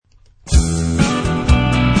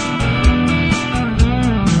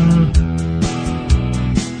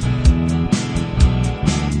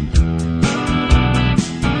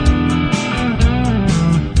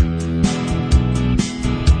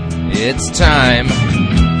It's time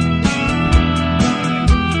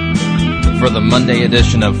for the Monday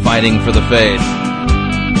edition of Fighting for the Faith.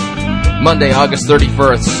 Monday, August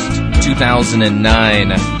 31st, 2009.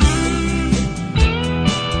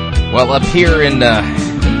 Well, up here in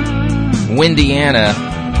Windiana,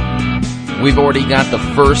 we've already got the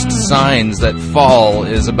first signs that fall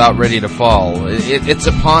is about ready to fall. It's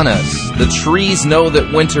upon us. The trees know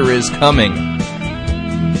that winter is coming.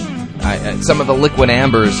 Some of the liquid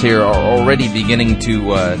ambers here are already beginning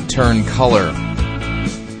to turn color.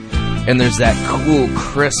 And there's that cool,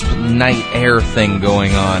 crisp night air thing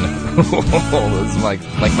going on. It's like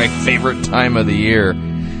my favorite time of the year.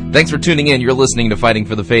 Thanks for tuning in. You're listening to Fighting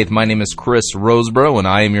for the Faith. My name is Chris Roseborough, and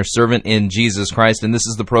I am your servant in Jesus Christ. And this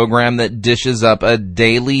is the program that dishes up a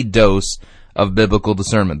daily dose of biblical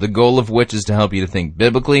discernment, the goal of which is to help you to think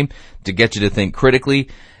biblically, to get you to think critically,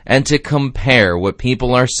 and to compare what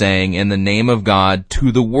people are saying in the name of God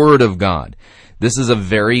to the Word of God. This is a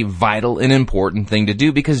very vital and important thing to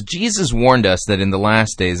do because Jesus warned us that in the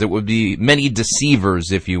last days it would be many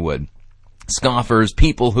deceivers, if you would. Scoffers,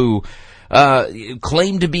 people who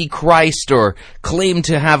claim to be Christ or claim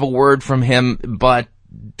to have a word from Him, but,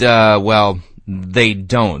 they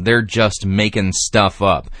don't. They're just making stuff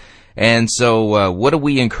up. And so what do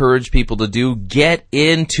we encourage people to do? Get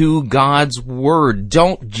into God's Word.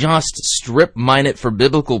 Don't just strip mine it for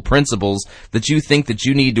biblical principles that you think that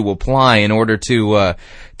you need to apply in order to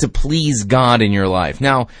please God in your life.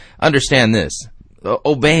 Now, understand this.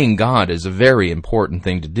 Obeying God is a very important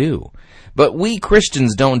thing to do. But we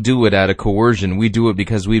Christians don't do it out of coercion. We do it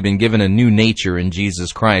because we've been given a new nature in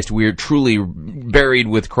Jesus Christ. We are truly buried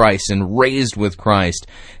with Christ and raised with Christ.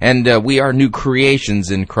 And we are new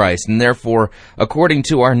creations in Christ. And therefore, according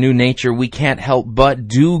to our new nature, we can't help but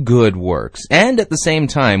do good works. And at the same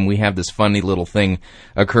time, we have this funny little thing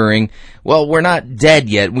occurring. Well, we're not dead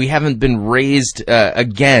yet. We haven't been raised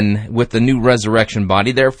again with the new resurrection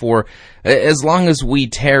body. Therefore, as long as we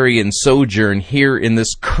tarry and sojourn here in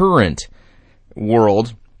this current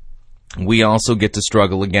world, we also get to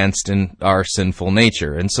struggle against in our sinful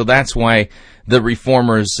nature. And so that's why the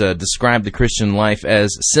Reformers describe the Christian life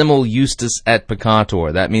as simul justus et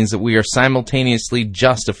peccator. That means that we are simultaneously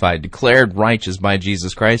justified, declared righteous by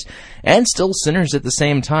Jesus Christ, and still sinners at the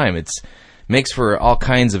same time. It makes for all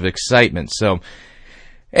kinds of excitement. So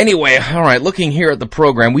anyway, all right, looking here at the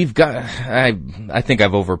program, we've got, I think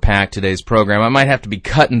I've overpacked today's program. I might have to be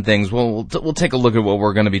cutting things. We'll take a look at what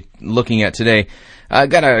we're going to be looking at today. I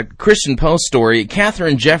got a Christian Post story.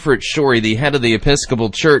 Katherine Jefferts Schori, the head of the Episcopal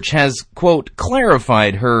Church, has, quote,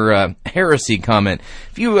 clarified her heresy comment.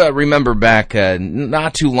 If you remember back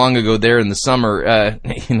not too long ago there in the summer,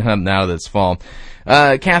 now that's fall,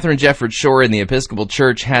 Katherine Jefferts Schori and the Episcopal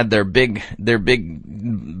Church had their big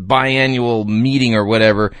biannual meeting or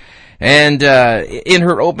whatever, and in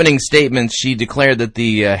her opening statement, she declared that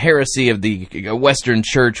the heresy of the Western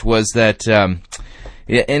Church was that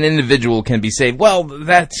an individual can be saved. Well,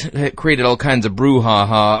 that created all kinds of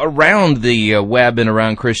brouhaha around the web and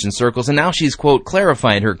around Christian circles, and now she's, quote,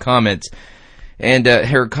 clarified her comments. And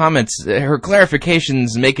her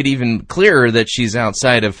clarifications make it even clearer that she's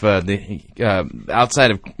outside of outside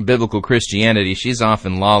of biblical Christianity. She's off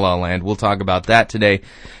in La La Land. We'll talk about that today.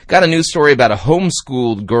 Got a news story about a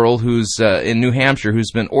homeschooled girl who's in New Hampshire who's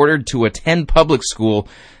been ordered to attend public school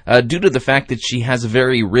due to the fact that she has a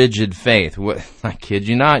very rigid faith. I kid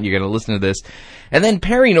you not. You're going to listen to this. And then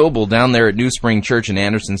Perry Noble down there at New Spring Church in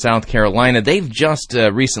Anderson, South Carolina, they've just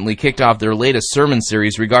recently kicked off their latest sermon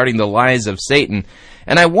series regarding the lies of Satan.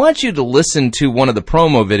 And I want you to listen to one of the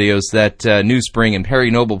promo videos that New Spring and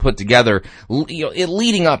Perry Noble put together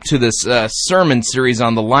leading up to this sermon series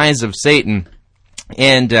on the lies of Satan.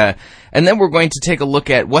 And then we're going to take a look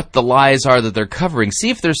at what the lies are that they're covering. See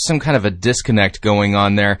if there's some kind of a disconnect going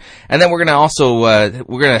on there. And then we're going to also,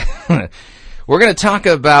 we're going to talk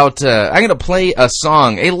about, I'm going to play a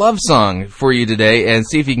song, a love song for you today, and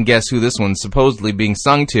see if you can guess who this one's supposedly being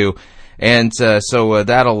sung to. And we'll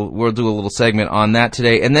do a little segment on that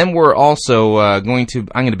today. And then we're also I'm going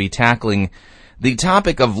to be tackling the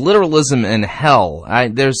topic of literalism and hell.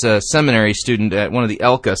 There's a seminary student at one of the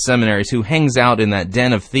Elka seminaries who hangs out in that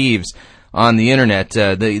den of thieves on the internet,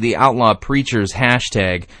 the Outlaw Preachers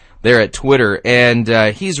hashtag there at Twitter, and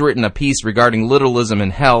he's written a piece regarding literalism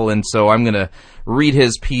and hell, and so I'm going to read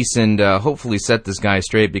his piece and hopefully set this guy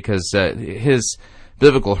straight, because his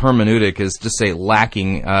biblical hermeneutic is, to say,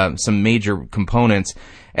 lacking some major components.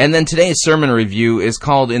 And then today's sermon review is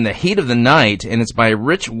called In the Heat of the Night, and it's by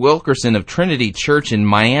Rich Wilkerson of Trinity Church in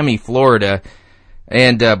Miami, Florida.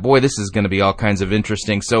 And boy, this is going to be all kinds of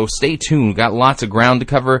interesting, so stay tuned. We've got lots of ground to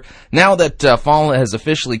cover. Now that fall has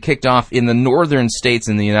officially kicked off in the northern states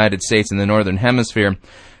in the United States, in the northern hemisphere,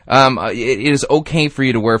 it is okay for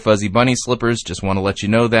you to wear fuzzy bunny slippers. Just want to let you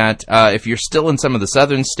know that. If you're still in some of the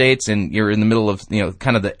southern states and you're in the middle of,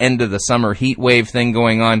 kind of the end of the summer heat wave thing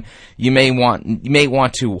going on, you may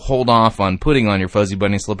want to hold off on putting on your fuzzy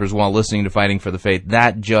bunny slippers while listening to Fighting for the Faith.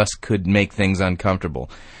 That just could make things uncomfortable.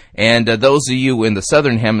 And those of you in the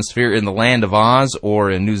southern hemisphere, in the land of Oz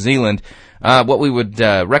or in New Zealand, what we would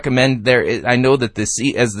recommend there, I know that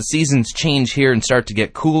as the seasons change here and start to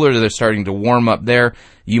get cooler, they're starting to warm up there,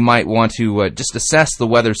 you might want to just assess the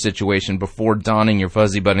weather situation before donning your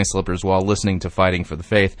fuzzy bunny slippers while listening to Fighting for the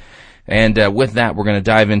Faith. And with that, we're going to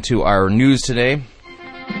dive into our news today.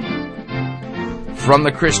 From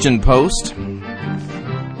the Christian Post,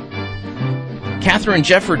 Katherine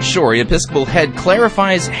Jefferts Schori, Episcopal head,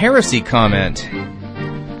 clarifies heresy comment.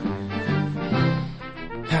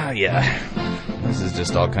 Yeah, this is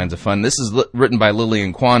just all kinds of fun. This is written by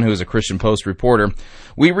Lillian Kwan, who is a Christian Post reporter.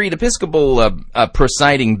 We read Episcopal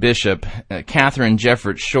presiding bishop Katherine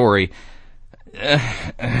Jefferts Schori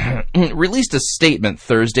released a statement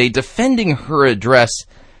Thursday defending an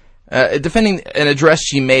address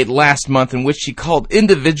she made last month in which she called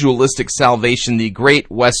individualistic salvation the Great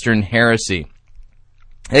Western Heresy.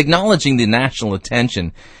 Acknowledging the national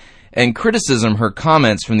attention and criticism her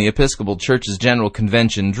comments from the Episcopal Church's General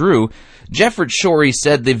Convention drew, Jefferts Schori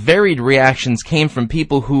said the varied reactions came from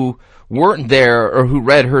people who weren't there or who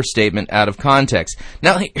read her statement out of context.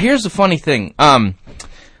 Now, here's the funny thing.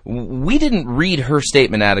 We didn't read her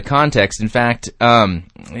statement out of context. In fact,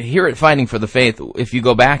 here at Fighting for the Faith, if you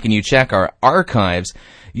go back and you check our archives,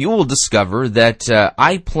 you will discover that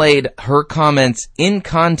I played her comments in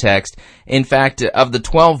context. In fact, of the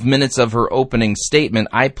 12 minutes of her opening statement,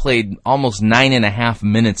 I played almost 9.5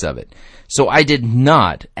 minutes of it. So I did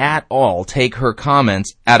not at all take her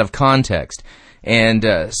comments out of context. And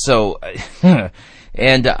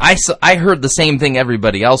And I heard the same thing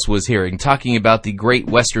everybody else was hearing, talking about the Great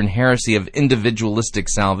Western Heresy of individualistic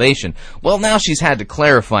salvation. Well, now she's had to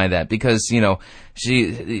clarify that because,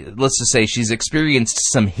 let's just say she's experienced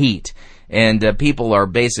some heat, and people are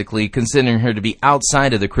basically considering her to be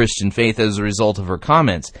outside of the Christian faith as a result of her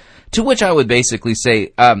comments. To which I would basically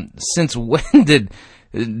say, since when did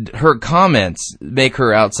her comments make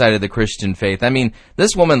her outside of the Christian faith? I mean,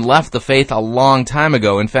 this woman left the faith a long time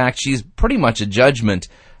ago. In fact, she's pretty much a judgment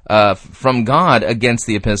from God against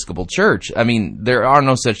the Episcopal Church. I mean, there are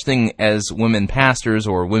no such thing as women pastors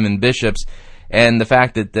or women bishops, and the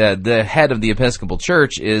fact that the head of the Episcopal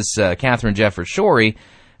Church is Katherine Jefferts Schori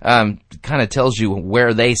kind of tells you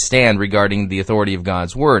where they stand regarding the authority of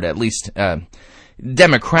God's Word, at least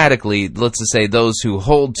democratically. Let's just say those who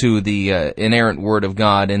hold to the inerrant Word of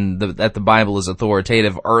God and that the Bible is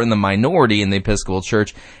authoritative are in the minority in the Episcopal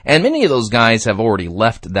Church, and many of those guys have already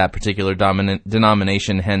left that particular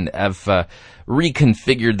denomination and have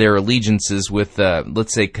reconfigured their allegiances with,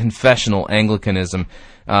 let's say, confessional Anglicanism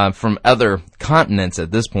from other continents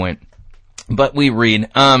at this point. But we read,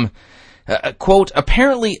 quote,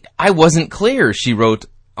 "Apparently I wasn't clear," she wrote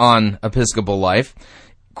on Episcopal Life.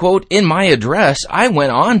 Quote, "In my address, I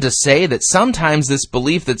went on to say that sometimes this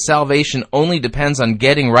belief that salvation only depends on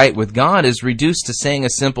getting right with God is reduced to saying a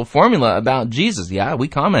simple formula about Jesus." Yeah, we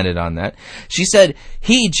commented on that. She said,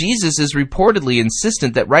 Jesus, is reportedly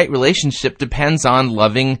insistent that right relationship depends on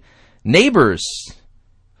loving neighbors.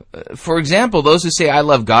 For example, those who say, "I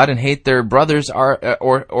love God," and hate their brothers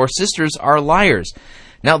or sisters are liars.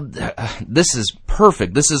 Now, this is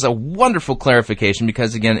perfect. This is a wonderful clarification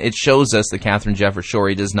because, again, it shows us that Katherine Jefferts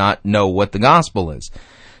Schori does not know what the gospel is.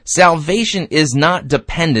 Salvation is not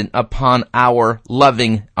dependent upon our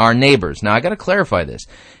loving our neighbors. Now, I got to clarify this,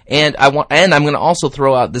 and I'm going to also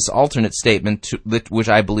throw out this alternate statement, which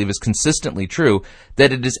I believe is consistently true,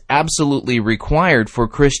 that it is absolutely required for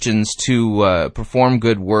Christians to perform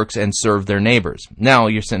good works and serve their neighbors. Now,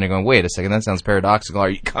 you're sitting there going, "Wait a second, that sounds paradoxical. Are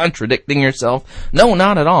you contradicting yourself?" No,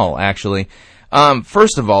 not at all, actually.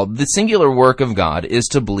 First of all, the singular work of God is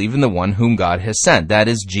to believe in the one whom God has sent. That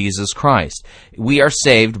is Jesus Christ. We are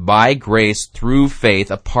saved by grace through faith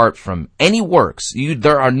apart from any works.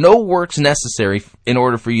 There are no works necessary in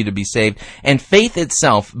order for you to be saved. And faith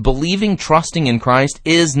itself, believing, trusting in Christ,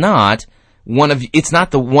 is not it's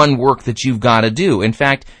not the one work that you've got to do. In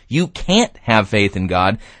fact, you can't have faith in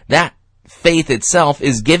God. That faith itself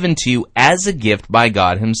is given to you as a gift by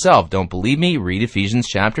God himself. Don't believe me? Read Ephesians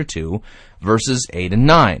chapter 2. Verses 8 and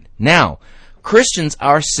 9. Now, Christians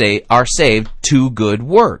are saved to good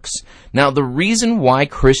works. Now, the reason why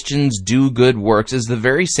Christians do good works is the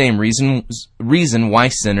very same reason why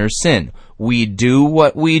sinners sin. We do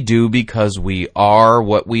what we do because we are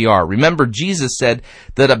what we are. Remember, Jesus said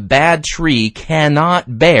that a bad tree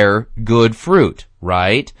cannot bear good fruit,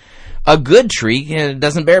 right? A good tree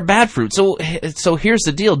doesn't bear bad fruit. So here's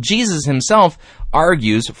the deal. Jesus himself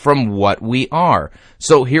argues from what we are.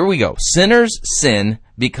 So here we go. Sinners sin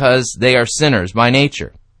because they are sinners by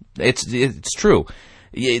nature. It's true.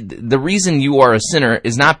 The reason you are a sinner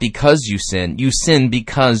is not because you sin. You sin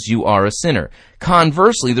because you are a sinner.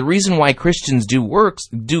 Conversely, the reason why Christians do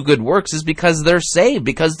good works is because they're saved,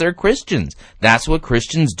 because they're Christians. That's what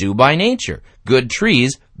Christians do by nature. Good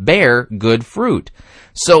trees bear good fruit.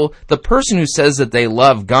 So the person who says that they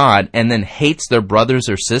love God and then hates their brothers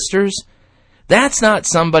or sisters, that's not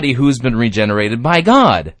somebody who's been regenerated by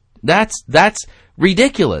God. That's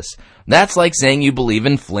ridiculous. That's like saying you believe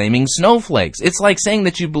in flaming snowflakes. It's like saying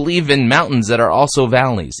that you believe in mountains that are also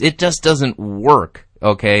valleys. It just doesn't work,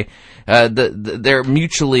 okay? They're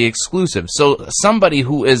mutually exclusive. So somebody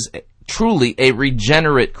who is truly a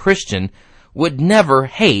regenerate Christian would never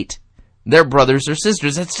hate their brothers or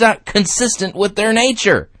sisters. It's not consistent with their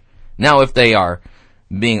nature. Now, if they are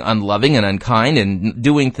being unloving and unkind and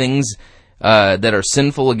doing things that are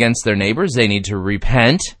sinful against their neighbors, they need to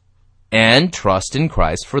repent and trust in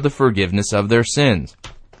Christ for the forgiveness of their sins.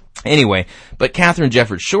 Anyway, but Katherine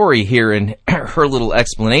Jefferts Schori here in her little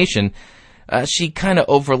explanation, she kind of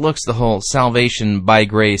overlooks the whole salvation by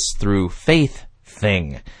grace through faith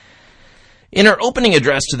thing. In her opening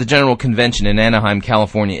address to the General Convention in Anaheim,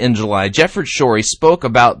 California in July, Jefferts Schori spoke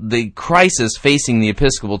about the crisis facing the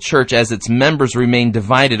Episcopal Church as its members remain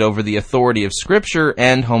divided over the authority of Scripture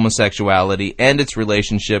and homosexuality, and its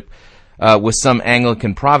relationship with some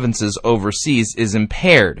Anglican provinces overseas is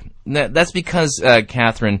impaired. That's because,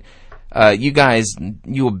 Katherine, you guys,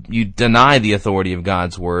 you deny the authority of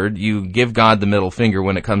God's Word. You give God the middle finger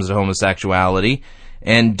when it comes to homosexuality,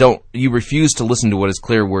 and you refuse to listen to what His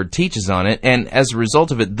clear Word teaches on it. And as a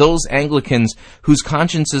result of it, those Anglicans whose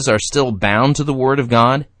consciences are still bound to the Word of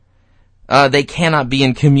God, they cannot be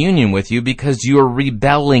in communion with you because you are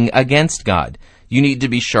rebelling against God. You need to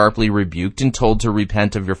be sharply rebuked and told to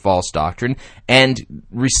repent of your false doctrine and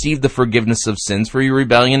receive the forgiveness of sins for your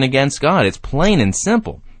rebellion against God. It's plain and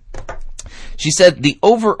simple. She said the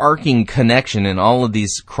overarching connection in all of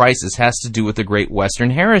these crises has to do with the great Western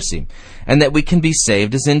heresy, and that we can be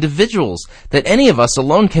saved as individuals, that any of us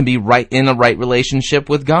alone can be in a right relationship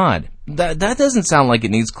with God. That doesn't sound like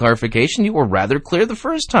it needs clarification. You were rather clear the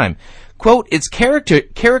first time. Quote, it's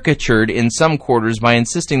caricatured in some quarters by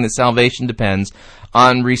insisting that salvation depends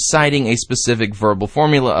on reciting a specific verbal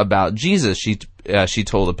formula about Jesus, she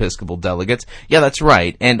told Episcopal delegates. Yeah, that's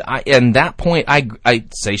right. And that point, I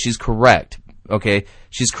say she's correct. Okay,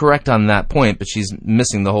 she's correct on that point, but she's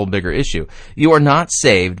missing the whole bigger issue. You are not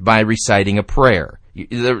saved by reciting a prayer.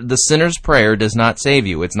 The sinner's prayer does not save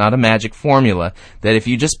you. It's not a magic formula that if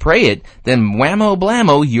you just pray it, then whammo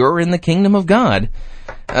blammo, you're in the kingdom of God.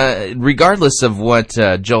 Regardless of what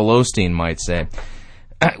Joel Osteen might say.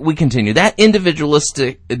 We continue. That individualist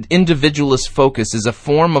focus is a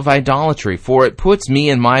form of idolatry, for it puts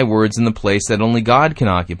me and my words in the place that only God can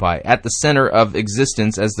occupy, at the center of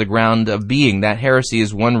existence as the ground of being. That heresy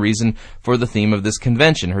is one reason for the theme of this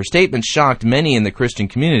convention. Her statement shocked many in the Christian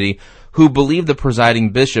community who believed the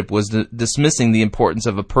presiding bishop was dismissing the importance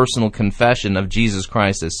of a personal confession of Jesus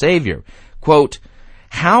Christ as Savior. Quote,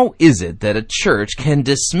 how is it that a church can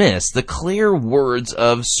dismiss the clear words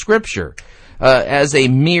of Scripture as a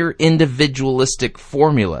mere individualistic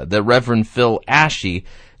formula? The Reverend Phil Ashey,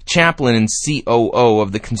 chaplain and COO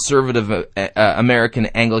of the Conservative American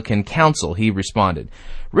Anglican Council, he responded.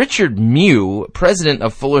 Richard Mew, president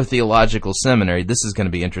of Fuller Theological Seminary, this is going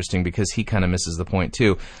to be interesting because he kind of misses the point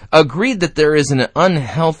too, agreed that there is an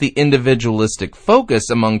unhealthy individualistic focus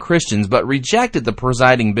among Christians, but rejected the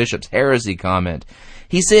presiding bishop's heresy comment.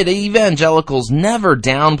 He said evangelicals never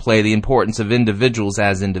downplay the importance of individuals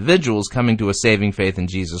as individuals coming to a saving faith in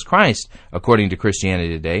Jesus Christ, according to Christianity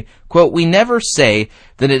Today. Quote, we never say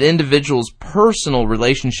that an individual's personal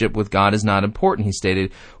relationship with God is not important, he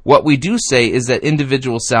stated. What we do say is that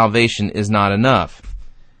individual salvation is not enough.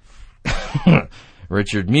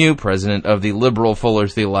 Richard Mew, president of the liberal Fuller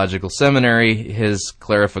Theological Seminary, his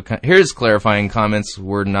clarifying comments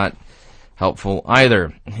were not helpful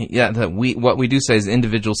either. Yeah, what we do say is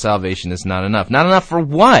individual salvation is not enough. Not enough for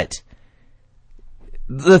what?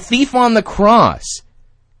 The thief on the cross.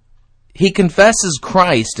 He confesses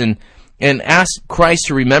Christ and asks Christ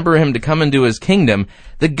to remember him to come into his kingdom.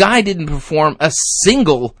 The guy didn't perform a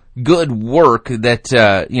single good work that,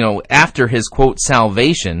 after his, quote,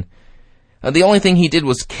 salvation, the only thing he did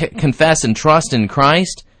was confess and trust in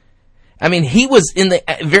Christ. I mean, he was in the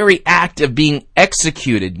very act of being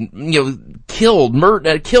executed,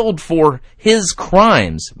 killed for his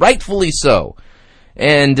crimes, rightfully so.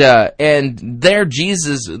 And there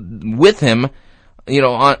Jesus, with him,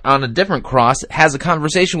 on a different cross, has a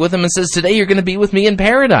conversation with him and says, today you're going to be with me in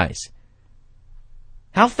paradise.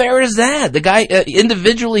 How fair is that? The guy,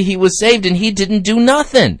 individually he was saved and he didn't do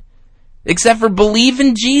nothing except for believe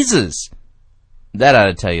in Jesus. That ought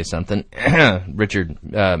to tell you something. Richard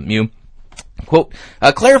Mew. Quote,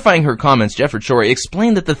 clarifying her comments, Jefferts Schori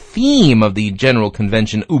explained that the theme of the General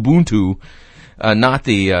Convention, Ubuntu, not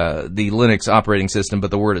the Linux operating system,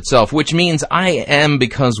 but the word itself, which means I am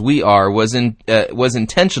because we are, was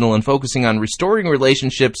intentional in focusing on restoring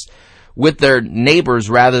relationships with their neighbors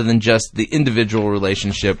rather than just the individual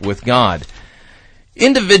relationship with God.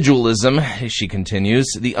 Individualism, she continues,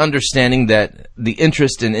 the understanding that the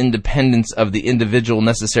interest and independence of the individual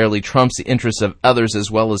necessarily trumps the interests of others as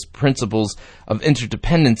well as principles of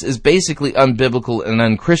interdependence, is basically unbiblical and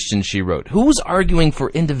unchristian, she wrote. Who's arguing for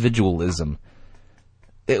individualism?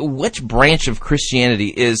 Which branch of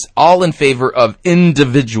Christianity is all in favor of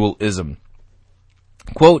individualism?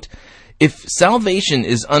 Quote, if salvation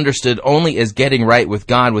is understood only as getting right with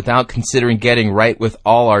God without considering getting right with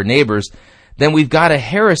all our neighbors, then we've got a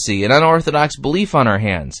heresy, an unorthodox belief on our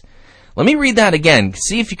hands. Let me read that again.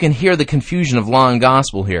 See if you can hear the confusion of law and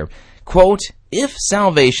gospel here. Quote, if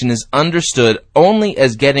salvation is understood only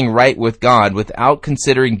as getting right with God without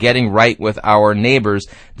considering getting right with our neighbors,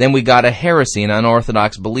 then we got a heresy, an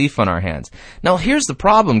unorthodox belief on our hands. Now here's the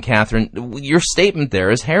problem, Catherine. Your statement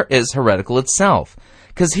there is heretical itself.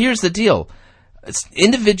 Because here's the deal.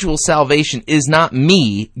 Individual salvation is not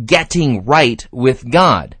me getting right with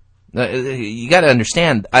God. You got to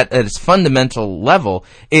understand, at its fundamental level,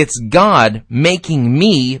 it's God making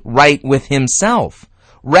me right with himself,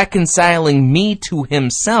 reconciling me to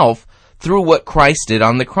himself through what Christ did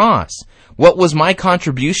on the cross. What was my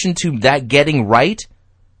contribution to that getting right?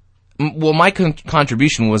 Well, my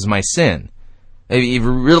contribution was my sin. If you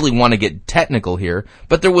really want to get technical here,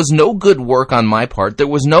 but there was no good work on my part. There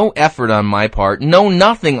was no effort on my part. No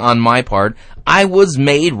nothing on my part. I was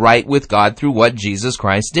made right with God through what Jesus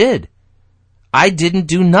Christ did. I didn't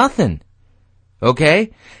do nothing.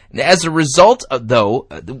 Okay? As a result, though,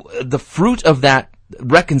 the fruit of that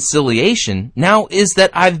reconciliation now is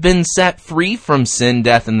that I've been set free from sin,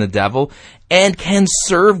 death, and the devil, and can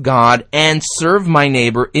serve God and serve my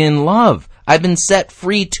neighbor in love. I've been set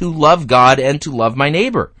free to love God and to love my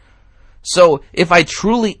neighbor. So if I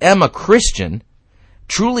truly am a Christian,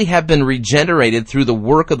 truly have been regenerated through the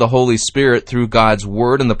work of the Holy Spirit, through God's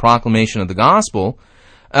Word and the proclamation of the gospel,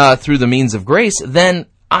 through the means of grace, then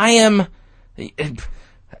I am...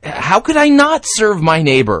 How could I not serve my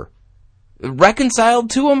neighbor? Reconciled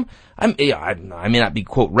to him? I may not be,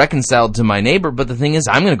 quote, reconciled to my neighbor, but the thing is,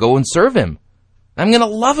 I'm going to go and serve him. I'm going to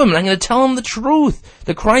love him, and I'm going to tell him the truth,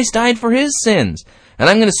 that Christ died for his sins. And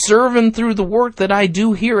I'm going to serve him through the work that I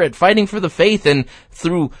do here at Fighting for the Faith, and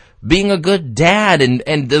through being a good dad,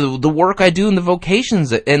 and the work I do in the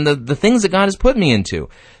vocations, and the things that God has put me into.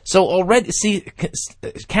 So already, see,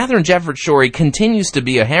 Katherine Jefferts Schori continues to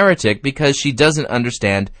be a heretic because she doesn't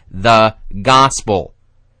understand the gospel.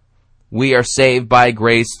 We are saved by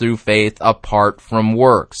grace through faith apart from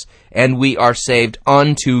works. And we are saved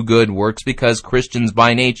unto good works because Christians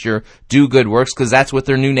by nature do good works because that's what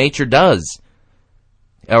their new nature does.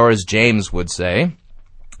 Or as James would say,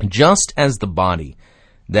 just as the body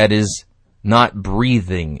that is not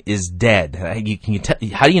breathing is dead.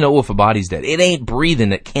 How do you know if a body's dead? It ain't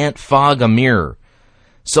breathing. It can't fog a mirror.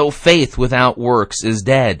 So faith without works is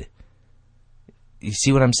dead. You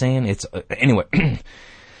see what I'm saying? Anyway.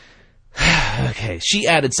 Okay, she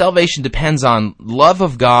added, salvation depends on love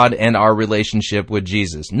of God and our relationship with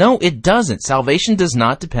Jesus. No, it doesn't. Salvation does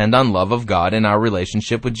not depend on love of God and our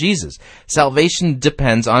relationship with Jesus. Salvation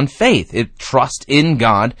depends on faith. It trusts in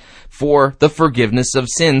God for the forgiveness of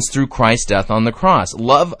sins through Christ's death on the cross.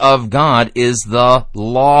 Love of God is the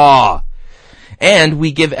law. And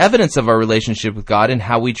we give evidence of our relationship with God in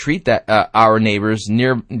how we treat our neighbors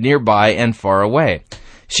nearby and far away.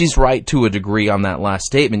 She's right to a degree on that last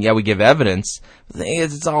statement. Yeah, we give evidence.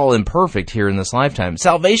 It's all imperfect here in this lifetime.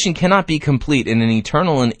 Salvation cannot be complete in an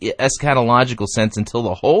eternal and eschatological sense until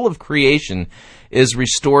the whole of creation is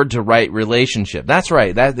restored to right relationship. That's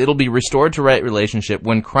right. It'll be restored to right relationship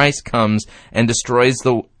when Christ comes and destroys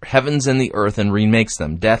the heavens and the earth and remakes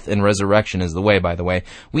them. Death and resurrection is the way, by the way.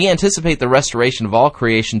 We anticipate the restoration of all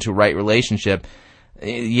creation to right relationship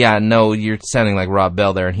Yeah, no, you're sounding like Rob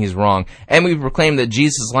Bell there, and he's wrong. And we proclaim that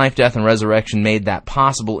Jesus' life, death, and resurrection made that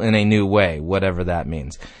possible in a new way, whatever that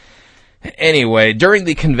means. Anyway, during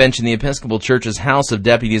the convention, the Episcopal Church's House of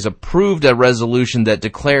Deputies approved a resolution that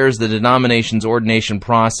declares the denomination's ordination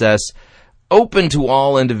process open to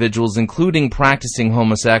all individuals, including practicing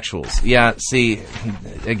homosexuals. Yeah, see,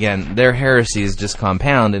 again, their heresy is just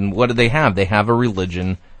compound, and what do they have? They have a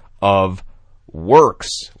religion of works.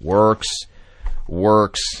 Love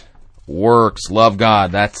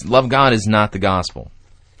God. Love God is not the gospel.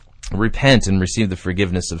 Repent and receive the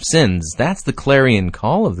forgiveness of sins. That's the clarion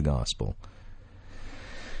call of the gospel.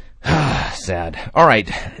 Sad. All right,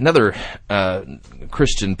 another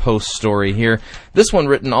Christian Post story here. This one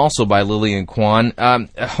written also by Lillian Kwan.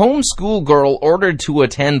 A homeschool girl ordered to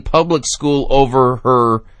attend public school over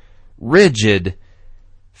her rigid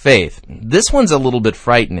faith. This one's a little bit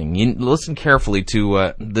frightening. You listen carefully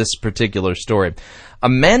to this particular story.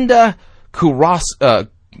 Amanda Kurowski,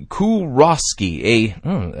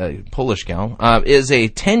 a Polish gal, is a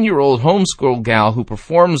 10-year-old homeschool gal who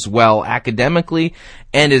performs well academically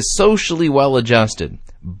and is socially well-adjusted.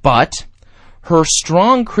 But her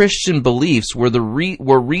strong Christian beliefs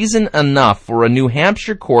were reason enough for a New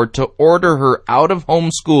Hampshire court to order her out of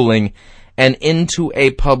homeschooling and into a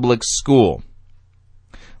public school.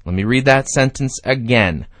 Let me read that sentence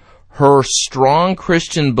again. Her strong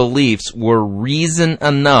Christian beliefs were reason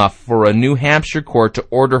enough for a New Hampshire court to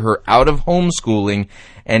order her out of homeschooling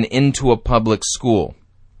and into a public school.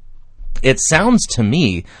 It sounds to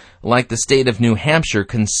me like the state of New Hampshire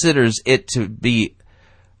considers it to be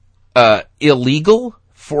illegal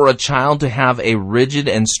for a child to have a rigid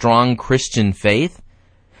and strong Christian faith.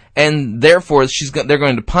 And therefore, they're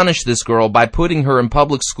going to punish this girl by putting her in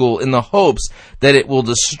public school in the hopes that it will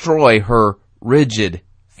destroy her rigid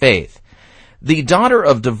faith. The daughter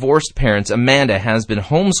of divorced parents, Amanda, has been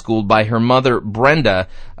homeschooled by her mother, Brenda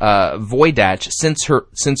Voidach,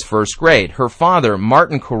 since first grade. Her father,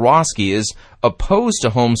 Martin Kurowski, is opposed to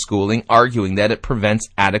homeschooling, arguing that it prevents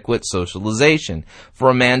adequate socialization for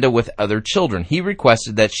Amanda with other children. He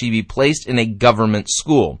requested that she be placed in a government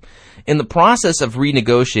school. In the process of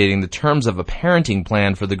renegotiating the terms of a parenting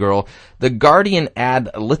plan for the girl, the guardian ad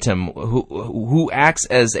litem, who acts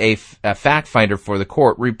as a fact finder for the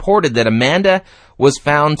court, reported that Amanda was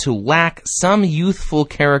found to lack some youthful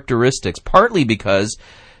characteristics, partly because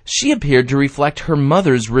she appeared to reflect her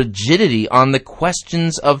mother's rigidity on the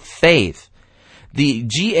questions of faith. The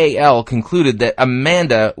GAL concluded that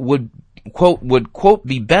Amanda would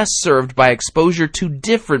be best served by exposure to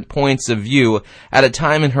different points of view at a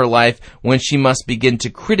time in her life when she must begin to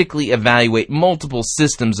critically evaluate multiple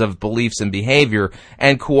systems of beliefs and behavior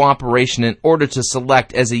and cooperation in order to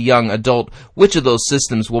select as a young adult which of those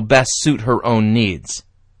systems will best suit her own needs.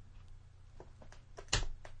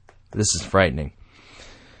 This is frightening.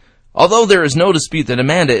 Although there is no dispute that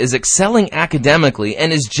Amanda is excelling academically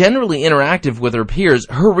and is generally interactive with her peers,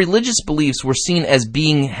 her religious beliefs were seen as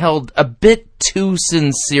being held a bit too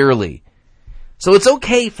sincerely. So it's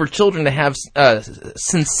okay for children to have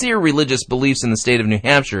sincere religious beliefs in the state of New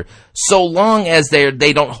Hampshire, so long as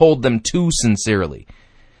they don't hold them too sincerely.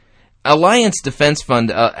 Alliance Defense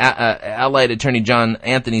Fund Allied Attorney John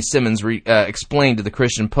Anthony Simmons explained to the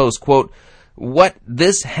Christian Post, quote, "What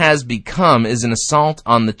this has become is an assault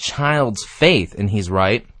on the child's faith," and he's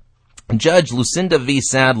right. Judge Lucinda V.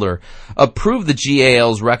 Sadler approved the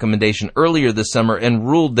GAL's recommendation earlier this summer and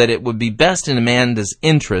ruled that it would be best in Amanda's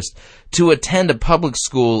interest to attend a public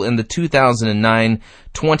school in the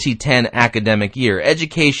 2009-2010 academic year.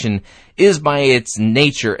 Education is by its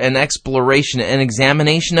nature an exploration and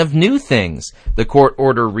examination of new things, the court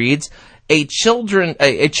order reads. A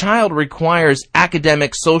child requires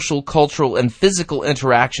academic, social, cultural, and physical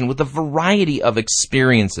interaction with a variety of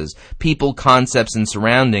experiences, people, concepts, and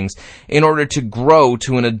surroundings in order to grow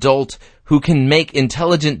to an adult who can make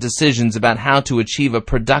intelligent decisions about how to achieve a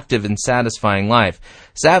productive and satisfying life.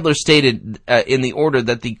 Sadler stated in the order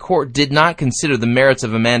that the court did not consider the merits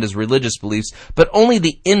of Amanda's religious beliefs, but only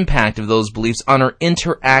the impact of those beliefs on her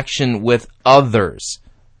interaction with others.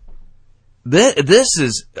 This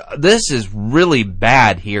is really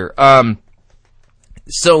bad here.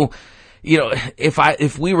 So, you know,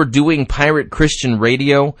 if we were doing pirate Christian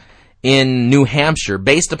radio in New Hampshire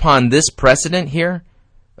based upon this precedent here,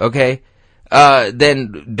 okay,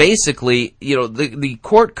 then basically, you know, the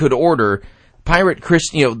court could order pirate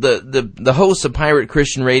Christian, you know, the hosts of pirate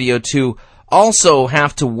Christian radio to also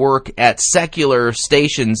have to work at secular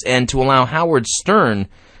stations and to allow Howard Stern,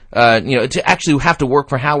 to actually have to work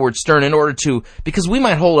for Howard Stern in order to, because we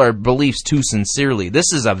might hold our beliefs too sincerely.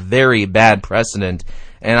 This is a very bad precedent,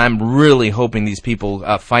 and I'm really hoping these people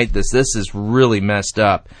fight this. This is really messed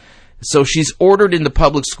up. So she's ordered into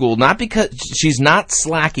public school, not because she's not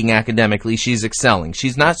slacking academically, she's excelling.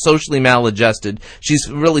 She's not socially maladjusted, she's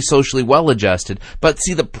really socially well-adjusted. But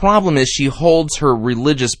see, the problem is she holds her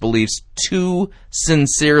religious beliefs too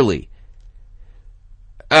sincerely.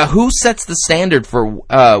 Who sets the standard for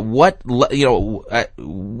what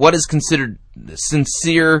is considered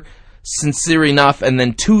sincere enough and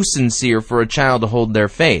then too sincere for a child to hold their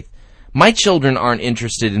faith? My children aren't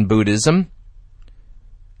interested in Buddhism.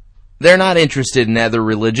 They're not interested in other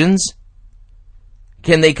religions.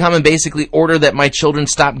 Can they come and basically order that my children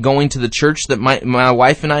stop going to the church that my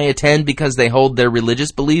wife and I attend because they hold their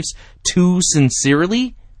religious beliefs too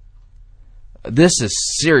sincerely? This is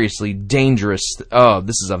seriously dangerous. Oh,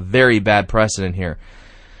 this is a very bad precedent here.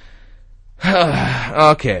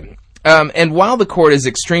 Okay. And while the court is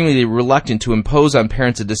extremely reluctant to impose on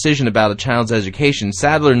parents a decision about a child's education,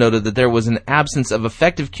 Sadler noted that there was an absence of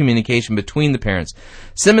effective communication between the parents.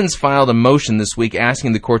 Simmons filed a motion this week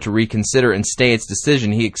asking the court to reconsider and stay its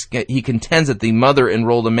decision. He contends that the mother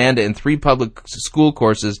enrolled Amanda in 3 public school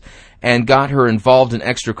courses and got her involved in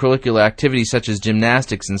extracurricular activities such as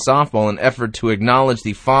gymnastics and softball in an effort to acknowledge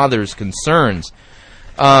the father's concerns.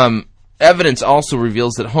 Evidence also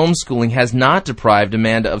reveals that homeschooling has not deprived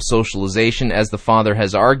Amanda of socialization, as the father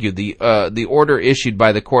has argued. The order issued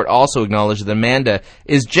by the court also acknowledged that Amanda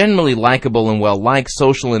is generally likable and well-liked,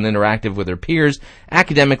 social and interactive with her peers,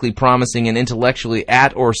 academically promising, and intellectually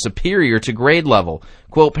at or superior to grade level.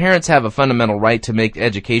 Quote, parents have a fundamental right to make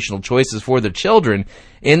educational choices for their children.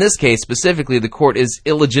 In this case, specifically, the court is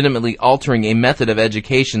illegitimately altering a method of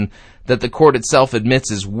education that the court itself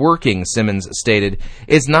admits is working, Simmons stated.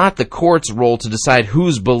 It's not the court's role to decide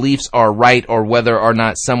whose beliefs are right or whether or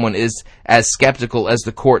not someone is as skeptical as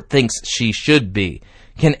the court thinks she should be.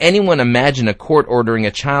 Can anyone imagine a court ordering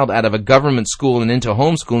a child out of a government school and into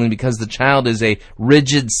homeschooling because the child is a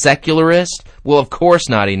rigid secularist? Well, of course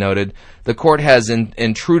not, he noted. The court has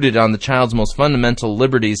intruded on the child's most fundamental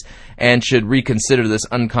liberties and should reconsider this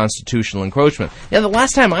unconstitutional encroachment. Yeah, the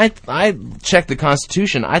last time I checked the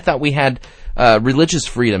Constitution, I thought we had religious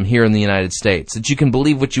freedom here in the United States, that you can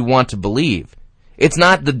believe what you want to believe. It's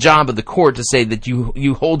not the job of the court to say that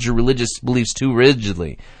you hold your religious beliefs too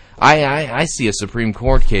rigidly. I see a Supreme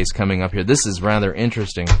Court case coming up here. This is rather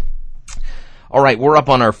interesting. All right, we're up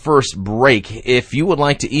on our first break. If you would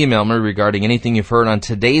like to email me regarding anything you've heard on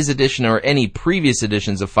today's edition or any previous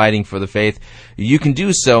editions of Fighting for the Faith, you can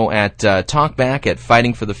do so at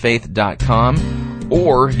talkback@fightingforthefaith.com,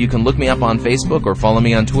 or you can look me up on Facebook or follow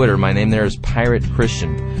me on Twitter. My name there is Pirate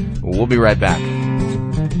Christian. We'll be right back.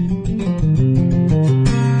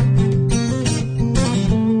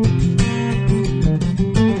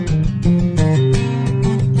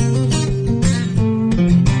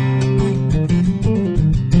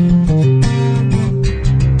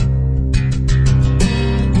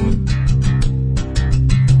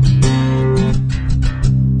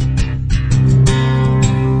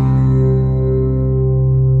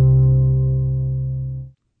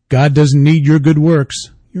 God doesn't need your good works.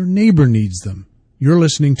 Your neighbor needs them. You're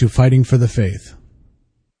listening to Fighting for the Faith.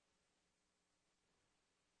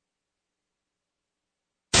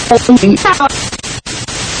 You're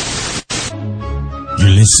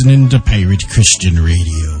listening to Pirate Christian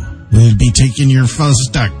Radio. We'll be taking your false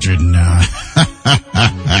doctrine now.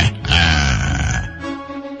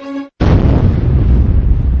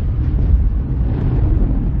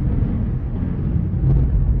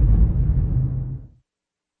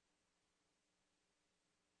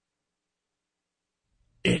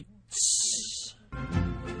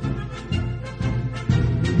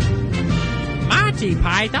 Monty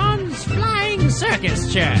Python's Flying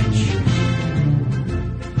Circus Church.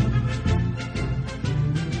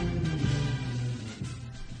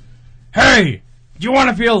 Hey! Do you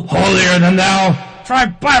want to feel holier than thou? Try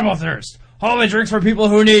Bible Thirst. Holy drinks for people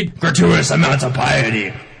who need gratuitous amounts of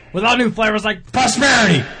piety. With all new flavors like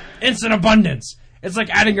prosperity, instant abundance. It's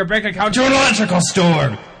like adding your bank account to an electrical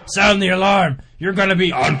store. Sound the alarm. You're gonna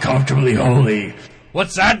be uncomfortably holy.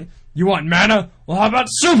 What's that? You want manna? Well, how about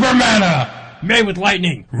super manna? Made with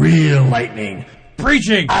lightning. Real lightning.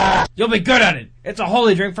 Preaching. You'll be good at it. It's a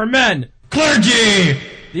holy drink for men. Clergy.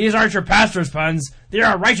 These aren't your pastor's puns. They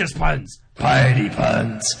are righteous puns. Piety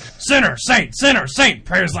puns. Sinner, saint,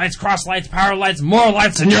 prayers lights, cross lights, power lights, more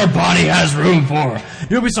lights than your body has room for.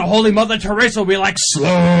 You'll be so holy, Mother Teresa will be like,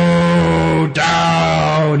 slow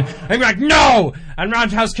down. And you're like, no, and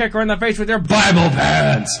roundhouse kick her in the face with your Bible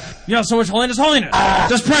pants. You have so much holiness.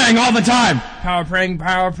 Just praying all the time. Power praying,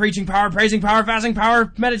 power preaching, power praising, power fasting,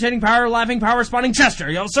 power meditating, power laughing, power responding, chest hair.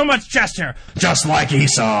 You have so much chest hair. Just like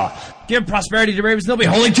Esau. Give prosperity to babies, they'll be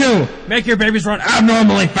holy too. Make your babies run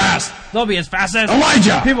abnormally fast. They'll be as fast as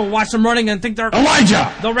Elijah. People watch them running and think they're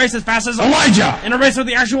Elijah. They'll race as fast as Elijah. In a race with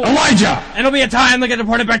the actual Elijah. And it'll be a time they'll get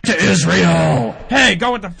deported back to Israel. Hey,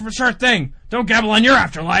 go with the sure thing. Don't gabble on your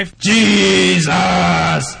afterlife. Jesus.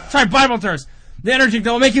 Try Bible thirst. The energy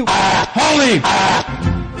that will make you holy.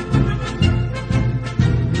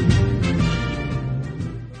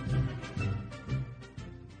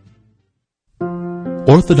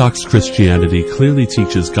 Orthodox Christianity clearly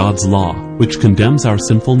teaches God's law, which condemns our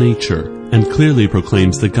sinful nature, and clearly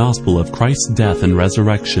proclaims the gospel of Christ's death and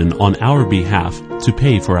resurrection on our behalf to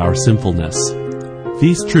pay for our sinfulness.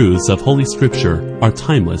 These truths of Holy Scripture are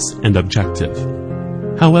timeless and objective.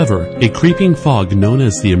 However, a creeping fog known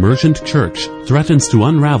as the emergent church threatens to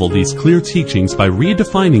unravel these clear teachings by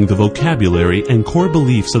redefining the vocabulary and core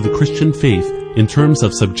beliefs of the Christian faith in terms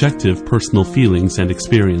of subjective personal feelings and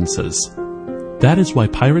experiences. That is why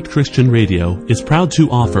Pirate Christian Radio is proud to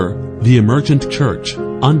offer The Emergent Church,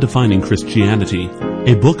 Undefining Christianity,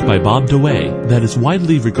 a book by Bob DeWay that is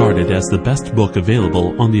widely regarded as the best book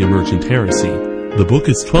available on the emergent heresy. The book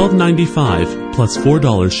is $12.95 plus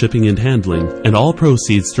 $4 shipping and handling, and all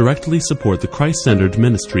proceeds directly support the Christ-centered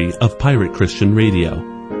ministry of Pirate Christian Radio.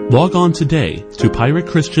 Log on today to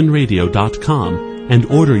piratechristianradio.com and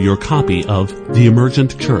order your copy of The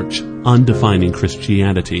Emergent Church, Undefining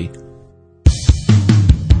Christianity.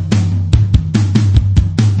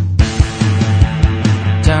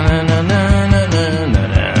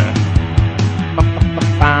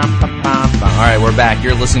 Alright, we're back.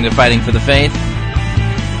 You're listening to Fighting for the Faith.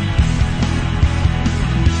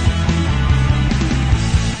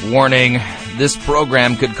 Warning, this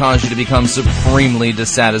program could cause you to become supremely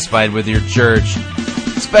dissatisfied with your church,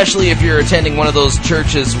 especially if you're attending one of those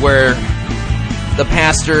churches where the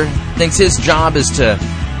pastor thinks his job is to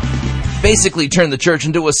basically turn the church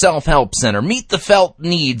into a self-help center. Meet the felt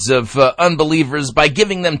needs of unbelievers by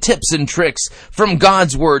giving them tips and tricks from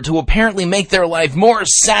God's Word to apparently make their life more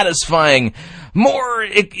satisfying, more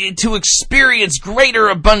to experience greater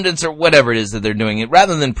abundance, or whatever it is that they're doing it,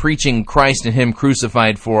 rather than preaching Christ and Him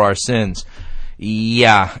crucified for our sins.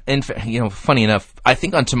 Yeah, and funny enough, I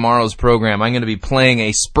think on tomorrow's program I'm going to be playing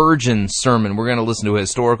a Spurgeon sermon. We're going to listen to a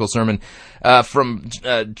historical sermon from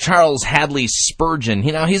Charles Hadley Spurgeon.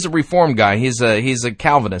 He's a Reformed guy. He's a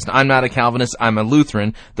Calvinist. I'm not a Calvinist. I'm a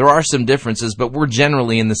Lutheran. There are some differences, but we're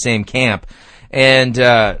generally in the same camp. And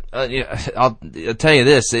I'll tell you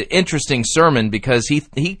this, interesting sermon, because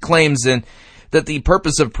he claims that the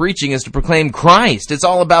purpose of preaching is to proclaim Christ. It's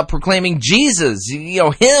all about proclaiming Jesus,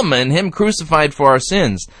 Him and Him crucified for our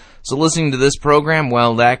sins. So listening to this program,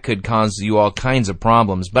 well, that could cause you all kinds of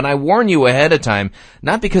problems. But I warn you ahead of time,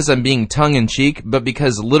 not because I'm being tongue-in-cheek, but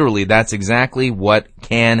because literally that's exactly what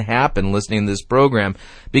can happen listening to this program.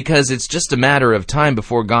 Because it's just a matter of time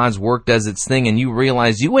before God's work does its thing and you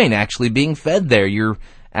realize you ain't actually being fed there. You're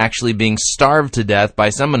actually being starved to death by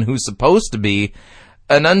someone who's supposed to be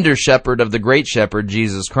an under-shepherd of the great shepherd,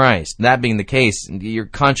 Jesus Christ. That being the case, your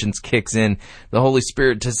conscience kicks in. The Holy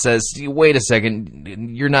Spirit just says, wait a second,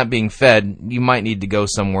 you're not being fed. You might need to go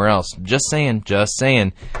somewhere else. Just saying.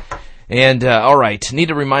 And, alright, need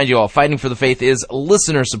to remind you all, Fighting for the Faith is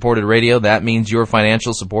listener-supported radio. That means your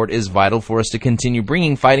financial support is vital for us to continue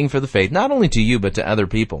bringing Fighting for the Faith, not only to you, but to other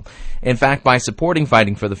people. In fact, by supporting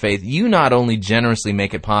Fighting for the Faith, you not only generously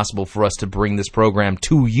make it possible for us to bring this program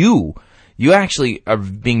to you, you actually are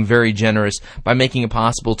being very generous by making it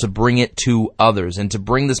possible to bring it to others and to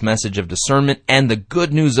bring this message of discernment and the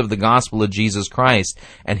good news of the gospel of Jesus Christ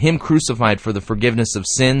and Him crucified for the forgiveness of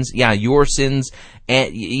sins. Yeah, your sins,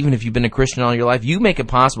 and even if you've been a Christian all your life, you make it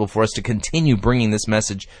possible for us to continue bringing this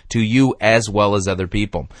message to you as well as other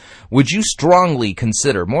people. Would you strongly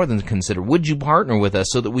consider, more than consider, would you partner with us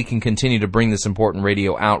so that we can continue to bring this important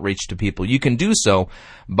radio outreach to people? You can do so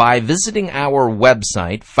by visiting our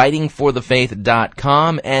website,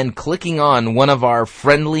 fightingforthefaith.com, and clicking on one of our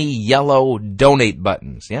friendly yellow donate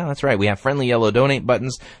buttons. Yeah, that's right. We have friendly yellow donate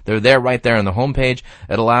buttons. They're there right there on the homepage.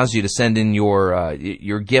 It allows you to send in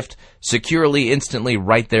your gift securely, instantly,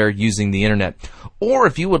 right there using the internet. Or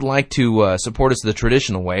if you would like to support us the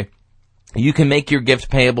traditional way, you can make your gift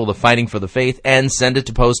payable to Fighting for the Faith and send it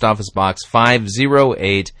to Post Office Box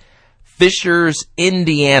 508, Fishers,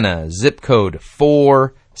 Indiana, zip code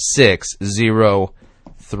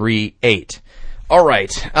 46038. All right,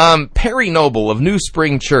 Perry Noble of New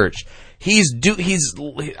Spring Church.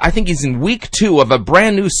 I think he's in week 2 of a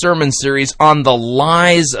brand new sermon series on the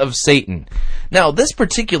lies of Satan. Now, this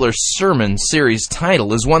particular sermon series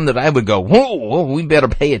title is one that I would go, whoa, we better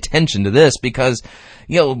pay attention to this, because,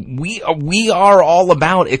 we are all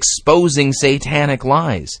about exposing satanic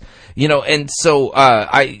lies. And so,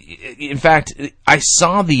 I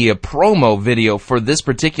saw the promo video for this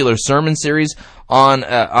particular sermon series on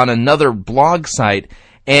another blog site,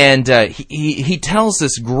 and he tells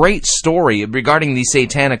this great story regarding these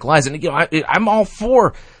satanic lies, and I'm all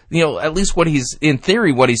for at least what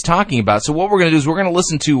he's talking about. So what we're going to do is we're going to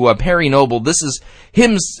listen to Perry Noble. This is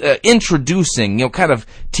him introducing, kind of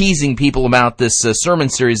teasing people about this sermon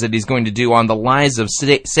series that he's going to do on the lies of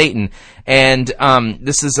Satan. And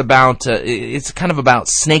this is about, it's kind of about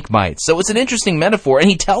snake bites. So it's an interesting metaphor, and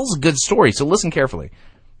he tells a good story. So listen carefully.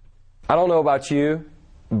 I don't know about you,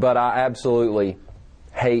 but I absolutely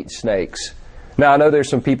hate snakes. Now, I know there's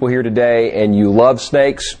some people here today, and you love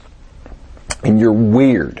snakes, and you're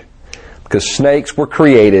weird, because snakes were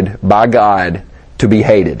created by God to be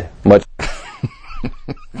hated.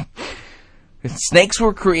 Snakes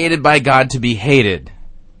were created by God to be hated.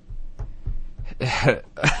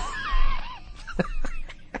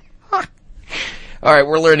 All right,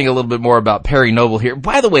 we're learning a little bit more about Perry Noble here.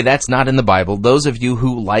 By the way, that's not in the Bible. Those of you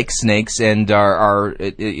who like snakes and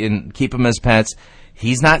keep them as pets,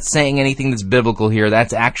 he's not saying anything that's biblical here.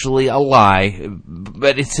 That's actually a lie,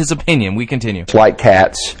 but it's his opinion. We continue. It's like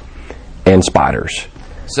cats and spiders.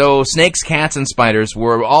 So snakes, cats, and spiders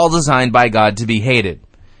were all designed by God to be hated.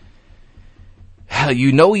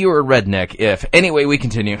 You're a redneck if. Anyway, we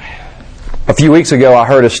continue. A few weeks ago, I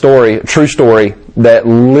heard a true story, that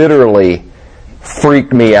literally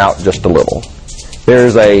freaked me out just a little.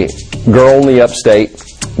 There's a girl in the upstate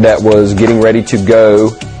that was getting ready to go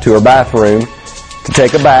to her bathroom to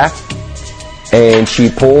take a bath, and she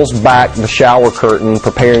pulls back the shower curtain,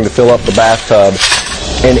 preparing to fill up the bathtub,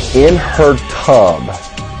 and in her tub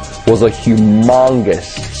was a humongous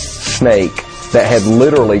snake that had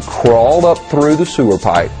literally crawled up through the sewer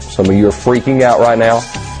pipe. Some of you are freaking out right now.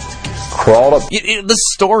 Crawled up. This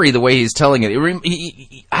story, the way he's telling it,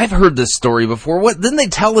 I've heard this story before. Didn't they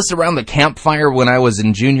tell us around the campfire when I was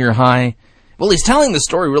in junior high? Well, he's telling the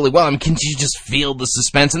story really well. Can you just feel the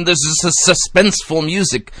suspense? And there's this suspenseful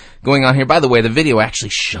music going on here. By the way, the video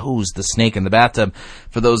actually shows the snake in the bathtub.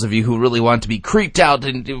 For those of you who really want to be creeped out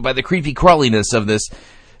by the creepy crawliness of this,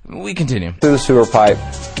 we continue. Through the sewer pipe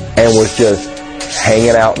and was just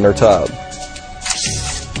hanging out in her tub.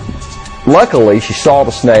 Luckily, she saw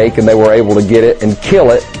the snake, and they were able to get it and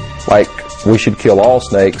kill it. Like, we should kill all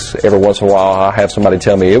snakes. Every once in a while, I have somebody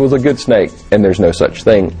tell me it was a good snake, and there's no such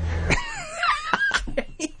thing.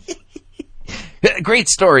 Great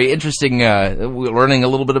story. Interesting. We're learning a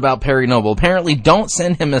little bit about Perry Noble. Apparently, don't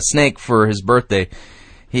send him a snake for his birthday.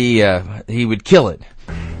 He would kill it.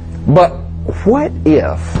 But what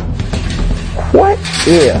if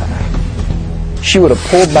she would have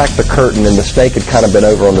pulled back the curtain and the snake had kind of been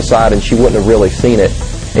over on the side and she wouldn't have really seen it?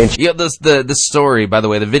 And the story, by the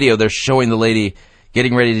way, the video, they're showing the lady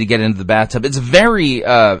getting ready to get into the bathtub. It's very,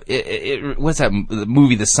 what's that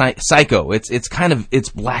movie, The Psycho? It's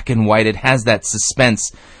black and white. It has that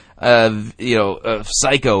suspense of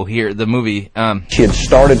Psycho here, the movie. She had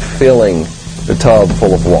started filling the tub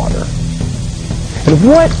full of water. And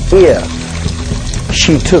what if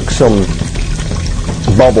she took some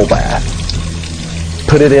bubble bath,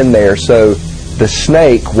 put it in there so the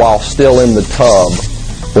snake, while still in the tub,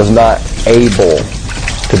 was not able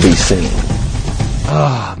to be seen?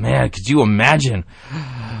 Oh, man, could you imagine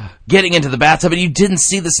getting into the bathtub and you didn't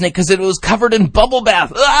see the snake because it was covered in bubble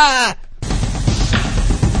bath? Ah!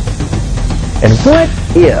 And what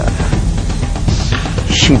if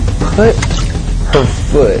she put her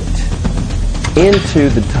foot into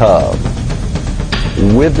the tub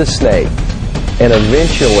with the snake and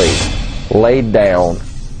eventually laid down,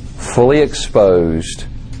 fully exposed,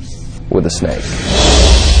 with the snake?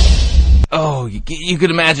 Oh, you could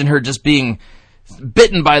imagine her just being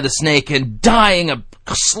bitten by the snake and dying a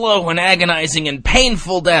slow and agonizing and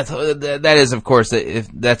painful death. That is, of course, if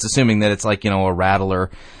that's assuming that it's like, a rattler.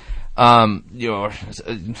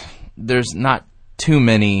 There's not too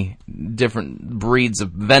many different breeds of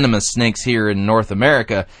venomous snakes here in North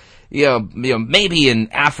America. Maybe in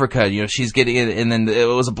Africa, she's getting it, and then it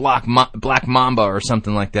was a black mamba or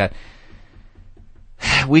something like that.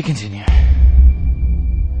 We continue.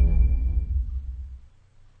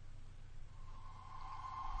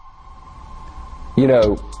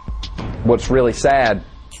 What's really sad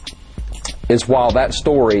is while that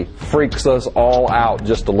story freaks us all out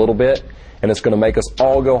just a little bit, and it's going to make us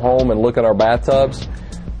all go home and look at our bathtubs,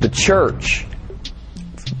 The church,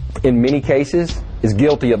 in many cases, is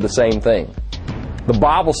guilty of the same thing. The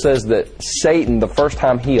Bible says that Satan, the first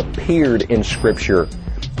time he appeared in Scripture,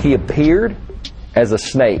 he appeared as a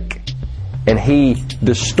snake. And he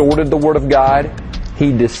distorted the Word of God.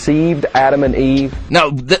 He deceived Adam and Eve. Now,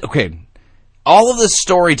 okay, all of this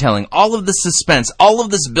storytelling, all of this suspense, all of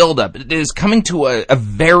this buildup, it is coming to a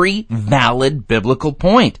very valid biblical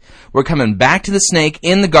point. We're coming back to the snake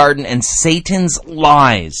in the garden and Satan's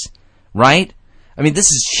lies, right? I mean,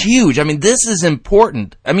 this is huge. I mean, this is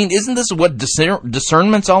important. I mean, isn't this what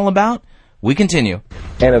discernment's all about? We continue.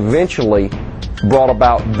 And eventually brought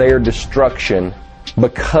about their destruction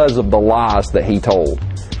because of the lies that he told.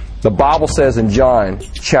 The Bible says in John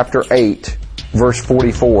chapter 8, verse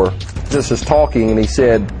 44, Jesus is talking and he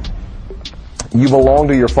said, "You belong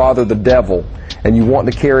to your father the devil, and you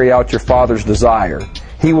want to carry out your father's desire.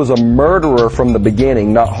 He was a murderer from the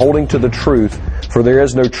beginning, not holding to the truth, for there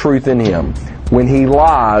is no truth in him. When he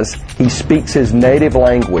lies, he speaks his native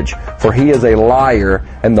language, for he is a liar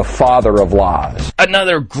and the father of lies."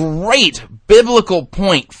 Another great biblical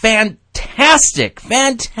point. Fantastic,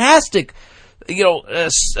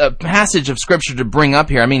 passage of Scripture to bring up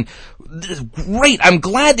here. I mean, great. I'm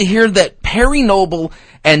glad to hear that Perry Noble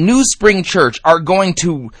and New Spring Church are going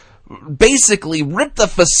to basically rip the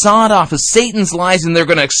facade off of Satan's lies, and they're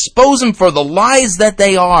going to expose them for the lies that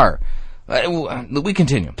they are. We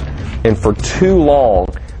continue. And for too long,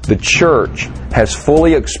 the church has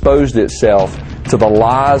fully exposed itself to the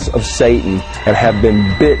lies of Satan and have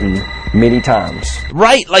been bitten many times.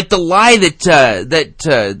 Right, like the lie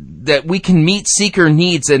that we can meet seeker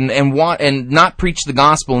needs and want and not preach the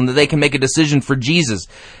gospel, and that they can make a decision for Jesus.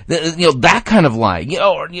 That kind of lie.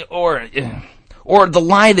 Or the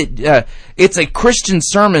lie that it's a Christian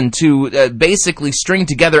sermon to basically string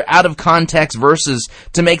together out of context verses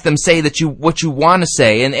to make them say what you want to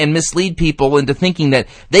say, and mislead people into thinking that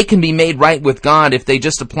they can be made right with God if they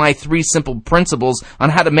just apply 3 simple principles on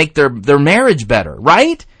how to make their marriage better,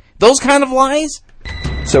 right? Those kind of lies?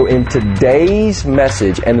 So in today's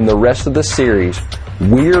message and in the rest of the series,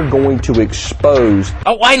 we're going to expose...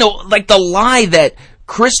 Oh, I know, like the lie that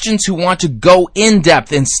Christians who want to go in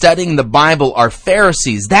depth in studying the Bible are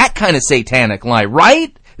Pharisees. That kind of satanic lie,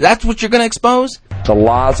 right? That's what you're going to expose? The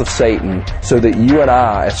lies of Satan, so that you and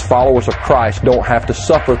I, as followers of Christ, don't have to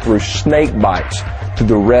suffer through snake bites through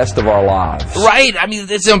the rest of our lives. Right. I mean,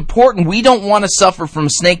 it's important. We don't want to suffer from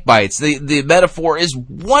snake bites. The metaphor is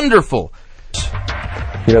wonderful.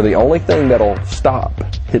 The only thing that'll stop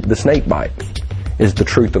the snake bite is the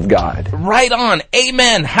truth of God. Right on.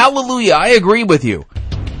 Amen. Hallelujah. I agree with you.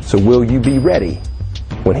 So will you be ready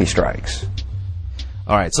when he strikes?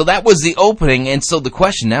 All right. So that was the opening. And so the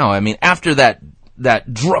question now, I mean, after that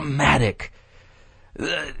dramatic,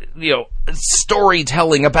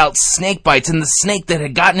 storytelling about snake bites and the snake that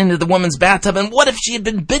had gotten into the woman's bathtub, and what if she had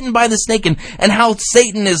been bitten by the snake, and how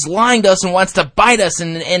Satan is lying to us and wants to bite us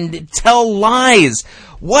and tell lies.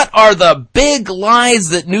 What are the big lies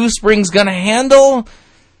that New Spring's going to handle?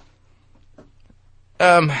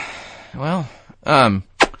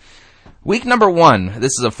 Week number 1.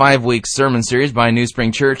 This is a 5-week sermon series by New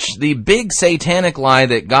Spring Church. The big satanic lie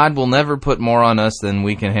that God will never put more on us than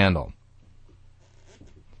we can handle.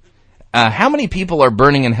 How many people are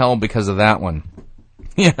burning in hell because of that one?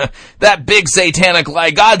 Yeah, that big satanic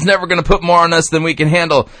lie. God's never going to put more on us than we can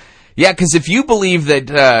handle. Yeah, because if you believe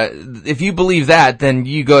that, then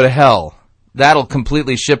you go to hell. That'll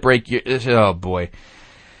completely shipwreck you. Oh boy.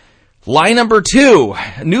 Lie number 2.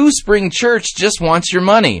 New Spring Church just wants your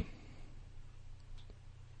money.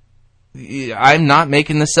 I'm not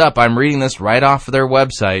making this up. I'm reading this right off of their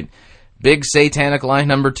website. Big satanic lie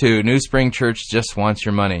number 2. New Spring Church just wants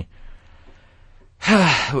your money.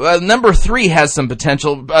 Number 3 has some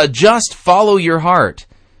potential. Just follow your heart.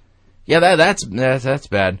 Yeah, that's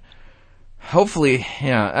bad. Hopefully,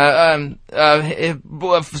 yeah.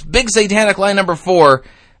 Big satanic lie number 4.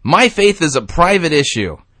 My faith is a private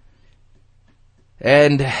issue.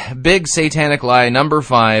 And big satanic lie number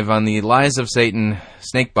 5 on the Lies of Satan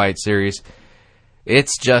Snakebite series.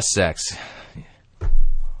 It's just sex.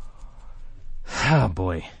 Oh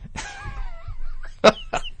boy.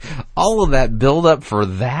 All of that build up for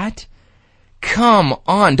that? Come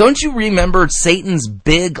on. Don't you remember Satan's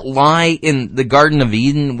big lie in the Garden of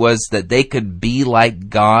Eden was that they could be like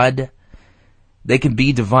God? They could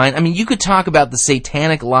be divine. I mean, you could talk about the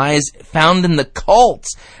satanic lies found in the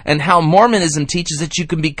cults and how Mormonism teaches that you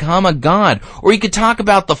can become a god. Or you could talk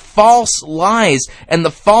about the false lies and the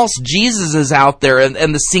false Jesuses out there and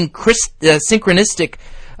the synchronistic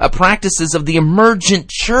practices of the emergent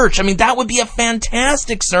church. I mean, that would be a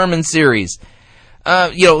fantastic sermon series.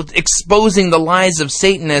 exposing the lies of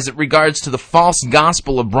Satan as it regards to the false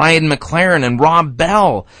gospel of Brian McLaren and Rob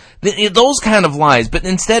Bell. Those kind of lies. But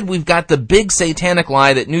instead, we've got the big satanic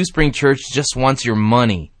lie that New Spring Church just wants your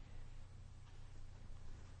money.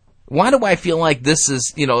 Why do I feel like this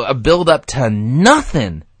is, a build-up to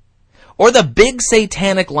nothing? Or the big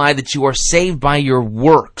satanic lie that you are saved by your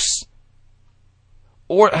works.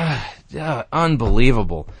 Or,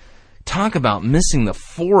 unbelievable. Talk about missing the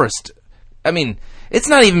forest. I mean, it's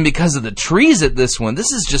not even because of the trees at this one.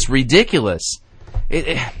 This is just ridiculous.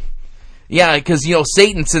 Because,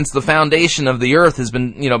 Satan, since the foundation of the earth, has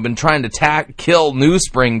been trying to kill New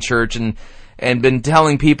Spring Church and been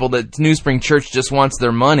telling people that New Spring Church just wants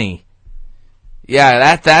their money.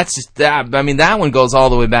 Yeah, that's just that. I mean, that one goes all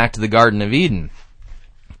the way back to the Garden of Eden.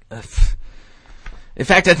 In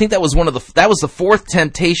fact, I think that was the fourth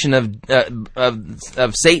temptation of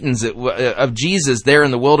Satan's of Jesus there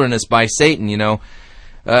in the wilderness by Satan.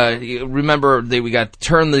 Remember we got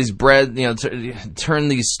turn these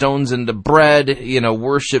stones into bread.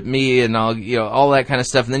 Worship me and all that kind of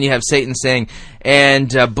stuff. And then you have Satan saying, and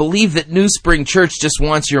believe that New Spring Church just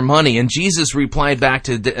wants your money. And Jesus replied back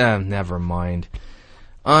to, never mind.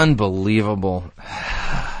 Unbelievable.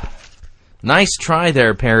 Nice try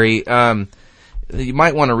there, Perry. You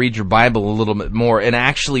might want to read your Bible a little bit more and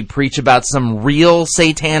actually preach about some real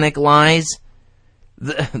satanic lies.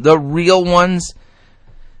 The real ones.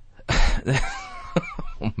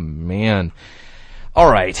 Oh, man.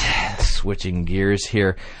 All right. Switching gears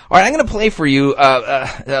here. All right, I'm going to play for you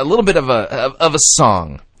a little bit of a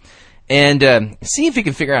song. And see if you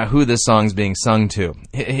can figure out who this song's being sung to.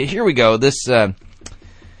 Here we go. The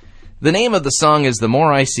name of the song is The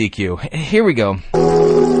More I Seek You. Here we go.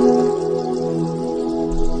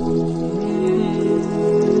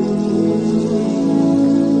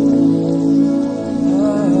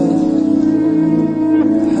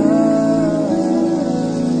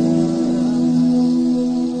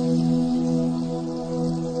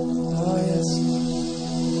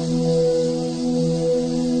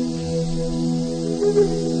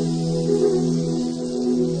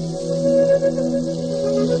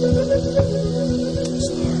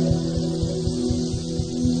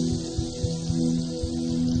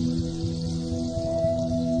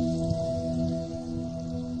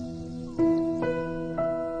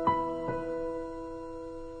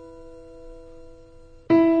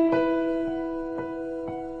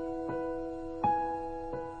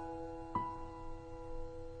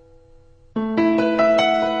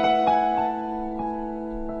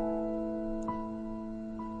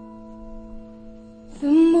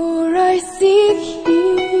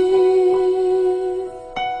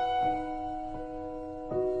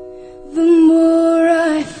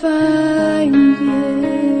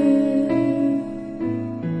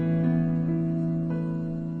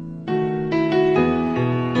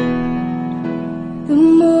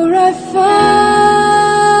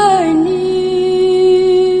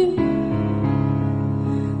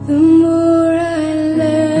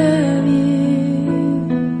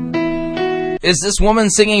 Is this woman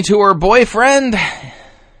singing to her boyfriend?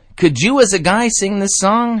 Could you as a guy sing this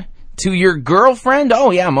song to your girlfriend?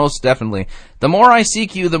 Oh yeah, most definitely. The more I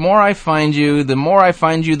seek you, the more I find you. The more I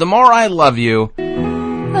find you, the more I love you. I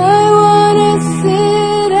wanna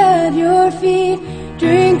sit at your feet,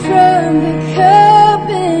 drink from the cup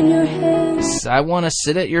in your hand. I want to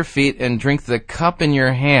sit at your feet and drink the cup in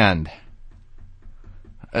your hand.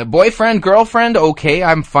 Boyfriend, girlfriend, okay,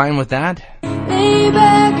 I'm fine with that. Lay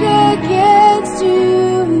back against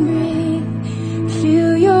you and breathe.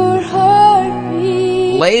 Feel your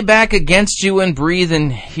heartbeat. Lay back against you and breathe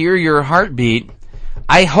and hear your heartbeat.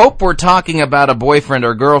 I hope we're talking about a boyfriend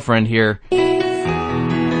or girlfriend here. This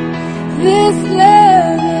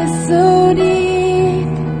love is so deep.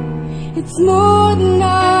 It's more than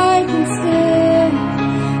I can stand.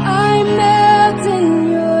 I melt in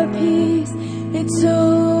your peace. It's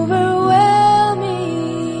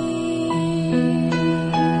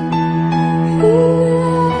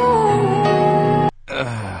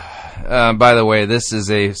by the way, this is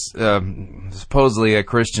a supposedly a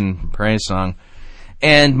Christian praise song,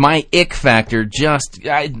 and my ick factor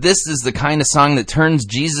this is the kind of song that turns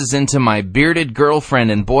Jesus into my bearded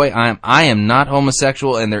girlfriend, and boy, I am not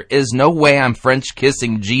homosexual, and there is no way I'm French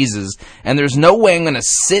kissing Jesus, and there's no way I'm going to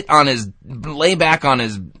lay back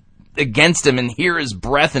against him and hear his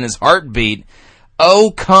breath and his heartbeat.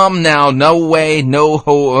 Oh, come now, no way, no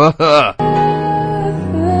ho.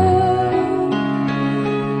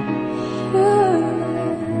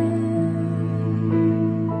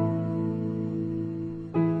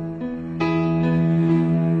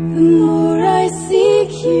 The more I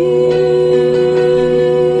seek you,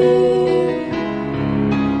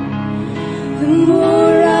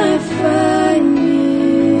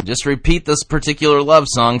 Just repeat this particular love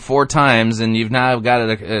song 4 times, and you've now got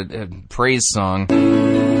a praise song. The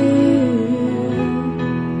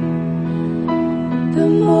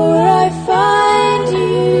more I find you,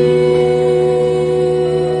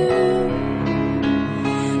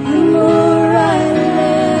 the more I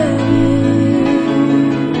let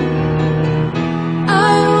you.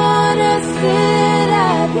 I wanna sit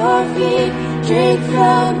at your feet, drink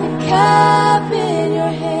from the cup in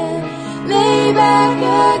your hand, lay back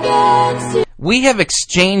against you. We have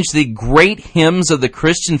exchanged the great hymns of the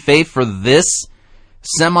Christian faith for this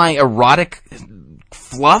semi-erotic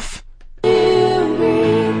fluff? Feel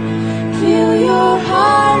your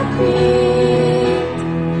heartbeat.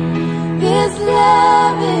 This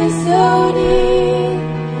love is so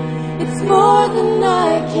deep. It's more than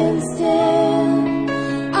I can stand.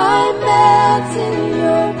 I melt in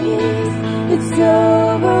your peace. It's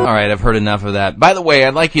over. All right, I've heard enough of that. By the way,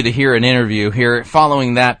 I'd like you to hear an interview here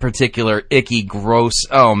following that particular icky, gross.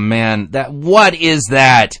 Oh man, what is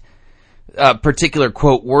that particular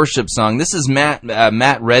quote worship song? This is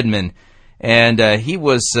Matt Redman. And he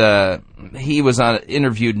was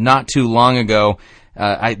interviewed not too long ago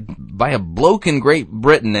by a bloke in Great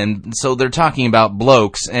Britain, and so they're talking about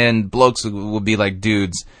blokes, and blokes will be like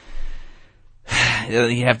dudes.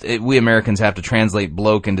 We Americans have to translate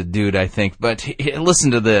bloke into dude, I think. But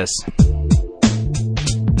listen to this.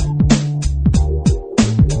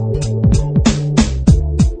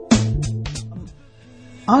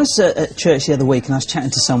 I was at church the other week, and I was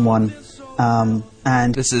chatting to someone.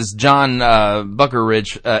 And this is John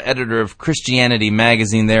Buckeridge, editor of Christianity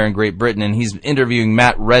magazine there in Great Britain, and he's interviewing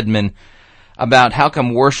Matt Redman about how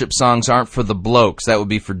come worship songs aren't for the blokes. That would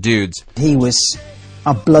be for dudes. He was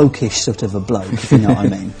a blokish sort of a bloke, if you know what I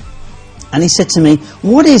mean. And he said to me,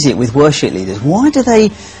 what is it with worship leaders? Why do they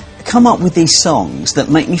come up with these songs that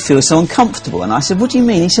make me feel so uncomfortable? And I said, what do you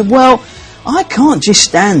mean? He said, well, I can't just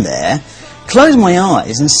stand there, close my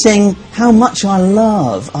eyes and sing how much I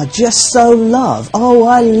just so love. Oh,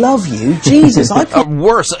 I love you, Jesus.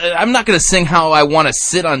 Worse, I'm not going to sing how I want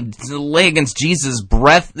to lay against Jesus'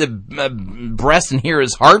 breast and hear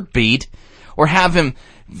his heartbeat, or have him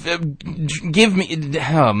give me,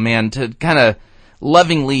 to kind of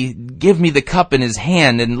lovingly give me the cup in his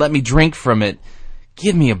hand and let me drink from it.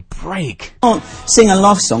 Give me a break. I can't sing a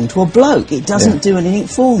love song to a bloke. It doesn't do anything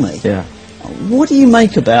for me. Yeah. What do you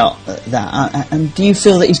make about that? And do you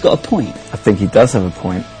feel that he's got a point? I think he does have a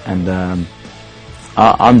point, and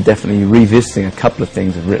I'm definitely revisiting a couple of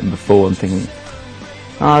things I've written before and thinking,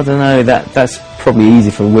 I don't know, that's probably easy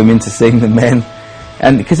for women to sing than men.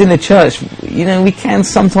 And because in the church, we can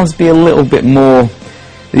sometimes be a little bit more.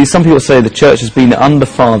 Some people say the church has been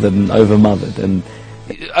underfathered and overmothered. And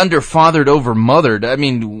underfathered, overmothered. I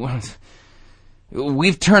mean,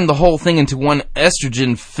 we've turned the whole thing into one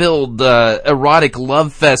estrogen-filled erotic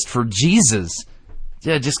love fest for Jesus.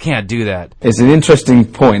 Yeah, just can't do that. It's an interesting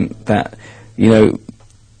point that,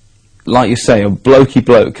 like you say, a blokey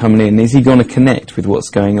bloke coming in, is he going to connect with what's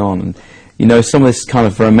going on? And, some of this kind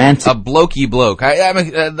of romantic... A blokey bloke.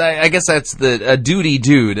 I guess that's a duty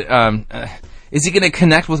dude. Is he going to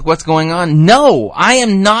connect with what's going on? No, I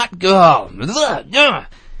am not...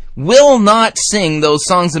 will not sing those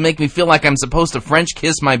songs that make me feel like I'm supposed to French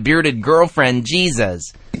kiss my bearded girlfriend,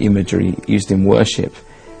 Jesus. Imagery used in worship.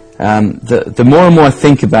 The more and more I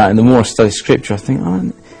think about it, and the more I study Scripture, I think,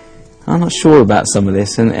 I'm not sure about some of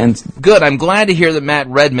this. And good, I'm glad to hear that Matt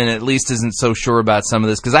Redman at least isn't so sure about some of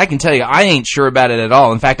this, because I can tell you, I ain't sure about it at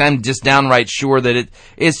all. In fact, I'm just downright sure that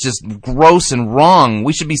it's just gross and wrong.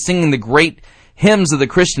 We should be singing the great hymns of the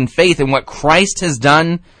Christian faith and what Christ has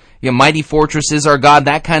done. Mighty fortress is our God,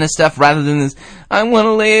 that kind of stuff, rather than this, I want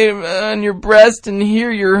to lay on your breast and hear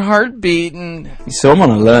your heartbeat. So I'm on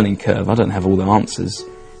a learning curve. I don't have all the answers.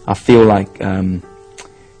 I feel like, I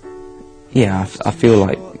feel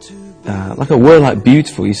like a word like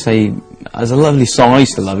beautiful, you say, as a lovely song I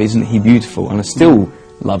used to love, isn't he beautiful? And I still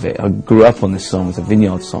love it. I grew up on this song, it's a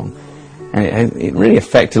Vineyard song. And it really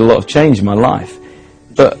affected a lot of change in my life.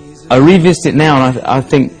 But I revisit it now, and I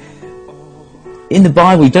think, in the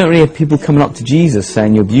Bible, you don't really have people coming up to Jesus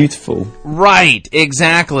saying you're beautiful. Right,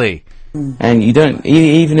 exactly. And you don't,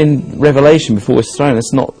 even in Revelation before it's thrown,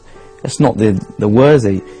 that's not the words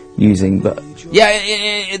they're using, but... Yeah,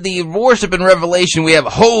 in the worship in Revelation, we have,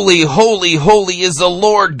 Holy, holy, holy is the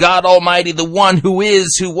Lord God Almighty, the one who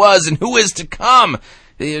is, who was, and who is to come.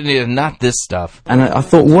 Not this stuff. And I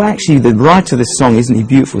thought, well, actually, the writer of this song, Isn't He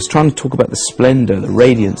Beautiful, is trying to talk about the splendor, the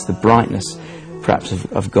radiance, the brightness, perhaps,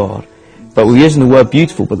 of God. But we're using the word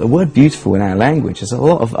beautiful, but the word beautiful in our language has a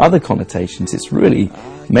lot of other connotations. It's really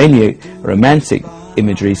mainly a romantic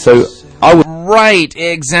imagery. So Right,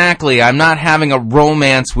 exactly. I'm not having a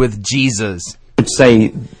romance with Jesus. I would say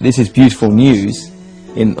this is beautiful news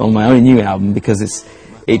on my own new album, because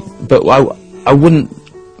but I wouldn't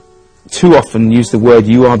too often use the word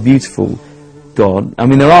 "you are beautiful, God." I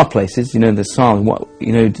mean, there are places, the Psalm,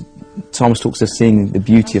 Thomas talks of seeing the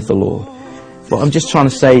beauty of the Lord. What I'm just trying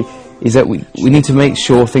to say is that we need to make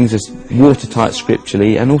sure things are watertight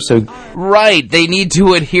scripturally, and also... Right, they need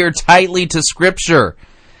to adhere tightly to Scripture.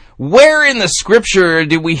 Where in the Scripture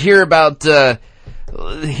did we hear about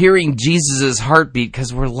hearing Jesus' heartbeat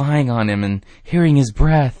because we're lying on him and hearing his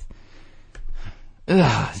breath?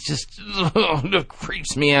 Ugh, it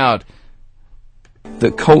creeps me out.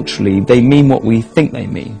 That culturally, they mean what we think they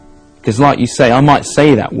mean. Because like you say, I might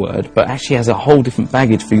say that word, but actually has a whole different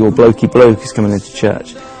baggage for your blokey bloke who's coming into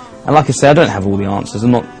church. And like I say, I don't have all the answers.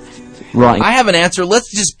 I'm not writing... I have an answer.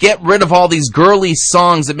 Let's just get rid of all these girly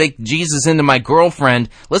songs that make Jesus into my girlfriend.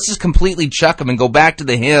 Let's just completely chuck them and go back to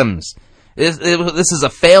the hymns. This is a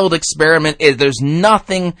failed experiment. There's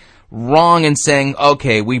nothing wrong in saying,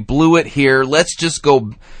 okay, we blew it here. Let's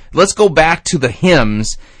go back to the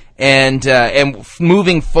hymns. And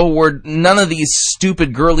moving forward, none of these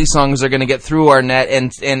stupid girly songs are going to get through our net,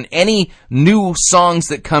 and any new songs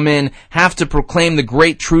that come in have to proclaim the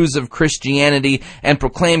great truths of Christianity and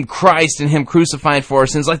proclaim Christ and Him crucified for our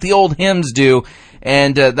sins, like the old hymns do,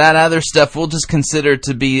 and that other stuff we'll just consider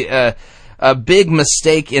to be a big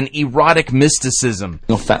mistake in erotic mysticism.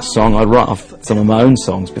 Off that song, I'd write off some of my own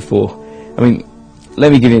songs before. I mean,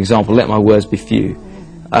 let me give you an example. Let my words be few.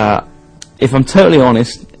 If I'm totally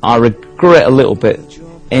honest, I regret a little bit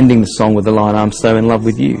ending the song with the line, "I'm so in love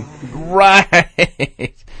with you."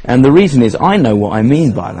 Right. And the reason is, I know what I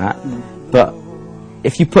mean by that, but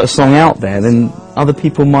if you put a song out there, then other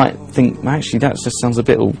people might think, actually, that just sounds a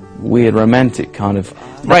bit weird, romantic kind of...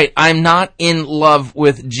 Right, I'm not in love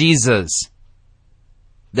with Jesus.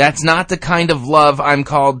 That's not the kind of love I'm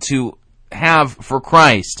called to have for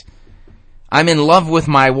Christ. I'm in love with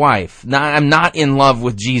my wife. I'm not in love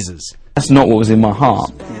with Jesus. That's not what was in my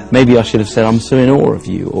heart. Maybe I should have said, "I'm so in awe of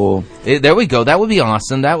you," or... There we go. That would be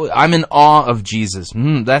awesome. I'm in awe of Jesus.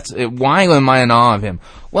 Why am I in awe of him?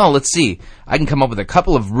 Well, let's see. I can come up with a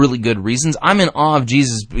couple of really good reasons. I'm in awe of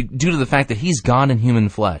Jesus due to the fact that he's God in human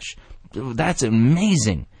flesh. That's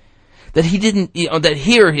amazing. That he didn't, that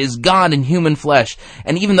here is God in human flesh.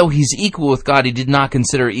 And even though he's equal with God, he did not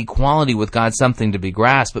consider equality with God something to be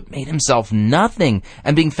grasped, but made himself nothing,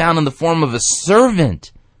 and being found in the form of a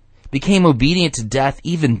servant, became obedient to death,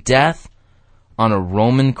 even death on a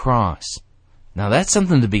Roman cross. Now that's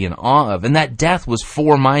something to be in awe of, and that death was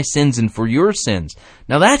for my sins and for your sins.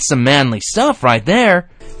 Now that's some manly stuff right there.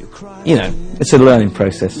 It's a learning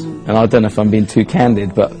process, and I don't know if I'm being too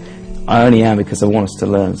candid, but I only am because I want us to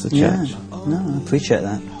learn as a church. Yeah, no, I appreciate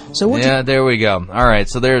that. So there we go. All right,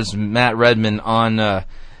 so there's Matt Redman on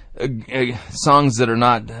songs that are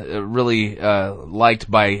not really liked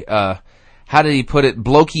by... how did he put it?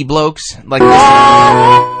 Blokey blokes? Like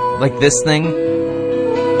this thing?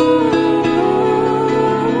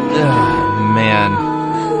 Man.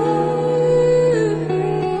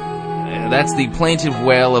 That's the plaintive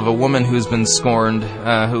wail of a woman who's been scorned,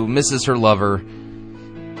 who misses her lover.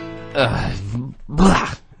 I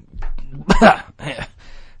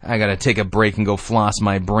gotta take a break and go floss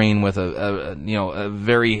my brain with a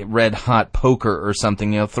very red hot poker or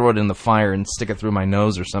something. Throw it in the fire and stick it through my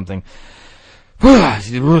nose or something.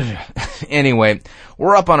 Anyway,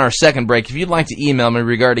 we're up on our second break. If you'd like to email me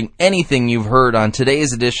regarding anything you've heard on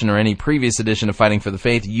today's edition or any previous edition of Fighting for the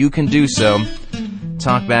Faith, you can do so.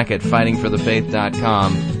 Talk back at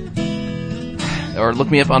fightingforthefaith.com. Or look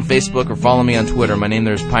me up on Facebook or follow me on Twitter. My name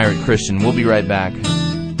there is Pirate Christian. We'll be right back.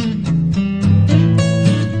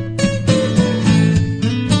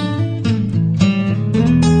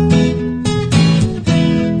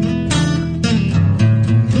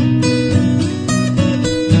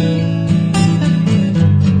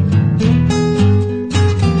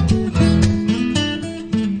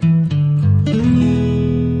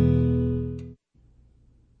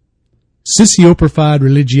 Sissy-oprified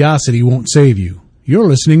religiosity won't save you. You're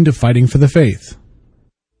listening to Fighting for the Faith.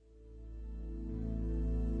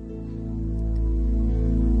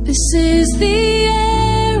 This is the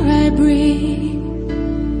air I breathe.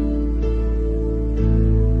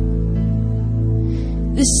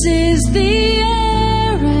 This is the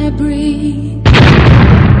air I breathe.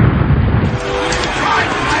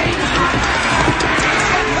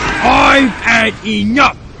 I've had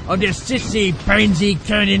enough of the sissy, pansy,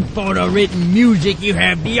 turning photo-written music you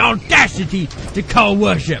have the audacity to call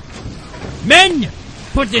worship. Men,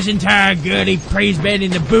 put this entire girly praise bed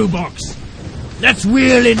in the boo box. let's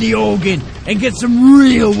wheel in the organ and get some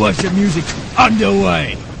real worship music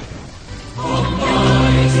underway.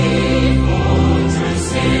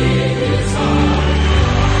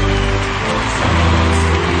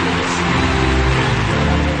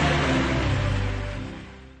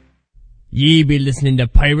 Ye be listening to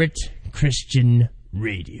Pirate Christian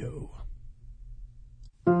Radio.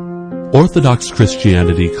 Orthodox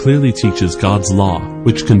Christianity clearly teaches God's law,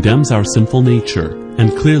 which condemns our sinful nature,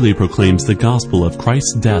 and clearly proclaims the gospel of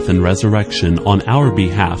Christ's death and resurrection on our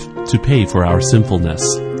behalf to pay for our sinfulness.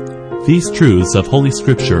 These truths of Holy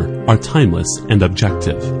Scripture are timeless and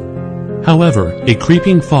objective. However, a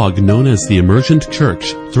creeping fog known as the emergent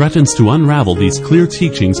church threatens to unravel these clear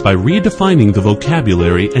teachings by redefining the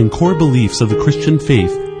vocabulary and core beliefs of the Christian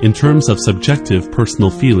faith in terms of subjective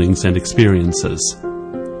personal feelings and experiences.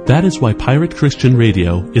 That is why Pirate Christian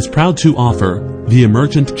Radio is proud to offer The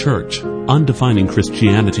Emergent Church, Undefining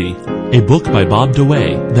Christianity, a book by Bob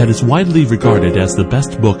DeWay that is widely regarded as the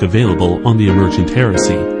best book available on the emergent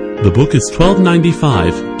heresy. The book is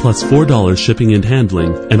 $12.95 plus $4 shipping and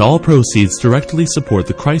handling, and all proceeds directly support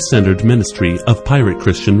the Christ-centered ministry of Pirate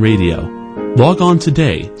Christian Radio. Log on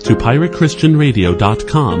today to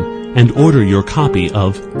piratechristianradio.com and order your copy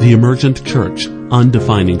of The Emergent Church,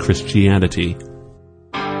 Undefining Christianity.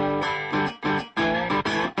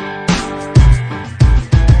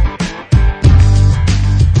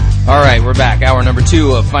 All right, we're back. Hour number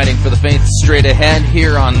 2 of Fighting for the Faith straight ahead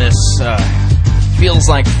here on this feels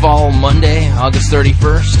like fall Monday, August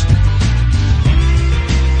 31st.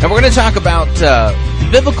 And we're going to talk about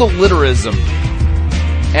biblical literalism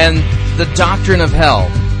and the doctrine of hell.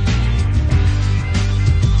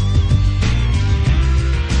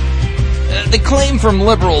 The claim from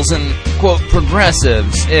liberals and, quote,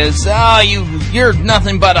 progressives is, you're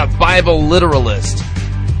nothing but a Bible literalist.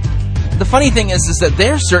 The funny thing is that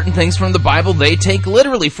there are certain things from the Bible they take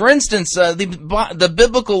literally. For instance, the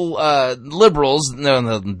biblical liberals,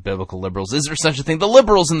 the biblical liberals, is there such a thing? The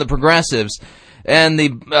liberals and the progressives and the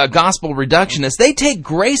gospel reductionists, they take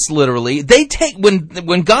grace literally. They take,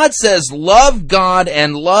 when God says love God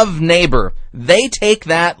and love neighbor, they take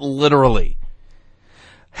that literally.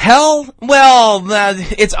 Hell? Well,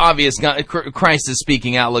 it's obvious Christ is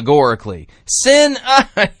speaking allegorically. Sin?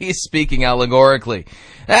 He's speaking allegorically.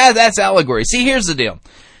 That's allegory. See, here's the deal.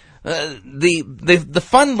 The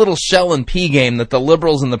fun little shell and pea game that the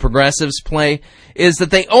liberals and the progressives play is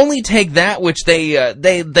that they only take that which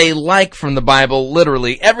they like from the Bible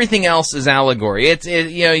literally. Everything else is allegory.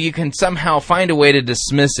 You can somehow find a way to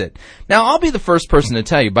dismiss it. Now, I'll be the first person to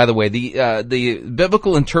tell you, by the way, the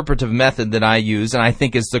biblical interpretive method that I use, and I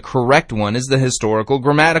think is the correct one, is the historical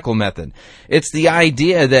grammatical method. It's the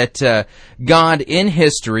idea that God in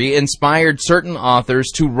history inspired certain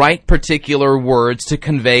authors to write particular words to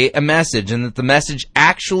convey a message, and that the message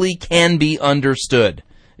actually can be understood.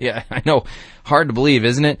 Yeah, I know, hard to believe,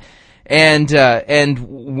 isn't it?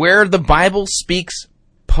 And where the Bible speaks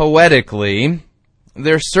poetically,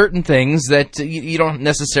 there are certain things that you don't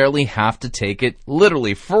necessarily have to take it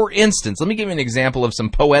literally. For instance, let me give you an example of some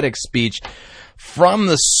poetic speech from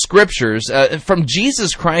the scriptures, from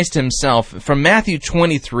Jesus Christ himself, from Matthew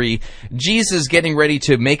 23. Jesus, getting ready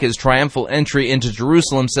to make his triumphal entry into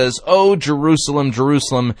Jerusalem, says, "O Jerusalem,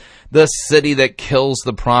 Jerusalem, the city that kills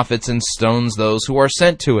the prophets and stones those who are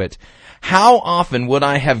sent to it. How often would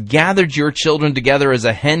I have gathered your children together as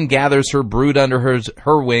a hen gathers her brood under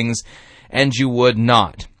her wings, and you would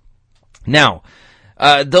not." Now,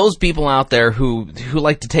 those people out there who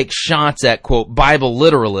like to take shots at, quote, Bible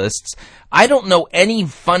literalists, I don't know any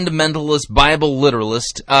fundamentalist Bible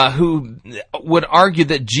literalist who would argue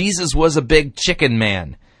that Jesus was a big chicken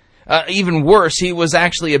man. Even worse, he was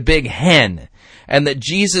actually a big hen. And that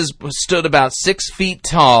Jesus stood about 6 feet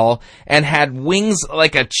tall and had wings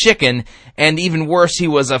like a chicken, and even worse, he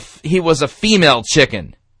was a female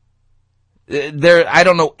chicken. I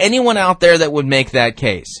don't know anyone out there that would make that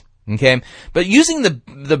case. Okay, but using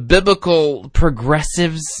the biblical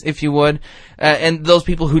progressives, if you would, and those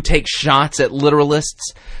people who take shots at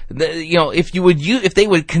literalists, if they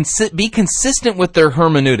would be consistent with their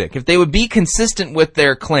hermeneutic, if they would be consistent with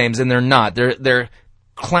their claims, and they're not, they're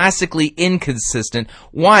classically inconsistent.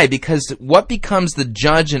 Why? Because what becomes the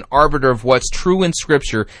judge and arbiter of what's true in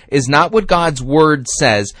Scripture is not what God's Word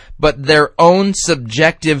says, but their own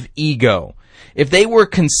subjective ego. If they were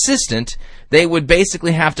consistent, they would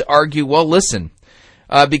basically have to argue, well, listen,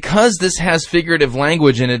 because this has figurative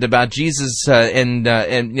language in it about Jesus and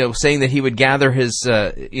saying that he would gather his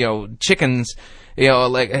chickens,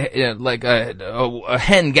 like a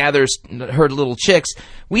hen gathers her little chicks.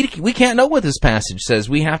 We can't know what this passage says.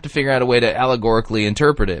 We have to figure out a way to allegorically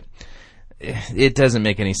interpret it. it doesn't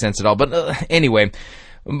make any sense at all. But anyway,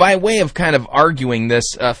 by way of kind of arguing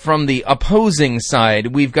this from the opposing side,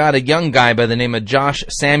 we've got a young guy by the name of Josh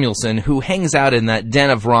Samuelson who hangs out in that den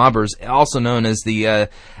of robbers, also known as the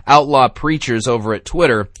Outlaw Preachers over at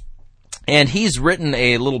Twitter. And he's written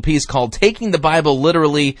a little piece called Taking the Bible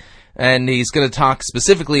Literally, and he's going to talk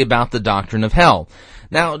specifically about the doctrine of hell.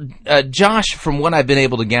 Now, Josh, from what I've been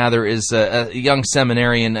able to gather, is a young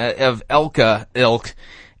seminarian of Elka ilk,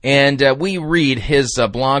 and we read his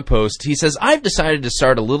blog post. He says, I've decided to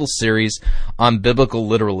start a little series on biblical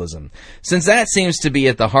literalism. Since that seems to be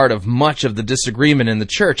at the heart of much of the disagreement in the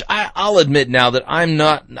church, I'll admit now that I'm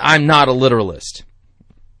not a literalist.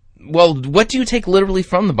 Well, what do you take literally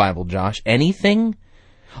from the Bible, Josh? Anything?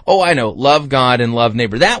 Oh, I know. Love God and love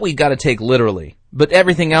neighbor. That we got to take literally. But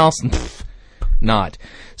everything else, not.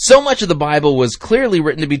 So much of the Bible was clearly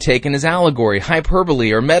written to be taken as allegory,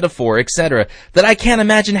 hyperbole, or metaphor, etc., that I can't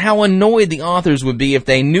imagine how annoyed the authors would be if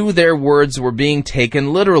they knew their words were being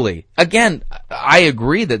taken literally. Again, I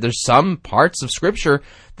agree that there's some parts of Scripture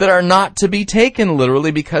that are not to be taken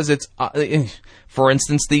literally because it's... For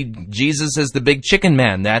instance, Jesus as the big chicken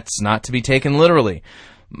man, that's not to be taken literally.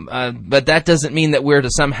 But that doesn't mean that we're to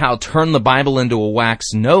somehow turn the Bible into a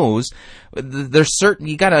wax nose.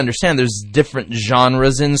 You gotta understand, there's different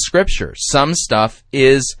genres in Scripture. Some stuff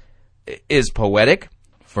is poetic,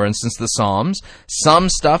 for instance, the Psalms. Some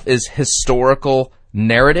stuff is historical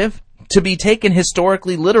narrative, to be taken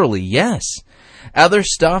historically literally, yes. Other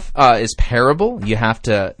stuff is parable. You have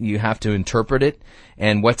to interpret it.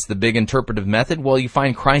 And what's the big interpretive method? Well, you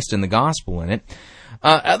find Christ in the gospel in it.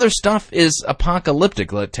 Other stuff is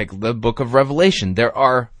apocalyptic. Let's take the book of Revelation. There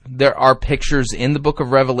are pictures in the book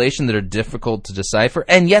of Revelation that are difficult to decipher,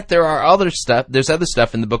 and yet there's other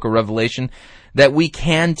stuff in the book of Revelation that we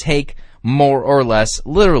can take more or less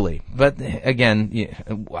literally. But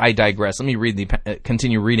again, I digress. Let me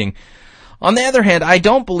continue reading. On the other hand, I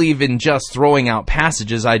don't believe in just throwing out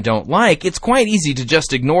passages I don't like. It's quite easy to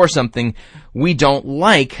just ignore something we don't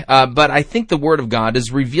like, but I think the Word of God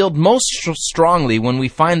is revealed most strongly when we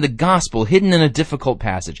find the gospel hidden in a difficult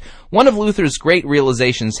passage. One of Luther's great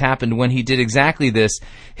realizations happened when he did exactly this.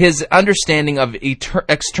 His understanding of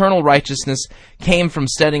external righteousness came from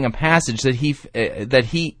studying a passage that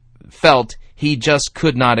he felt he just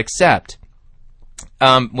could not accept.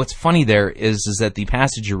 What's funny there is that the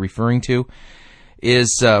passage you're referring to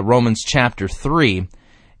is Romans chapter 3,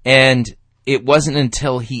 and it wasn't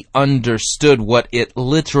until he understood what it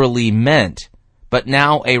literally meant, but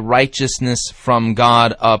now a righteousness from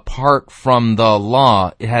God apart from the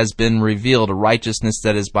law has been revealed, a righteousness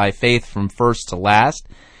that is by faith from first to last.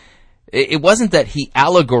 It wasn't that he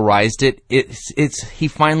allegorized it, he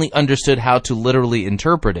finally understood how to literally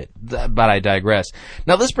interpret it. But I digress.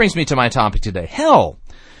 Now this brings me to my topic today, hell.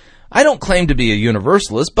 I don't claim to be a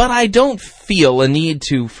universalist, but I don't feel a need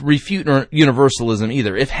to refute universalism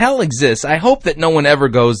either. If hell exists, I hope that no one ever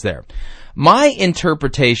goes there. My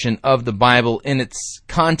interpretation of the Bible in its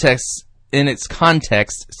context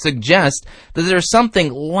suggests that there's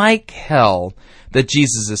something like hell that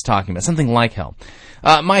Jesus is talking about, something like hell.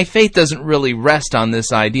 My faith doesn't really rest on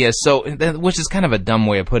this idea, which is kind of a dumb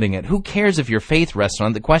way of putting it. Who cares if your faith rests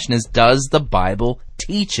on it? The question is, does the Bible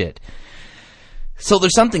teach it? So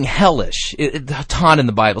there's something hellish taught in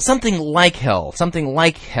the Bible, something like hell. It's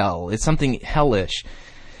something hellish.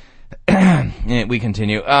 We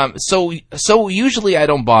continue. So usually I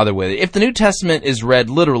don't bother with it. If the New Testament is read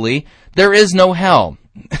literally, there is no hell.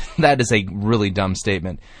 That is a really dumb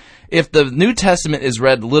statement. If the New Testament is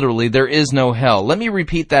read literally, there is no hell. Let me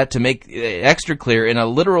repeat that to make extra clear. In a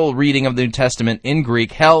literal reading of the New Testament in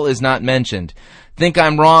Greek, hell is not mentioned. Think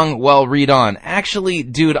I'm wrong? Well, read on. Actually,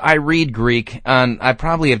 dude, I read Greek, and I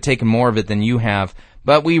probably have taken more of it than you have,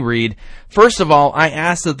 but we read. First of all, I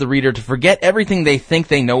ask that the reader to forget everything they think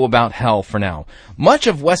they know about hell for now. Much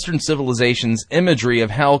of Western civilization's imagery of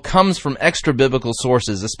hell comes from extra-biblical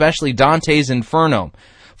sources, especially Dante's Inferno.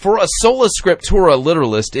 For a sola scriptura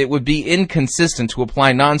literalist, it would be inconsistent to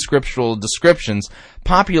apply non-scriptural descriptions.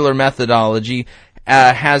 Popular methodology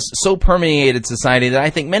has so permeated society that I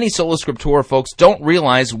think many sola scriptura folks don't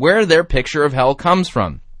realize where their picture of hell comes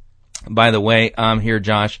from. By the way, here,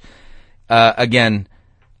 Josh, again,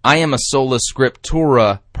 I am a sola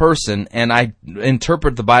scriptura person, and I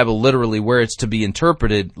interpret the Bible literally where it's to be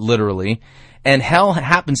interpreted literally. And hell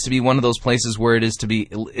happens to be one of those places where it is to be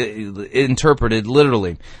interpreted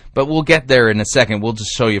literally. But we'll get there in a second. We'll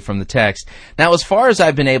just show you from the text. Now, as far as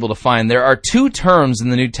I've been able to find, there are two terms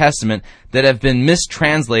in the New Testament that have been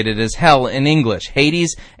mistranslated as hell in English,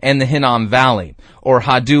 Hades and the Hinnom Valley, or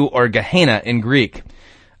Hadu or Gehenna in Greek.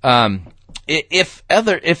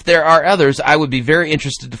 if there are others, I would be very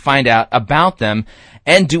interested to find out about them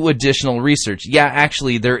and do additional research. Yeah,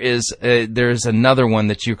 actually, there's another one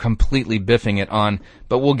that you're completely biffing it on,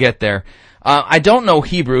 but we'll get there. I don't know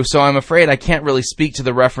Hebrew, so I'm afraid I can't really speak to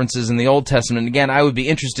the references in the Old Testament. Again, I would be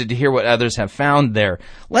interested to hear what others have found there.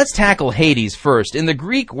 Let's tackle Hades first. In the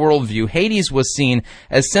Greek worldview, Hades was seen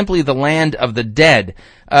as simply the land of the dead.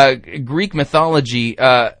 Greek mythology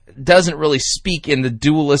doesn't really speak in the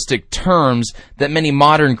dualistic terms that many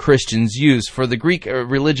modern Christians use. For the Greek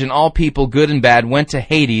religion, all people, good and bad, went to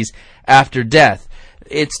Hades after death.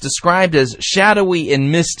 It's described as shadowy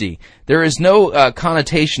and misty. There is no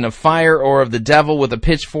connotation of fire or of the devil with a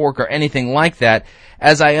pitchfork or anything like that,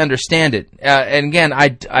 as I understand it. And again, I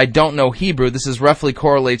don't know Hebrew. This is roughly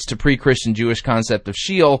correlates to pre-Christian Jewish concept of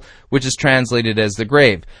Sheol, which is translated as the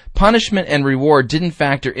grave. Punishment and reward didn't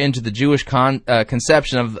factor into the Jewish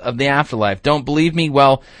conception of the afterlife. Don't believe me?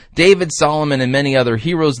 Well, David, Solomon, and many other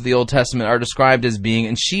heroes of the Old Testament are described as being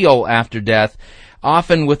in Sheol after death,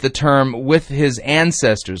 often with the term with his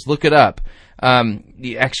ancestors. Look it up.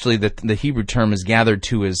 Actually, the Hebrew term is gathered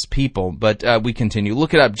to his people, but we continue.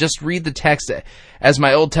 Look it up. Just read the text. As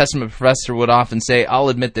my Old Testament professor would often say, I'll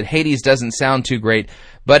admit that Hades doesn't sound too great,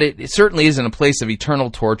 but it certainly isn't a place of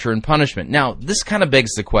eternal torture and punishment. Now, this kind of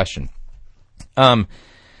begs the question.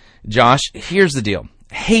 Josh, here's the deal.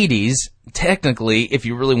 Hades, technically, if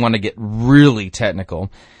you really want to get really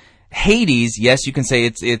technical, Hades, yes, you can say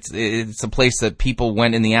it's a place that people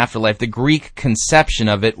went in the afterlife. The Greek conception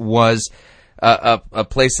of it was a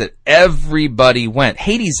place that everybody went.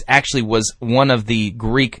 Hades actually was one of the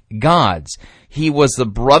Greek gods. He was the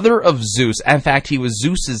brother of Zeus. In fact, he was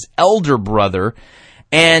Zeus's elder brother,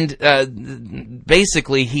 and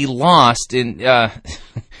basically he lost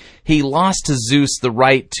he lost to Zeus the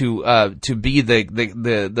right to be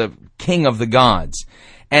the king of the gods.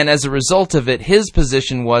 And as a result of it, his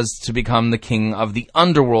position was to become the king of the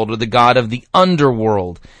underworld, or the god of the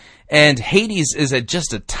underworld. And Hades is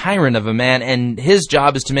just a tyrant of a man, and his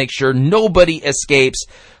job is to make sure nobody escapes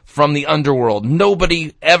from the underworld.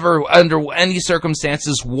 Nobody ever, under any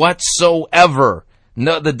circumstances whatsoever.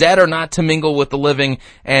 No, the dead are not to mingle with the living,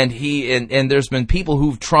 and there's been people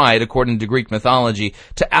who've tried, according to Greek mythology,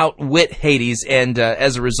 to outwit Hades, and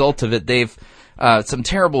as a result of it, they've some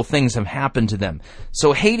terrible things have happened to them.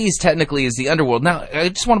 So Hades technically is the underworld. Now, I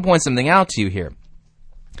just want to point something out to you here.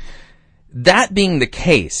 That being the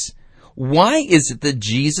case, why is it that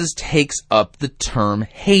Jesus takes up the term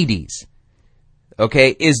Hades?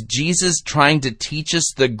 Okay, is Jesus trying to teach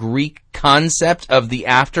us the Greek concept of the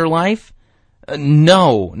afterlife?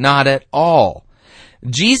 No, not at all.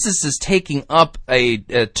 Jesus is taking up a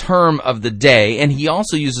term of the day, and he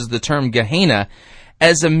also uses the term Gehenna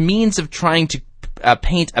as a means of trying to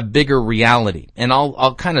paint a bigger reality. And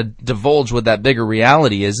I'll kind of divulge what that bigger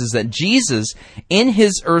reality is that Jesus, in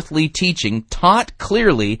his earthly teaching, taught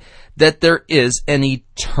clearly that there is an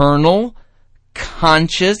eternal,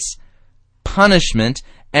 conscious punishment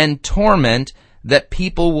and torment that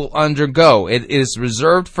people will undergo. It is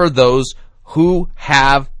reserved for those who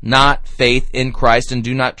have not faith in Christ and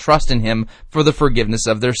do not trust in him for the forgiveness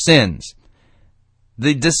of their sins.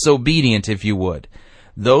 The disobedient, if you would.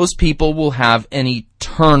 Those people will have an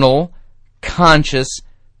eternal, conscious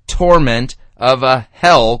torment of a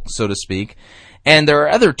hell, so to speak. And there are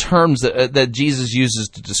other terms that Jesus uses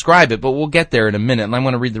to describe it, but we'll get there in a minute. And I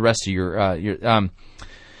want to read the rest of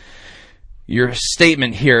your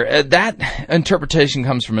statement here. That interpretation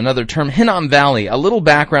comes from another term, Hinnom Valley. A little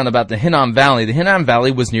background about the Hinnom Valley. The Hinnom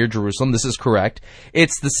Valley was near Jerusalem. This is correct.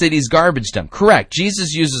 It's the city's garbage dump. Correct.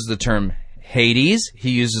 Jesus uses the term Hades. He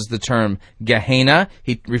uses the term Gehenna.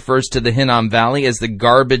 He refers to the Hinnom Valley as the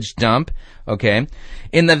garbage dump. Okay.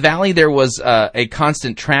 In the valley, there was a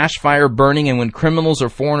constant trash fire burning, and when criminals or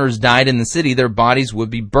foreigners died in the city, their bodies would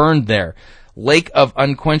be burned there. Lake of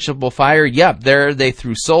unquenchable fire. Yep, there they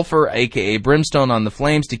threw sulfur, aka brimstone, on the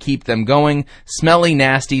flames to keep them going. Smelly,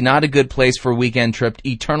 nasty, not a good place for a weekend trip.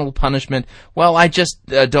 Eternal punishment. Well, I just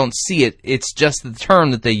don't see it. It's just the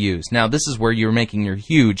term that they use. Now, this is where you're making your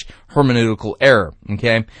huge hermeneutical error.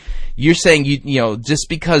 Okay, you're saying you know just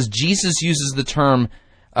because Jesus uses the term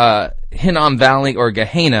Hinnom Valley or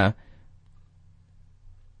Gehenna,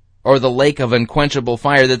 or the lake of unquenchable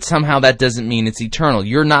fire, that somehow that doesn't mean it's eternal.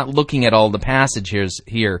 You're not looking at all the passage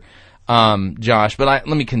here. Josh, but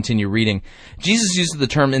let me continue reading. Jesus uses the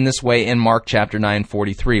term in this way in Mark chapter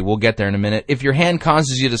 9:43. We'll get there in a minute. If your hand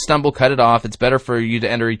causes you to stumble, cut it off. It's better for you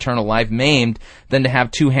to enter eternal life maimed than to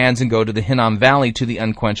have two hands and go to the Hinnom Valley to the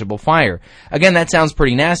unquenchable fire. Again, that sounds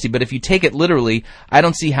pretty nasty, but if you take it literally, I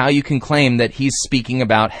don't see how you can claim that he's speaking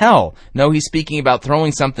about hell. No, he's speaking about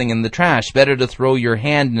throwing something in the trash. Better to throw your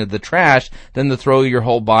hand into the trash than to throw your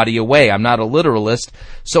whole body away. I'm not a literalist,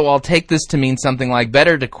 so I'll take this to mean something like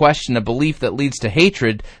better to question a belief that leads to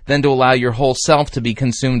hatred than to allow your whole self to be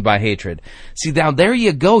consumed by hatred. See, now there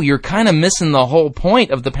you go. You're kind of missing the whole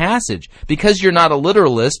point of the passage. Because you're not a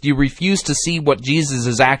literalist, you refuse to see what Jesus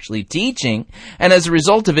is actually teaching, and as a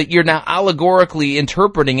result of it, you're now allegorically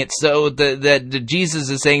interpreting it so that Jesus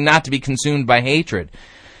is saying not to be consumed by hatred.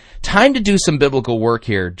 Time to do some biblical work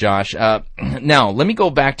here, Josh. Now, let me go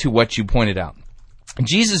back to what you pointed out.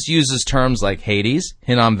 Jesus uses terms like Hades,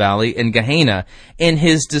 Hinnom Valley, and Gehenna in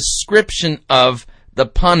his description of the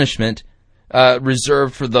punishment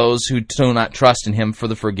reserved for those who do not trust in him for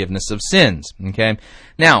the forgiveness of sins. Okay.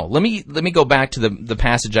 Now, let me go back to the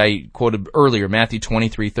passage I quoted earlier, Matthew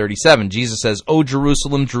 23:37. Jesus says, "O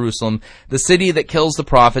Jerusalem, Jerusalem, the city that kills the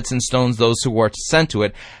prophets and stones those who are sent to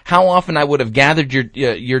it, how often I would have gathered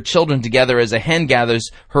your children together as a hen gathers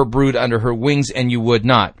her brood under her wings, and you would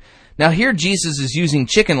not." Now here Jesus is using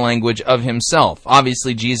chicken language of himself.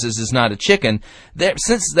 Obviously Jesus is not a chicken.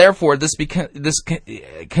 Since therefore this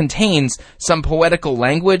contains some poetical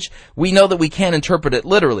language, we know that we can't interpret it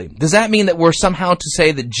literally. Does that mean that we're somehow to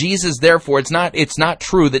say that Jesus, therefore, it's not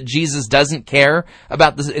true that Jesus doesn't care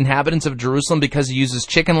about the inhabitants of Jerusalem because he uses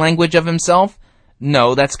chicken language of himself?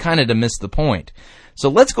 No, that's kind of to miss the point. So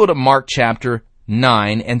let's go to Mark chapter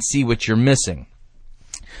 9 and see what you're missing.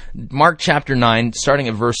 Mark chapter 9, starting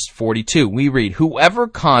at verse 42, we read, "Whoever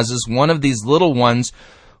causes one of these little ones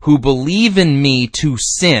who believe in me to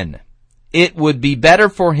sin, it would be better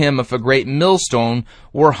for him if a great millstone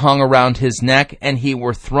were hung around his neck and he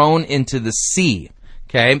were thrown into the sea."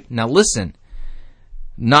 Okay, now listen.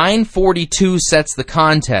 9:42 sets the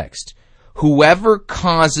context. Whoever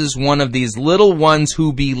causes one of these little ones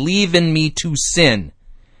who believe in me to sin,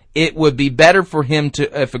 it would be better for him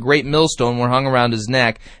if a great millstone were hung around his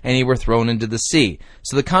neck and he were thrown into the sea.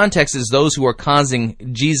 So the context is those who are causing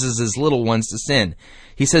Jesus' little ones to sin.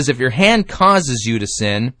 He says, if your hand causes you to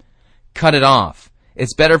sin, cut it off.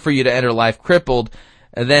 It's better for you to enter life crippled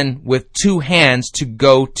than with two hands to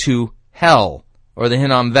go to hell, or the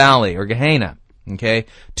Hinnom Valley, or Gehenna, okay,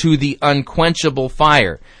 to the unquenchable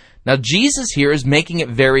fire. Now Jesus here is making it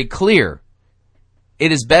very clear.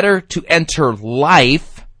 It is better to enter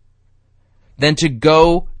life than to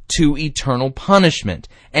go to eternal punishment.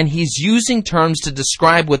 And he's using terms to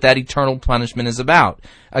describe what that eternal punishment is about.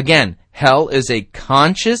 Again, hell is a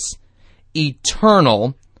conscious,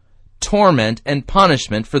 eternal torment and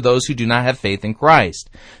punishment for those who do not have faith in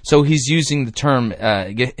Christ. So he's using the term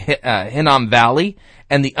Hinnom Valley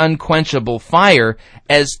and the unquenchable fire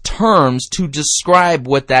as terms to describe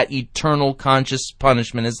what that eternal conscious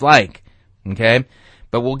punishment is like. Okay?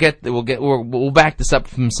 But we'll back this up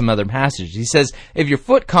from some other passages. He says, if your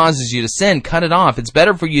foot causes you to sin, cut it off. It's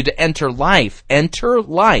better for you to enter life. Enter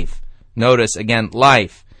life. Notice, again,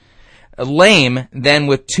 life. Lame than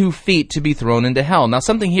with 2 feet to be thrown into hell. Now,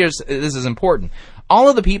 this is important. All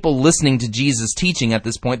of the people listening to Jesus' teaching at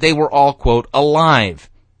this point, they were all, quote, alive.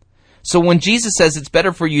 So when Jesus says it's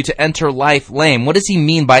better for you to enter life lame, what does he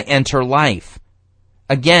mean by enter life?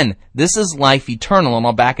 Again, this is life eternal, and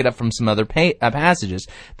I'll back it up from some other passages.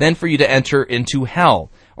 Then for you to enter into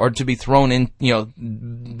hell, or to be thrown in,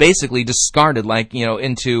 basically discarded,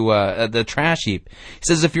 into the trash heap. He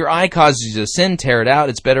says, if your eye causes you to sin, tear it out.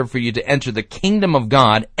 It's better for you to enter the kingdom of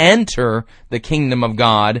God,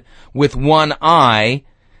 with one eye,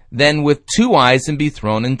 than with 2 eyes and be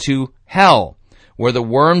thrown into hell, where the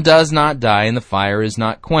worm does not die and the fire is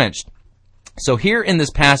not quenched. So here in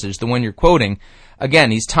this passage, the one you're quoting,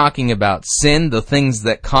 again, he's talking about sin, the things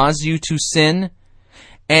that cause you to sin,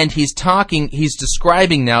 and he's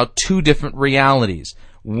describing now 2 different realities.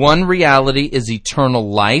 One reality is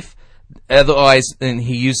eternal life, otherwise, and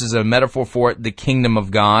he uses a metaphor for it, the kingdom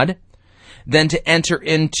of God, then to enter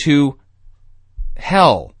into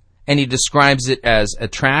hell, and he describes it as a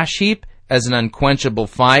trash heap, as an unquenchable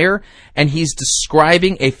fire, and he's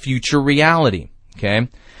describing a future reality, okay?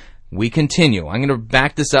 We continue. I'm going to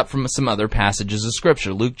back this up from some other passages of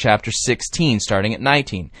Scripture. Luke chapter 16, starting at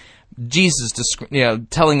 19. Jesus,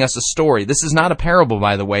 telling us a story. This is not a parable,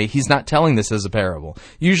 by the way. He's not telling this as a parable.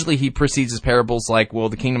 Usually he precedes his parables like, well,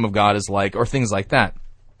 the kingdom of God is like, or things like that.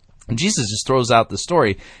 And Jesus just throws out the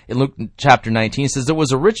story. In Luke chapter 19, it says, there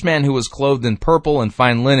was a rich man who was clothed in purple and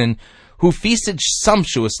fine linen, who feasted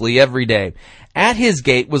sumptuously every day. At his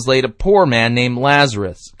gate was laid a poor man named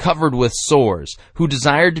Lazarus, covered with sores, who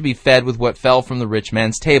desired to be fed with what fell from the rich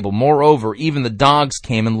man's table. Moreover, even the dogs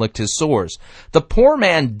came and licked his sores. The poor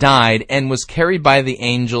man died and was carried by the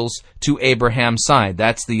angels to Abraham's side.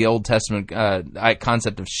 That's the Old Testament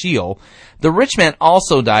concept of Sheol. The rich man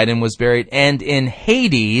also died and was buried, and in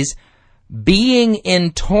Hades, being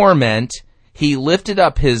in torment, he lifted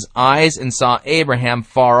up his eyes and saw Abraham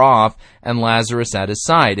far off and Lazarus at his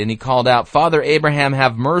side. And he called out, Father Abraham,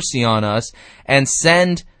 have mercy on us, and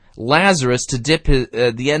send Lazarus to dip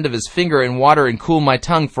the end of his finger in water and cool my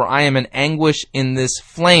tongue, for I am in anguish in this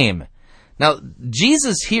flame. Now,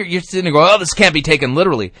 Jesus here, you're sitting there going, oh, this can't be taken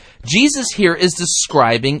literally. Jesus here is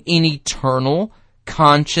describing an eternal,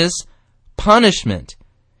 conscious punishment.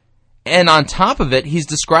 And on top of it, he's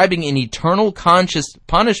describing an eternal, conscious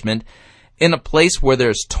punishment in a place where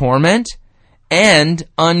there's torment and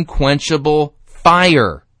unquenchable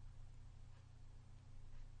fire.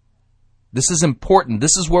 This is important.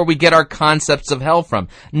 This is where we get our concepts of hell from.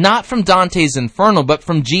 Not from Dante's Inferno, but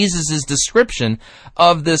from Jesus' description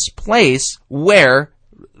of this place where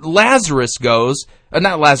Lazarus goes,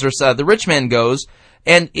 the rich man goes,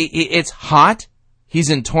 and it's hot, he's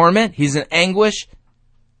in torment, he's in anguish.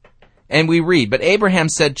 And we read, but Abraham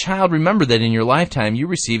said, Child, remember that in your lifetime you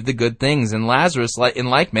received the good things, and Lazarus in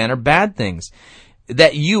like manner bad things.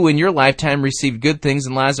 That you in your lifetime received good things,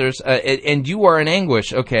 and Lazarus, and you are in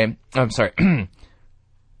anguish. Okay, I'm sorry.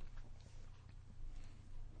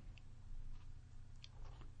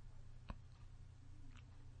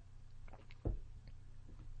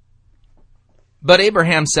 But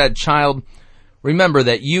Abraham said, Child, remember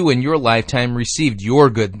that you in your lifetime received your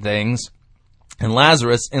good things, and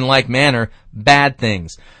Lazarus, in like manner, bad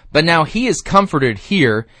things. But now he is comforted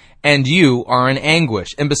here, and you are in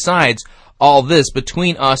anguish. And besides all this,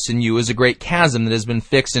 between us and you is a great chasm that has been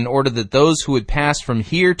fixed, in order that those who would pass from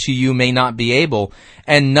here to you may not be able,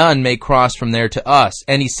 and none may cross from there to us.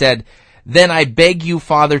 And he said, Then I beg you,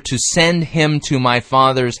 Father, to send him to my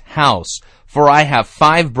father's house, for I have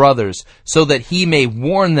 5 brothers, so that he may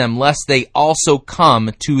warn them, lest they also come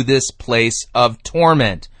to this place of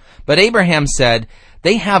torment. But Abraham said,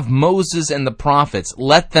 They have Moses and the prophets.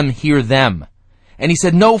 Let them hear them. And he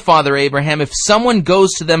said, No, Father Abraham, if someone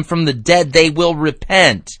goes to them from the dead, they will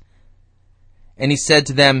repent. And he said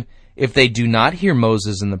to them, If they do not hear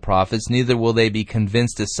Moses and the prophets, neither will they be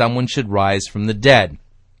convinced if someone should rise from the dead.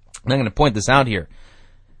 And I'm going to point this out here.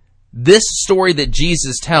 This story that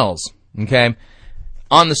Jesus tells, okay,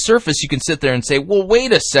 on the surface, you can sit there and say, well,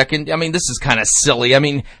 wait a second. I mean, this is kind of silly. I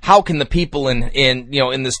mean, how can the people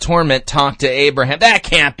in this torment talk to Abraham? That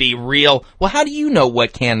can't be real. Well, how do you know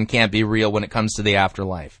what can and can't be real when it comes to the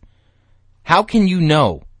afterlife? How can you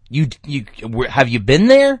know? Have you been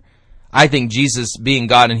there? I think Jesus, being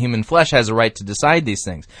God in human flesh, has a right to decide these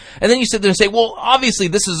things. And then you sit there and say, well, obviously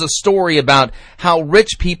this is a story about how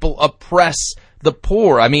rich people oppress the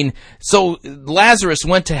poor. I mean, so Lazarus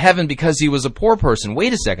went to heaven because he was a poor person.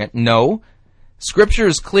 Wait a second. No. Scripture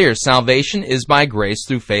is clear. Salvation is by grace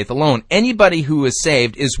through faith alone. Anybody who is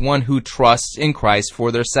saved is one who trusts in Christ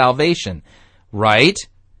for their salvation. Right?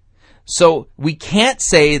 So we can't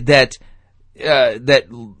say that that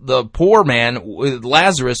the poor man,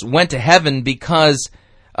 Lazarus, went to heaven because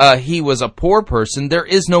he was a poor person. There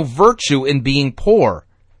is no virtue in being poor.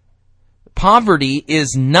 Poverty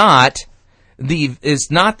is not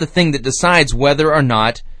the thing that decides whether or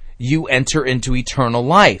not you enter into eternal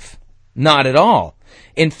life. Not at all.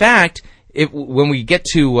 In fact, when we get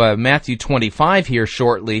to Matthew 25 here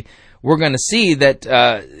shortly, we're going to see that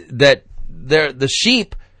the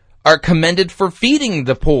sheep are commended for feeding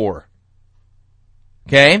the poor.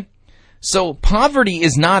 Okay? So poverty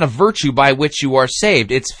is not a virtue by which you are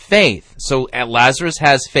saved. It's faith. So Lazarus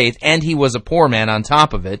has faith, and he was a poor man on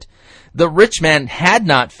top of it. The rich man had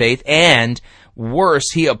not faith, and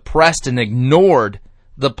worse, he oppressed and ignored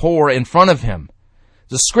the poor in front of him.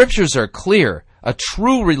 The scriptures are clear. A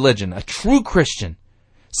true religion, a true Christian,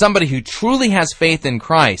 somebody who truly has faith in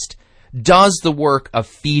Christ, does the work of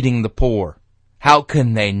feeding the poor. How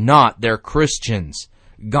can they not? They're Christians.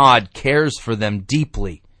 God cares for them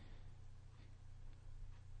deeply.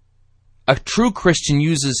 A true Christian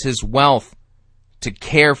uses his wealth to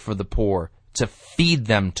care for the poor, to feed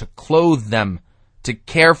them, to clothe them, to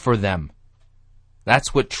care for them.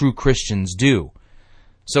 That's what true Christians do.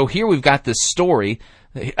 So here we've got this story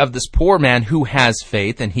of this poor man who has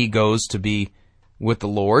faith, and he goes to be with the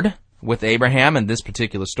Lord, with Abraham in this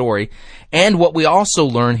particular story. And what we also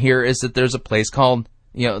learn here is that there's a place called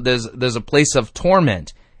There's a place of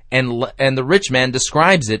torment, and the rich man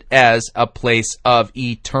describes it as a place of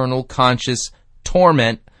eternal conscious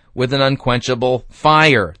torment with an unquenchable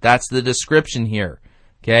fire. That's the description here.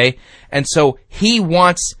 Okay? And so he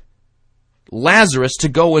wants Lazarus to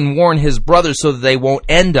go and warn his brothers so that they won't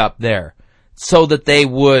end up there, so that they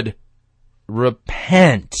would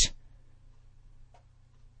repent.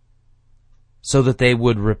 So that they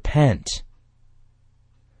would repent.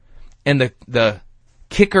 And the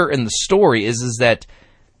kicker in the story is that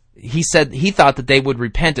he said he thought that they would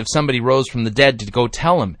repent if somebody rose from the dead to go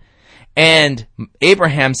tell him. And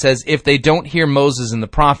Abraham says if they don't hear Moses and the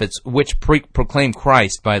prophets, which proclaim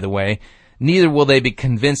Christ, by the way, neither will they be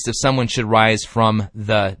convinced if someone should rise from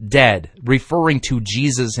the dead, referring to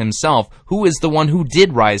Jesus himself, who is the one who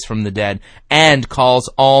did rise from the dead and calls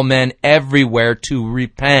all men everywhere to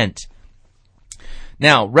repent.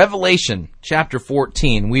 Now, Revelation chapter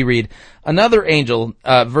 14, we read, another angel,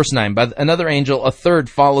 verse 9, but another angel, a third,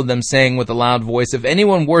 followed them, saying with a loud voice, if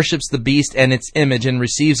anyone worships the beast and its image and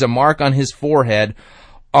receives a mark on his forehead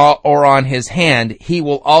or on his hand, he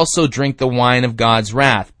will also drink the wine of God's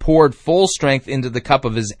wrath, poured full strength into the cup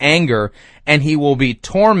of his anger, and he will be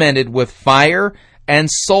tormented with fire and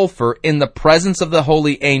sulfur in the presence of the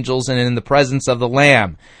holy angels and in the presence of the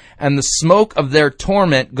Lamb. And the smoke of their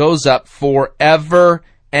torment goes up forever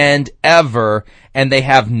and ever, and they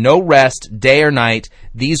have no rest day or night,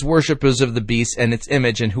 these worshippers of the beast and its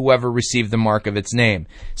image, and whoever received the mark of its name.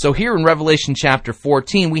 So here in Revelation chapter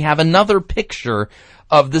 14, we have another picture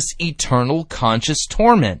of this eternal conscious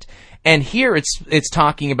torment. And here it's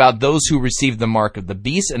talking about those who receive the mark of the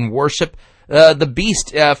beast and worship the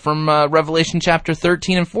beast from Revelation chapter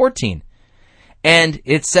 13 and 14. And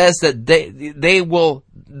it says that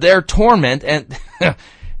their torment and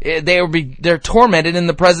they're tormented in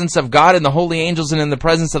the presence of God and the holy angels and in the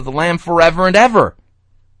presence of the Lamb forever and ever.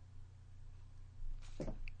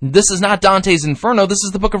 This is not Dante's Inferno. This is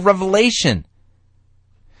the book of Revelation.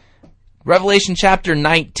 Revelation chapter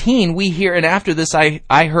 19, we hear, and after this I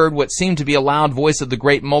heard what seemed to be a loud voice of the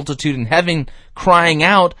great multitude in heaven crying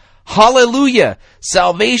out, Hallelujah!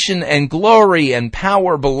 Salvation and glory and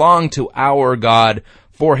power belong to our God,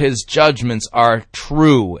 for his judgments are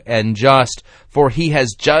true and just. For he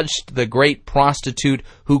has judged the great prostitute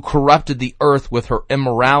who corrupted the earth with her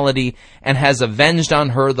immorality, and has avenged on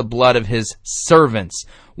her the blood of his servants.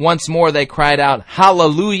 Once more they cried out,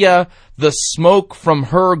 Hallelujah! The smoke from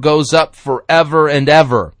her goes up forever and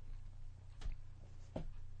ever.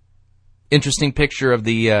 Interesting picture of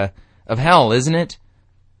of hell, isn't it?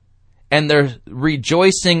 And they're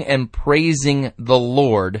rejoicing and praising the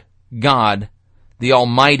Lord, God, the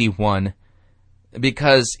Almighty One,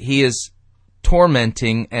 because he is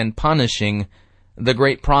tormenting and punishing the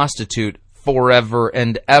great prostitute forever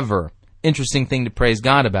and ever. Interesting thing to praise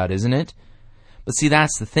God about, isn't it? But see,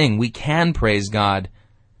 that's the thing. We can praise God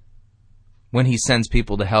when he sends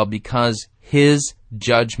people to hell because his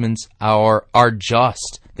judgments are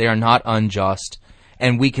just. They are not unjust.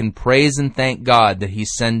 And we can praise and thank God that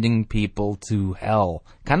he's sending people to hell.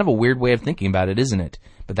 Kind of a weird way of thinking about it, isn't it?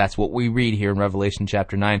 But that's what we read here in Revelation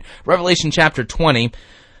chapter 9. Revelation chapter 20,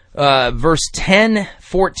 verse 10,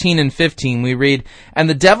 14, and 15, we read, and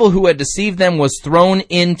the devil who had deceived them was thrown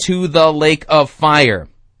into the lake of fire.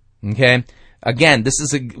 Okay? Again, this is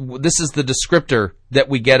the descriptor that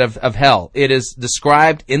we get of hell. It is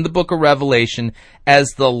described in the book of Revelation as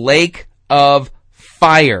the lake of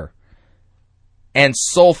fire and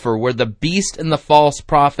sulfur, where the beast and the false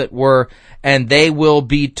prophet were, and they will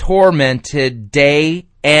be tormented day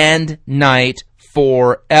and night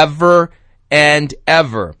forever and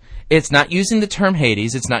ever. It's not using the term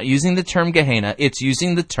Hades, it's not using the term Gehenna, it's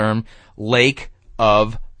using the term lake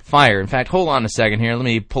of fire. In fact, hold on a second here, let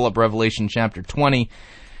me pull up Revelation chapter 20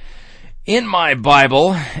 in my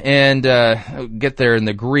Bible, and get there in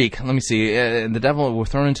the Greek. Let me see. The devil will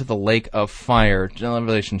thrown into the lake of fire.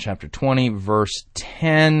 Revelation chapter 20, verse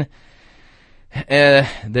 10.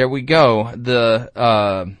 There we go.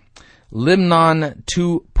 The Limnon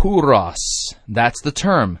tu Puros. That's the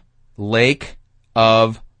term. Lake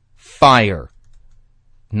of fire.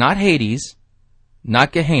 Not Hades.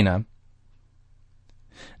 Not Gehenna.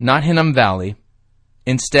 Not Hinnom Valley.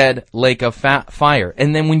 Instead, lake of fire.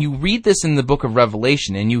 And then when you read this in the book of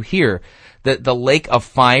Revelation and you hear that the lake of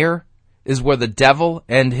fire is where the devil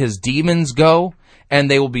and his demons go, and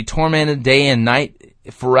they will be tormented day and night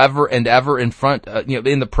forever and ever in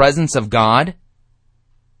the presence of God,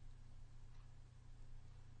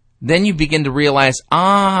 then you begin to realize,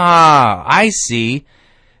 I see.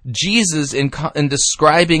 Jesus, in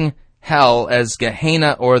describing hell as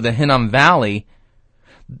Gehenna or the Hinnom Valley,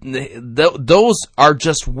 those are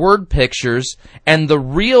just word pictures, and the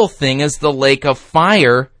real thing is the lake of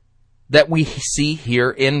fire that we see here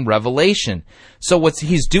in Revelation. So what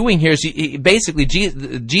he's doing here is basically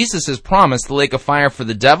Jesus has promised the lake of fire for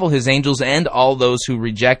the devil, his angels, and all those who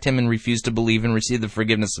reject him and refuse to believe and receive the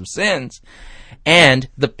forgiveness of sins. And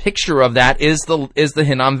the picture of that is the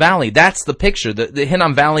Hinnom Valley. That's the picture. The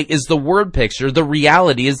Hinnom Valley is the word picture. The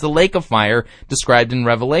reality is the lake of fire described in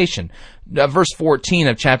Revelation. Verse 14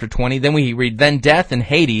 of chapter 20, then we read, "Then death and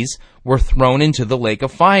Hades were thrown into the lake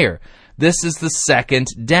of fire." This is the second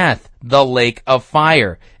death, the lake of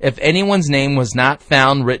fire. If anyone's name was not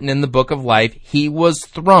found written in the book of life, he was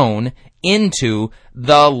thrown into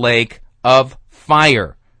the lake of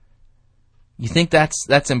fire. You think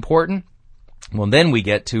that's important? Well, then we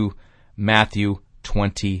get to Matthew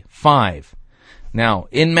 25. Now,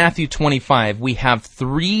 in Matthew 25, we have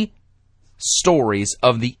 3 stories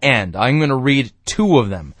of the end. I'm going to read 2 of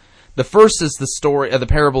them. The first is the story of the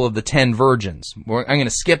parable of the 10 virgins. I'm going to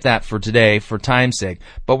skip that for today for time's sake,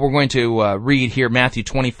 but we're going to read here Matthew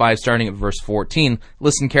 25 starting at verse 14.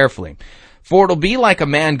 Listen carefully. "For it'll be like a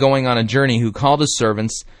man going on a journey who called his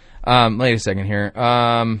servants..." Wait a second here.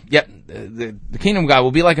 The kingdom of God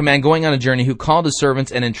will be like a man going on a journey who called his servants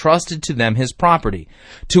and entrusted to them his property.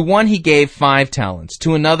 To one he gave 5 talents,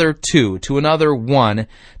 to another 2, to another 1,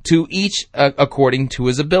 to each according to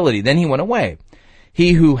his ability. Then he went away.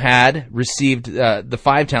 He who had received the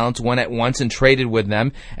 5 talents went at once and traded with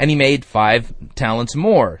them, and he made 5 talents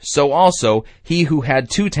more. So also he who had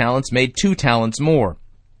 2 talents made 2 talents more.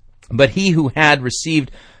 But he who had received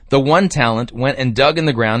the 1 talent went and dug in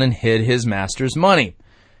the ground and hid his master's money.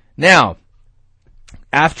 Now,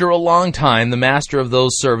 after a long time, the master of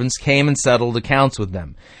those servants came and settled accounts with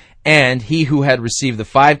them. And he who had received the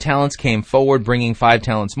 5 talents came forward, bringing 5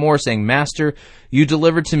 talents more, saying, Master, you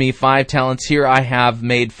delivered to me 5 talents. Here I have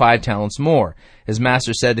made 5 talents more. His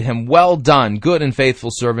master said to him, Well done, good and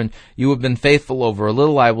faithful servant. You have been faithful over a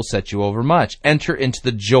little. I will set you over much. Enter into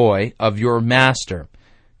the joy of your master.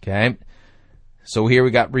 Okay? So here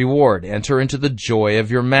we got reward. Enter into the joy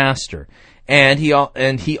of your master. And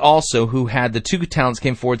he also, who had the 2 talents,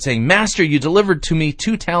 came forward, saying, Master, you delivered to me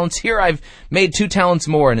 2 talents. Here I've made 2 talents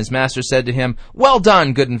more. And his master said to him, Well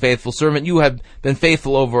done, good and faithful servant. You have been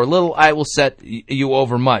faithful over a little. I will set you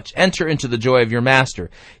over much. Enter into the joy of your master.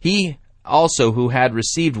 He also, who had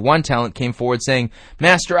received 1 talent, came forward, saying,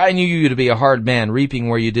 Master, I knew you to be a hard man, reaping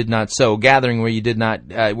where you did not sow, gathering where you did not,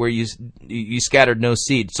 where you scattered no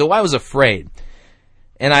seed. So I was afraid,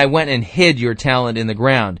 and I went and hid your talent in the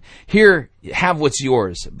ground. Here, have what's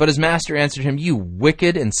yours. But his master answered him, You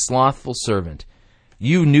wicked and slothful servant.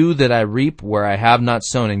 You knew that I reap where I have not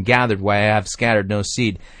sown, and gathered where I have scattered no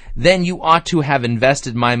seed. Then you ought to have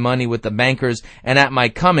invested my money with the bankers, and at my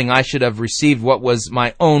coming I should have received what was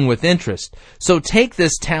my own with interest. So take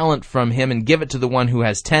this talent from him and give it to the one who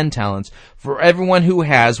has 10 talents. For everyone who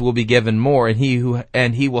has will be given more, and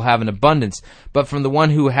he will have an abundance. But from the one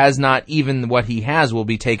who has not, even what he has will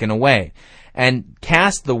be taken away. And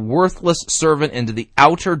cast the worthless servant into the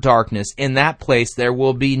outer darkness. In that place there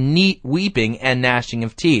will be weeping and gnashing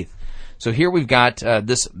of teeth. So here we've got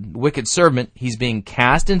this wicked servant. He's being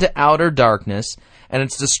cast into outer darkness, and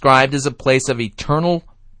it's described as a place of eternal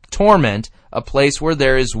torment, a place where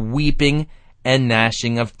there is weeping and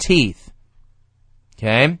gnashing of teeth.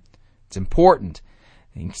 Okay? It's important.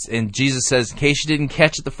 And Jesus says, in case you didn't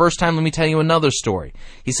catch it the first time, let me tell you another story.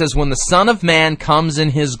 He says, when the Son of Man comes in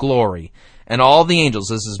his glory, and all the angels,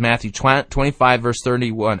 this is Matthew 25, verse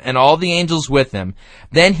 31, and all the angels with him,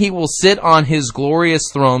 then he will sit on his glorious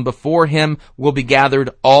throne. Before him will be gathered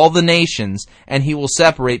all the nations, and he will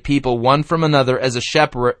separate people one from another as a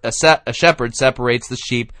shepherd separates the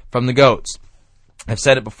sheep from the goats. I've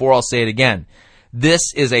said it before, I'll say it again. This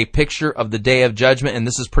is a picture of the day of judgment, and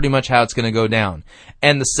this is pretty much how it's going to go down.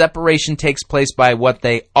 And the separation takes place by what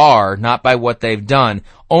they are, not by what they've done.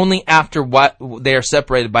 Only after what they are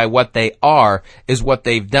separated by what they are is what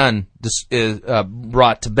they've done is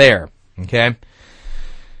brought to bear. Okay?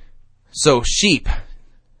 So sheep,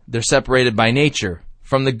 they're separated by nature.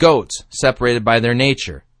 From the goats, separated by their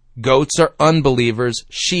nature. Goats are unbelievers.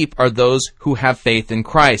 Sheep are those who have faith in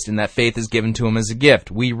Christ, and that faith is given to him as a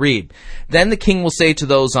gift. We read, Then the king will say to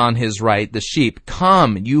those on his right, the sheep,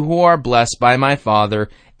 Come, you who are blessed by my Father,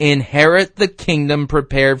 inherit the kingdom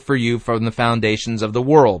prepared for you from the foundations of the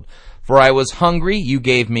world. For I was hungry, you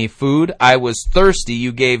gave me food. I was thirsty,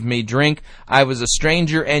 you gave me drink. I was a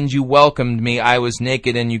stranger, and you welcomed me. I was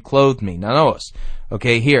naked, and you clothed me. Now notice,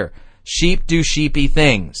 okay, here, sheep do sheepy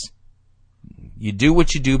things. You do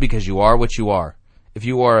what you do because you are what you are. If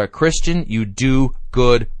you are a Christian, you do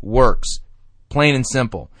good works. Plain and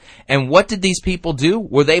simple. And what did these people do?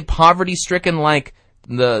 Were they poverty-stricken like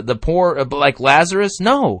the poor, like Lazarus?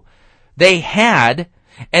 No. They had,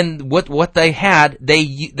 and what they had, they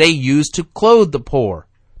used to clothe the poor,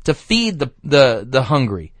 to feed the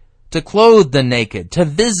hungry, to clothe the naked, to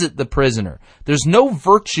visit the prisoner. There's no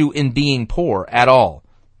virtue in being poor at all.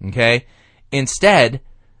 Okay? Instead,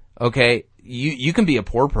 okay, you can be a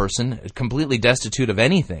poor person, completely destitute of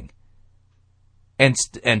anything, and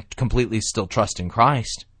completely still trust in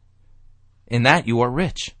Christ. In that you are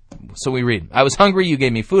rich. So we read, I was hungry, you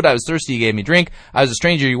gave me food. I was thirsty, you gave me drink. I was a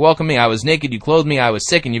stranger, you welcomed me. I was naked, you clothed me. I was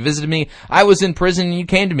sick, and you visited me. I was in prison, and you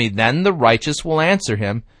came to me. Then the righteous will answer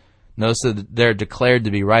him. Notice that they're declared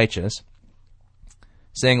to be righteous,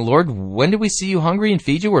 saying, Lord, when did we see you hungry and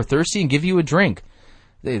feed you, or thirsty and give you a drink?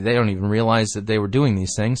 They don't even realize that they were doing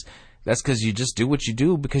these things. That's because you just do what you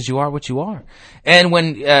do because you are what you are. And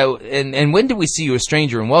when did we see you a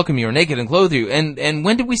stranger and welcome you, or naked and clothe you? And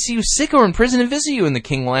when did we see you sick or in prison and visit you? And the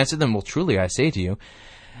king will answer them, well, truly I say to you,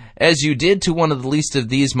 as you did to one of the least of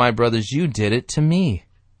these, my brothers, you did it to me.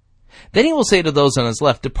 Then he will say to those on his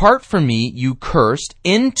left, depart from me, you cursed,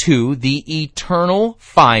 into the eternal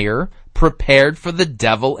fire prepared for the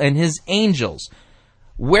devil and his angels.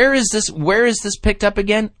 Where is this picked up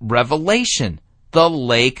again? Revelation. The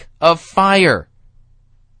lake of fire.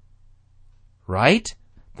 Right?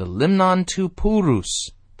 The limnon tu purus,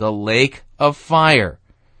 the lake of fire,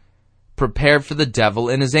 prepared for the devil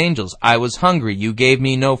and his angels. I was hungry, you gave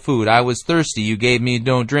me no food. I was thirsty, you gave me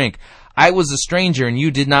no drink. I was a stranger, and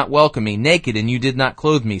you did not welcome me. Naked, and you did not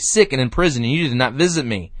clothe me. Sick and in prison, and you did not visit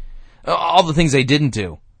me. All the things they didn't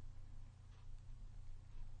do.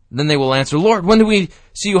 Then they will answer, Lord, when did we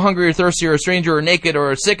see you hungry or thirsty or a stranger or naked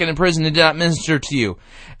or sick and in prison and did not minister to you?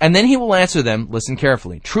 And then he will answer them, listen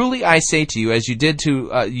carefully. Truly I say to you, as you did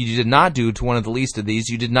not do to one of the least of these,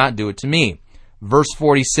 you did not do it to me. Verse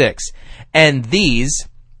 46. And these,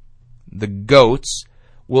 the goats,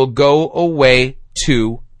 will go away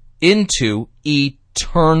into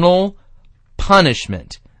eternal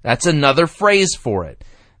punishment. That's another phrase for it.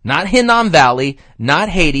 Not Hinnom Valley, not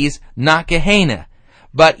Hades, not Gehenna,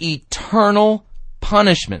 but eternal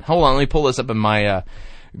punishment. Hold on, let me pull this up in my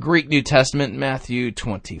Greek New Testament, Matthew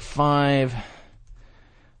 25,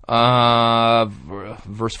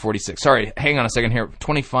 verse 46. Sorry, hang on a second here.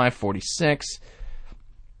 25:46.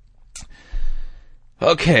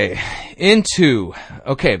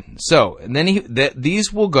 So and then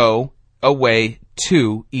these will go away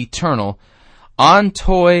to eternal.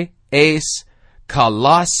 Antoi es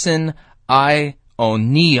kalasin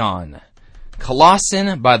ionion.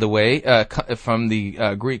 Kolasin, by the way, from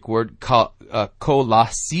the Greek word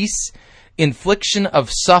kolasis, infliction of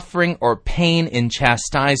suffering or pain in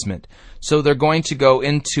chastisement. So they're going to go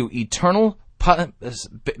into eternal,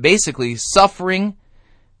 basically suffering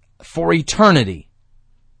for eternity.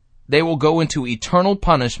 They will go into eternal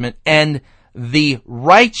punishment, and the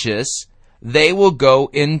righteous, they will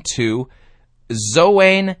go into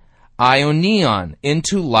zoen ionion,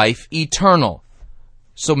 into life eternal.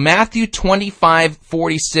 So Matthew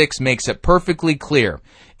 25:46 makes it perfectly clear.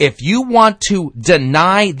 If you want to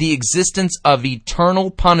deny the existence of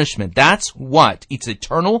eternal punishment, that's what? It's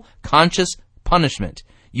eternal conscious punishment.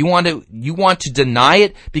 You want to deny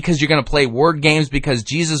it because you're going to play word games because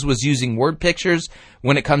Jesus was using word pictures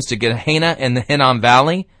when it comes to Gehenna and the Hinnom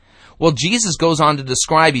Valley? Well, Jesus goes on to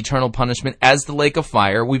describe eternal punishment as the lake of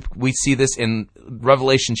fire. We see this in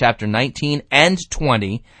Revelation chapter 19 and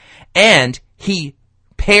 20, and he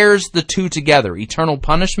pairs the two together, eternal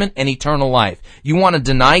punishment and eternal life. You want to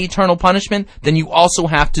deny eternal punishment? Then you also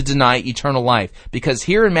have to deny eternal life. Because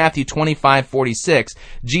here in Matthew 25:46,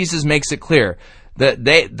 Jesus makes it clear that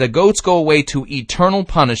the goats go away to eternal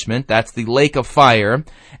punishment, that's the lake of fire,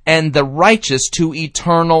 and the righteous to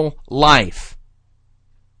eternal life.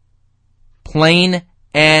 Plain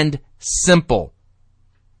and simple.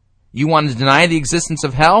 You want to deny the existence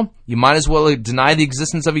of hell? You might as well deny the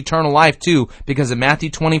existence of eternal life too, because in Matthew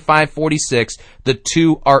 25:46, the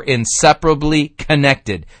two are inseparably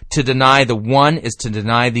connected. To deny the one is to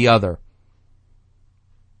deny the other.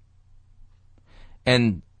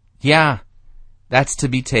 And yeah, that's to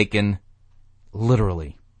be taken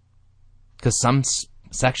literally. Because some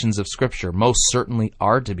sections of Scripture most certainly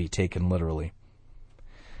are to be taken literally.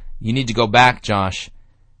 You need to go back, Josh,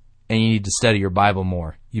 and you need to study your Bible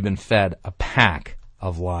more. You've been fed a pack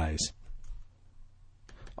of lies.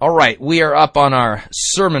 All right, we are up on our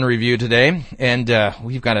sermon review today, and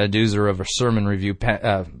we've got a doozer of a sermon review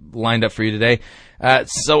lined up for you today.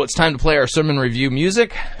 So it's time to play our sermon review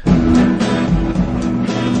music.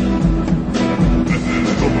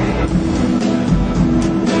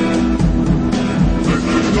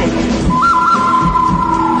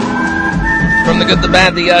 good, the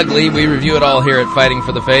bad, the ugly. We review it all here at Fighting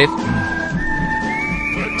for the Faith.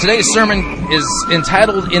 Today's sermon is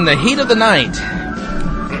entitled In the Heat of the Night.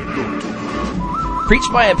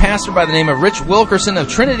 Preached by a pastor by the name of Rich Wilkerson of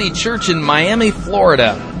Trinity Church in Miami,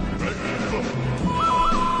 Florida.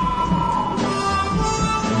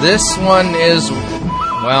 This one is,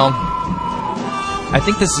 well, I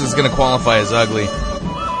think this is going to qualify as ugly.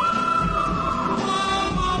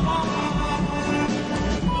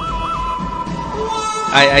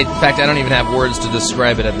 In fact, I don't even have words to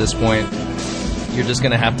describe it at this point. You're just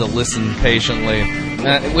going to have to listen patiently,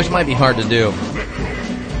 which might be hard to do.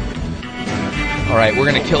 All right, we're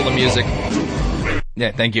going to kill the music.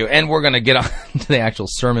 Yeah, thank you. And we're going to get on to the actual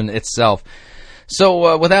sermon itself.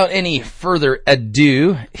 So, without any further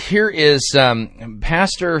ado, here is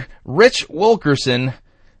Pastor Rich Wilkerson,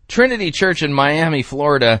 Trinity Church in Miami,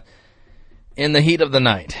 Florida, in the heat of the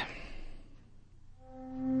night.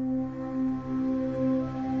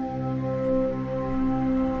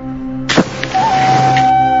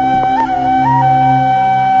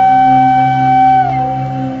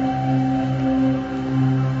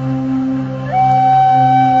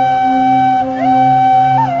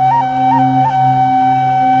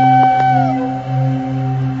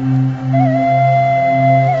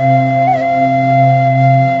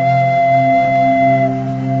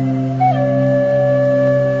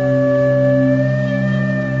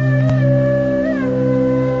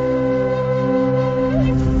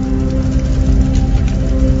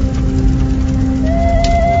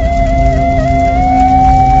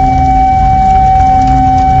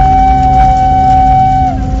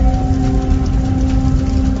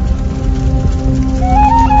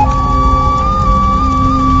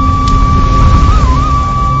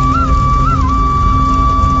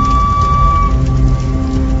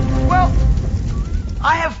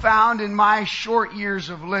 In my short years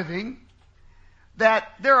of living,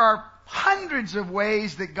 that there are hundreds of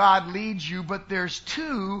ways that God leads you, but there's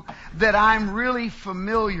two that I'm really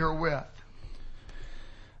familiar with.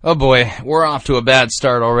 Oh boy, we're off to a bad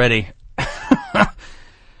start already.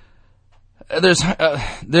 There's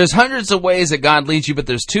hundreds of ways that God leads you, but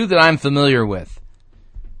there's two that I'm familiar with.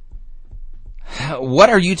 What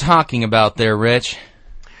are you talking about there, Rich?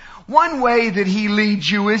 One way that He leads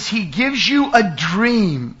you is He gives you a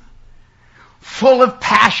dream full of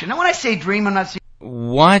passion. Now, when I say dream, I'm not saying...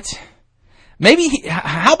 What?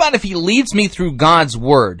 How about if He leads me through God's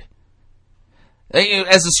Word?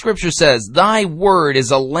 As the Scripture says, Thy Word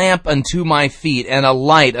is a lamp unto my feet and a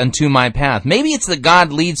light unto my path. Maybe it's that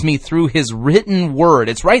God leads me through His written Word.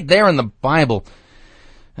 It's right there in the Bible.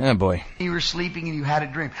 Oh, boy. You were sleeping and you had a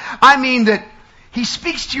dream. I mean that He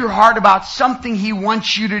speaks to your heart about something He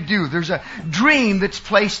wants you to do. There's a dream that's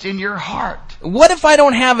placed in your heart. What if I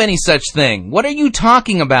don't have any such thing? What are you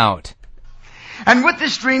talking about? And with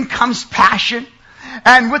this dream comes passion.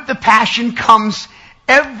 And with the passion comes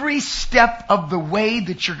every step of the way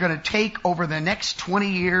that you're going to take over the next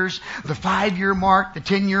 20 years, the 5-year mark, the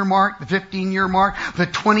 10-year mark, the 15-year mark, the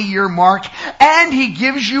 20-year mark. And He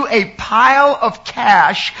gives you a pile of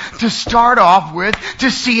cash to start off with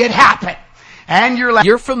to see it happen. And you're like...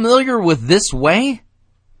 You're familiar with this way?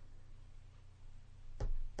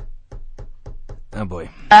 Oh boy.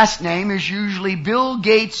 Last name is usually Bill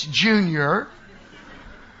Gates Jr.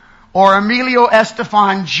 or Emilio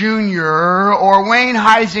Estefan Jr. or Wayne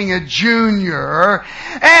Huizinga Jr.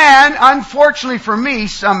 And unfortunately for me,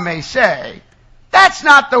 some may say, that's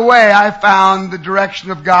not the way I found the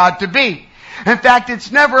direction of God to be. In fact,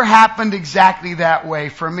 it's never happened exactly that way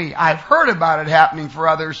for me. I've heard about it happening for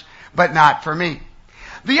others, but not for me.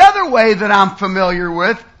 The other way that I'm familiar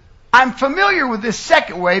with this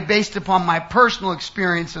second way based upon my personal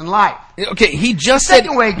experience in life. Okay, He just said... The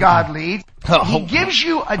second way God leads, He gives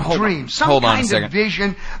you a dream, some kind of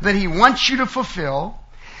vision that He wants you to fulfill.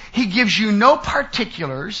 He gives you no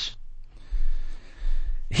particulars.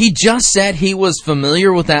 He just said He was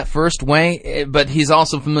familiar with that first way, but He's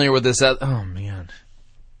also familiar with this other... Oh, man.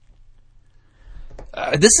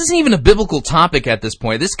 This isn't even a biblical topic at this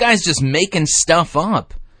point. This guy's just making stuff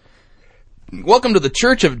up. Welcome to the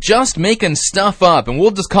church of just making stuff up, and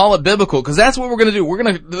we'll just call it biblical, because that's what we're going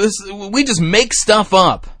to do. We just make stuff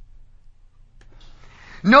up.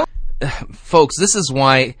 No. Folks, this is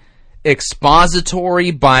why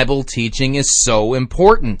expository Bible teaching is so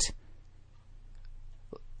important.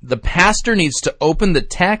 The pastor needs to open the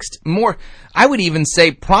text more. I would even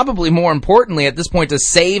say probably more importantly at this point to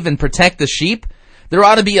save and protect the sheep. There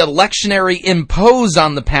ought to be a lectionary imposed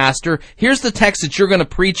on the pastor. Here's the text that you're going to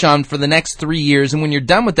preach on for the next 3 years, and when you're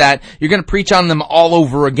done with that, you're going to preach on them all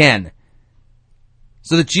over again.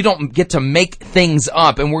 so that you don't get to make things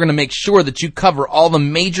up, and we're going to make sure that you cover all the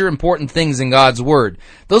major important things in God's Word.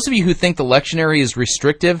 Those of you who think the lectionary is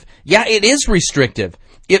restrictive, yeah, it is restrictive.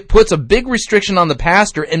 It puts a big restriction on the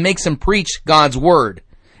pastor and makes him preach God's Word.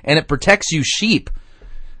 And it protects you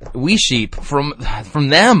we sheep, from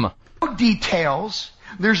them. No details,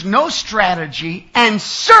 there's no strategy, and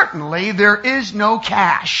certainly there is no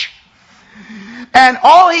cash. And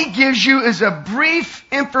all he gives you is a brief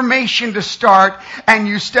information to start, and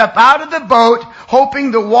you step out of the boat hoping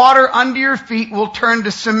the water under your feet will turn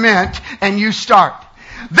to cement, and you start.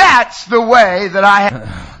 That's the way that I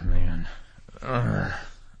have... Man.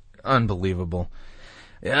 Unbelievable.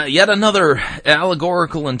 Yet another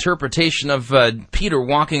allegorical interpretation of Peter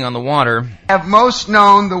walking on the water. Have most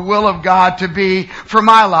known the will of God to be for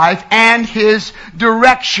my life and His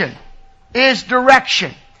direction. His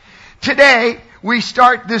direction. Today, we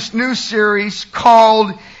start this new series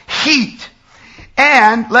called Heat.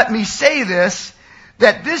 And let me say this,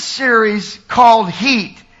 that this series called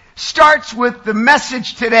Heat starts with the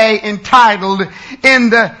message today entitled,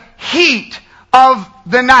 In the Heat of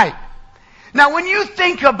the Night. Now, when you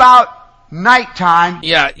think about nighttime...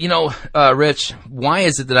 Yeah, Rich, why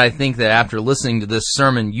is it that I think that after listening to this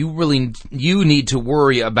sermon, you need to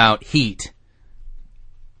worry about heat?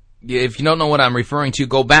 If you don't know what I'm referring to,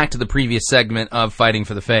 go back to the previous segment of Fighting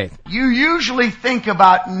for the Faith. You usually think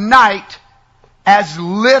about night as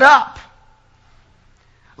lit up.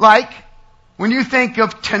 Like, when you think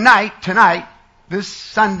of tonight, this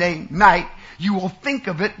Sunday night, you will think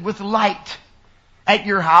of it with light. At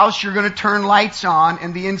your house, you're going to turn lights on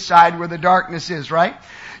in the inside where the darkness is, right?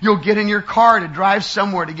 You'll get in your car to drive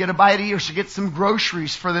somewhere to get a bite to eat or to get some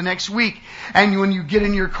groceries for the next week. And when you get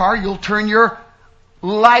in your car, you'll turn your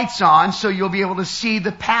lights on so you'll be able to see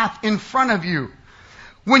the path in front of you.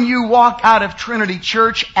 When you walk out of Trinity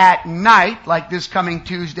Church at night, like this coming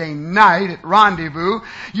Tuesday night at Rendezvous,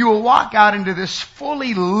 you will walk out into this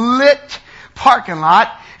fully lit parking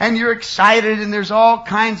lot, and you're excited, and there's all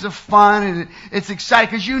kinds of fun, and it's exciting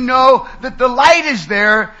because you know that the light is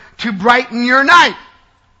there to brighten your night.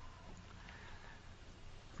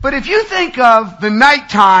 But if you think of the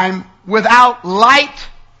nighttime without light,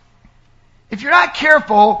 if you're not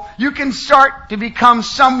careful, you can start to become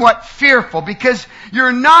somewhat fearful because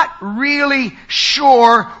you're not really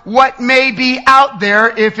sure what may be out there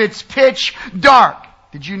if it's pitch dark.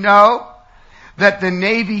 Did you know that the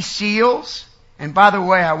Navy SEALs, and by the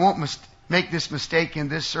way, I won't make this mistake in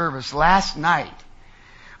this service. Last night,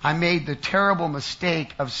 I made the terrible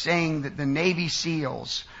mistake of saying that the Navy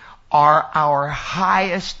SEALs are our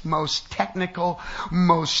highest, most technical,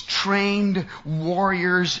 most trained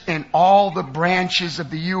warriors in all the branches of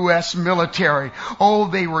the U.S. military. Oh,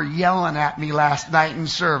 they were yelling at me last night in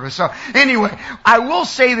service. So anyway, I will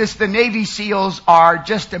say this, the Navy SEALs are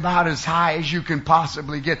just about as high as you can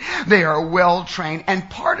possibly get. They are well trained, and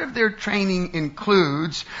part of their training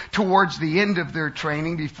includes, towards the end of their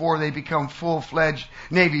training, before they become full-fledged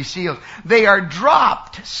Navy SEALs, they are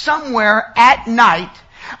dropped somewhere at night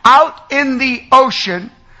out in the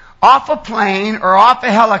ocean, off a plane or off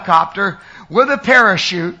a helicopter with a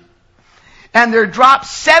parachute, and they're dropped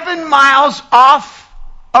 7 miles off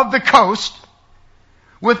of the coast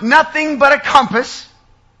with nothing but a compass,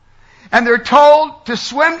 and they're told to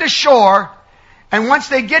swim to shore, and once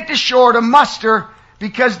they get to shore to muster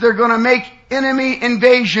because they're going to make enemy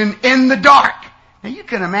invasion in the dark. Now you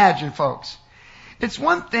can imagine, folks, it's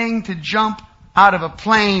one thing to jump out of a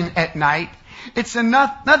plane at night. It's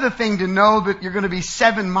another thing to know that you're going to be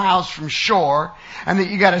 7 miles from shore and that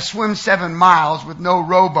you got to swim 7 miles with no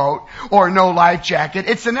rowboat or no life jacket.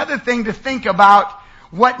 It's another thing to think about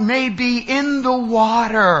what may be in the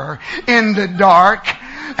water in the dark,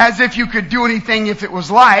 as if you could do anything if it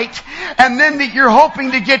was light, and then that you're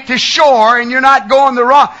hoping to get to shore and you're not going the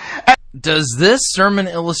wrong. Does this sermon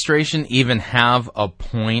illustration even have a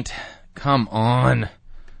point? Come on.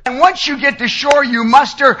 And once you get to shore, you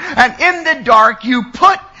muster, and in the dark, you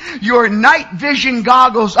put your night vision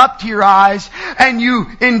goggles up to your eyes, and you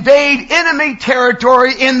invade enemy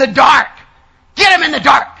territory in the dark. Get them in the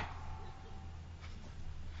dark.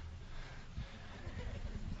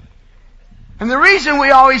 And the reason we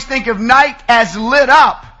always think of night as lit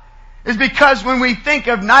up is because when we think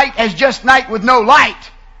of night as just night with no light,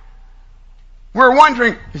 we're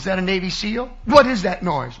wondering, is that a Navy SEAL? What is that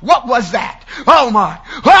noise? What was that? Oh my!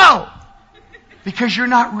 Whoa! Because you're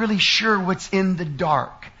not really sure what's in the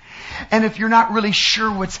dark. And if you're not really sure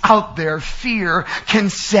what's out there, fear can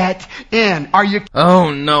set in. Are you...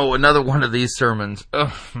 Oh no, another one of these sermons.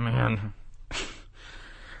 Oh man.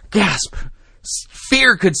 Gasp!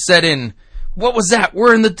 Fear could set in. What was that?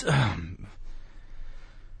 We're in the...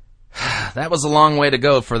 That was a long way to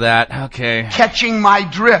go for that. Okay. Catching my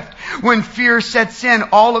drift. When fear sets in,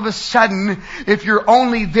 all of a sudden, if you're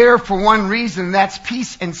only there for one reason, that's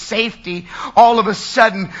peace and safety, all of a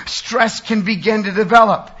sudden, stress can begin to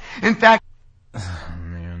develop. In fact,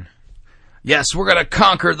 yes, we're going to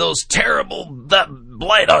conquer that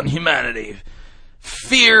blight on humanity.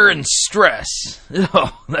 Fear and stress.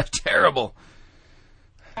 Oh, that's terrible.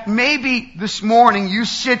 Maybe this morning you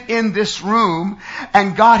sit in this room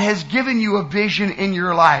and God has given you a vision in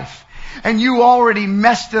your life. And you already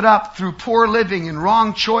messed it up through poor living and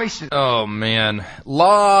wrong choices. Oh, man.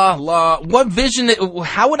 Law. What vision?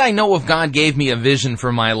 How would I know if God gave me a vision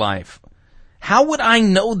for my life? How would I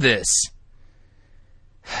know this?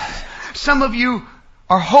 Some of you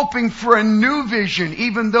are hoping for a new vision,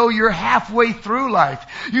 even though you're halfway through life.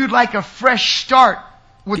 You'd like a fresh start.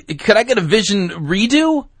 Could I get a vision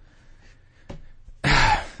redo?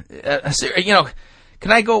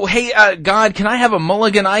 Can I go, hey, God, can I have a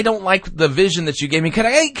mulligan? I don't like the vision that you gave me. Can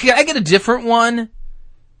I get a different one?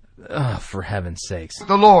 Oh, for heaven's sakes.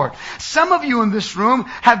 The Lord. Some of you in this room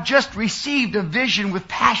have just received a vision with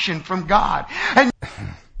passion from God. And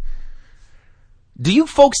do you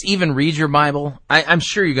folks even read your Bible? I'm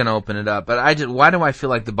sure you're going to open it up, but why do I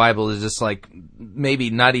feel like the Bible is just like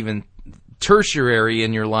maybe not even tertiary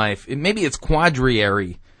in your life? Maybe it's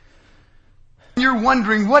quadriary. You're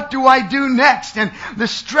wondering, what do I do next? And the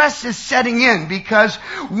stress is setting in because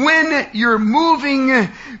when you're moving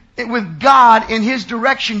with God in His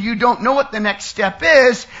direction, you don't know what the next step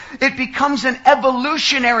is. It becomes an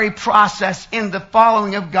evolutionary process in the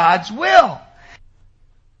following of God's will.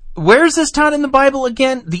 Where is this taught in the Bible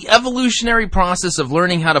again? The evolutionary process of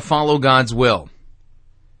learning how to follow God's will.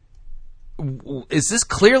 Is this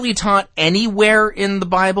clearly taught anywhere in the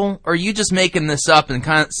Bible? Or are you just making this up and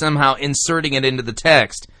kind of somehow inserting it into the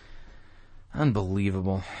text?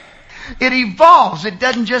 Unbelievable. It evolves. It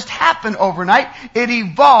doesn't just happen overnight. It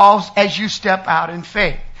evolves as you step out in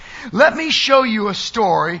faith. Let me show you a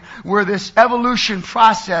story where this evolution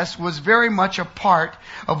process was very much a part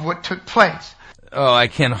of what took place. Oh, I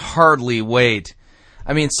can hardly wait.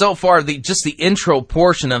 I mean, so far, just the intro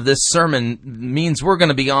portion of this sermon means we're going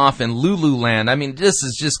to be off in Lululand. I mean, this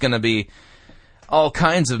is just going to be all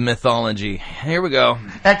kinds of mythology. Here we go.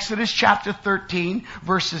 Exodus chapter 13,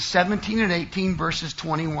 verses 17 and 18, verses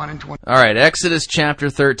 21 and 20. All right, Exodus chapter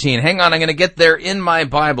 13. Hang on, I'm going to get there in my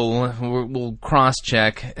Bible. We'll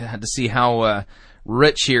cross-check to see how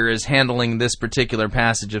Rich here is handling this particular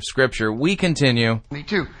passage of Scripture. We continue.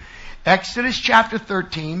 22. Exodus chapter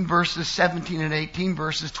 13, verses 17 and 18,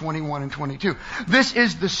 verses 21 and 22. This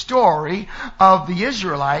is the story of the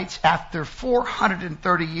Israelites after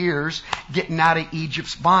 430 years getting out of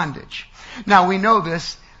Egypt's bondage. Now we know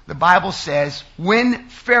this. The Bible says, when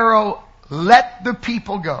Pharaoh let the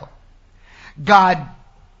people go, God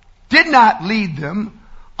did not lead them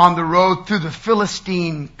on the road through the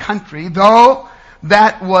Philistine country, though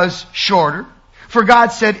that was shorter. For God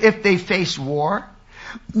said if they face war,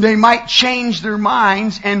 they might change their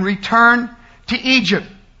minds and return to Egypt.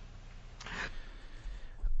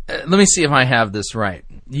 Let me see if I have this right.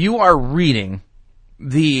 You are reading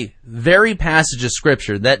the very passage of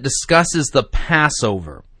Scripture that discusses the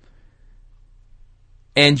Passover.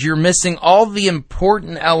 And you're missing all the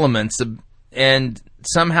important elements, and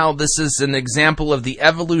somehow this is an example of the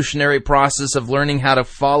evolutionary process of learning how to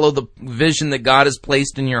follow the vision that God has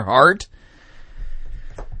placed in your heart.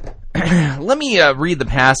 Let me read the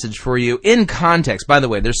passage for you in context. By the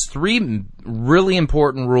way, there's three really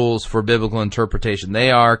important rules for biblical interpretation. They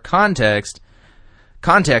are context,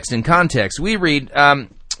 and context. We read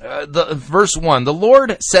verse 1. The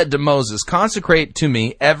Lord said to Moses, consecrate to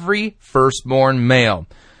me every firstborn male.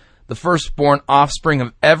 The firstborn offspring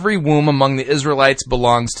of every womb among the Israelites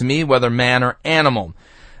belongs to me, whether man or animal.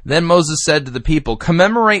 Then Moses said to the people,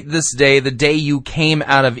 commemorate this day, the day you came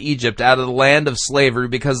out of Egypt, out of the land of slavery,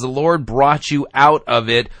 because the Lord brought you out of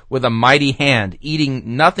it with a mighty hand,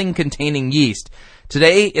 eating nothing containing yeast.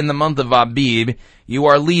 Today, in the month of Abib, you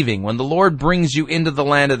are leaving. When the Lord brings you into the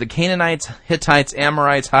land of the Canaanites, Hittites,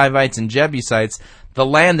 Amorites, Hivites, and Jebusites, the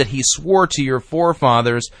land that he swore to your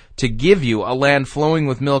forefathers to give you, a land flowing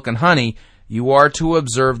with milk and honey, you are to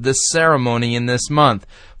observe this ceremony in this month.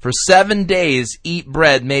 For 7 days eat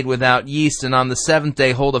bread made without yeast, and on the seventh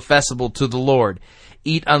day hold a festival to the Lord.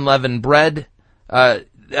 Eat unleavened bread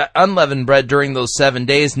during those 7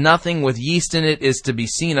 days. Nothing with yeast in it is to be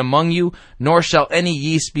seen among you, nor shall any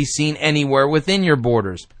yeast be seen anywhere within your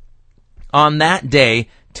borders. On that day,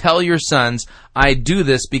 tell your sons, I do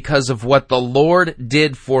this because of what the Lord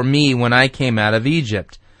did for me when I came out of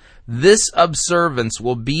Egypt. This observance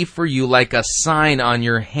will be for you like a sign on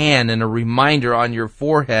your hand and a reminder on your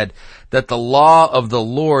forehead that the law of the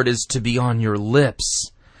Lord is to be on your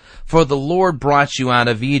lips. For the Lord brought you out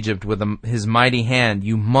of Egypt with his mighty hand.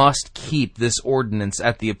 You must keep this ordinance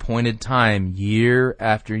at the appointed time, year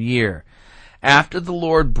after year. After the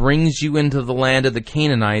Lord brings you into the land of the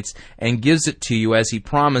Canaanites and gives it to you as he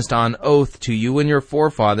promised on oath to you and your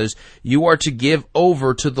forefathers, you are to give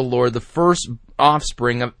over to the Lord the first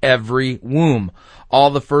offspring of every womb.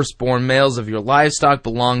 All the firstborn males of your livestock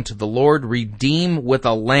belong to the Lord. Redeem with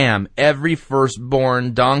a lamb every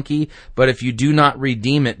firstborn donkey, but if you do not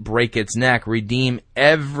redeem it, break its neck. Redeem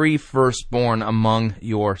every firstborn among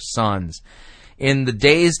your sons. In the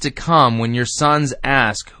days to come, when your sons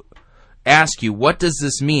ask you, what does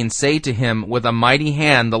this mean? Say to him, with a mighty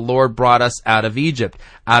hand the Lord brought us out of Egypt,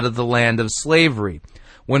 out of the land of slavery.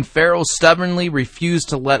 When Pharaoh stubbornly refused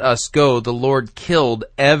to let us go, the Lord killed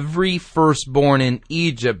every firstborn in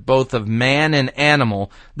Egypt, both of man and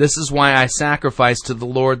animal. This is why I sacrifice to the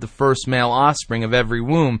Lord the first male offspring of every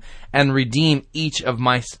womb, and redeem each of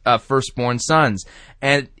my firstborn sons.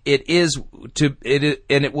 And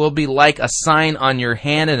it will be like a sign on your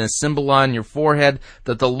hand and a symbol on your forehead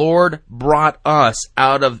that the Lord brought us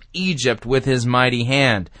out of Egypt with his mighty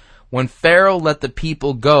hand. When Pharaoh let the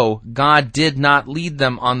people go, God did not lead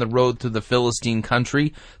them on the road through the Philistine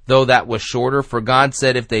country, though that was shorter, for God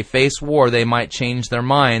said if they face war, they might change their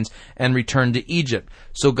minds and return to Egypt.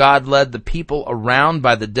 So God led the people around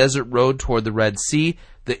by the desert road toward the Red Sea.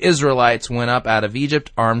 The Israelites went up out of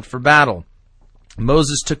Egypt armed for battle.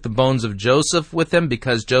 Moses took the bones of Joseph with him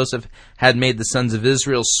because Joseph had made the sons of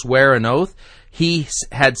Israel swear an oath. He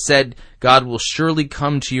had said, God will surely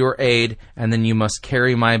come to your aid, and then you must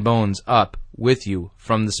carry my bones up with you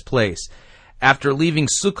from this place. After leaving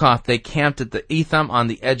Sukkoth, they camped at the Etham on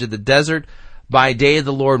the edge of the desert. By day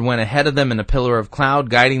the Lord went ahead of them in a pillar of cloud,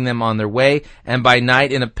 guiding them on their way, and by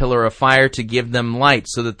night in a pillar of fire to give them light,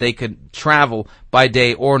 so that they could travel by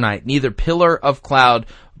day or night. Neither pillar of cloud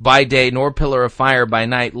by day nor pillar of fire by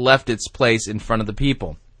night left its place in front of the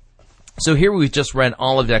people. So here we've just read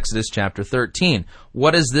all of Exodus chapter 13.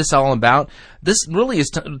 What is this all about? This really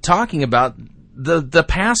is talking about the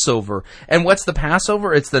Passover. And what's the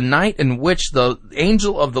Passover? It's the night in which the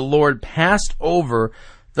angel of the Lord passed over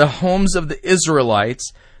the homes of the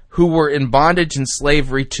Israelites who were in bondage and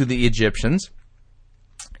slavery to the Egyptians.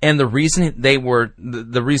 And the reason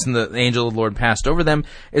the reason the angel of the Lord passed over them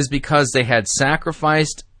is because they had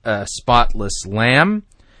sacrificed a spotless lamb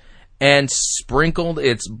and sprinkled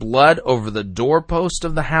its blood over the doorpost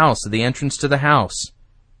of the house, the entrance to the house.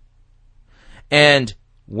 And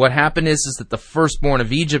what happened is that the firstborn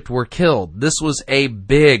of Egypt were killed. This was a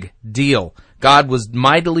big deal. God was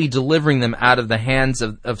mightily delivering them out of the hands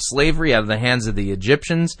of slavery, out of the hands of the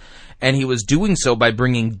Egyptians, and he was doing so by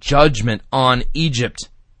bringing judgment on Egypt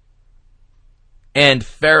and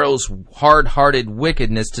Pharaoh's hard-hearted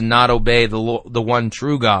wickedness to not obey the one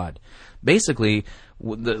true God. Basically,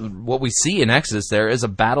 what we see in Exodus there is a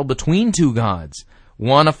battle between two gods.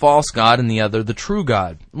 One a false god and the other the true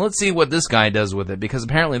God. Let's see what this guy does with it, because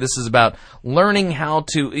apparently this is about learning how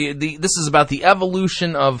to, this is about the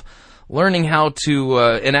evolution of learning how to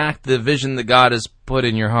enact the vision that God has put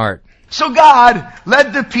in your heart. So God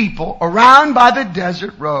led the people around by the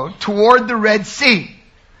desert road toward the Red Sea.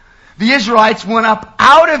 The Israelites went up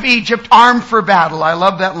out of Egypt armed for battle. I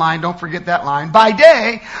love that line. Don't forget that line. By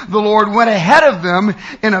day, the Lord went ahead of them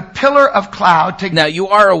in a pillar of cloud. Now, you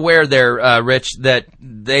are aware there, Rich, that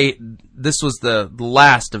this was the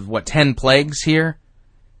last of, 10 plagues here?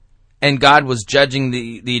 And God was judging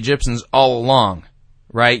the Egyptians all along,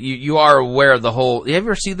 right? You are aware of the whole... You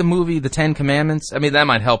ever see the movie, The 10 Commandments? I mean, that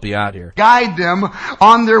might help you out here. Guide them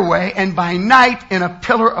on their way, and by night in a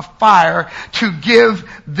pillar of fire to give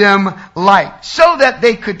them light, so that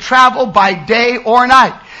they could travel by day or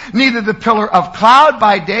night. Neither the pillar of cloud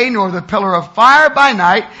by day nor the pillar of fire by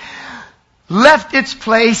night left its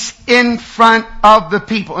place in front of the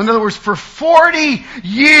people. In other words, for 40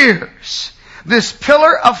 years, this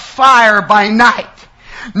pillar of fire by night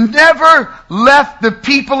never left the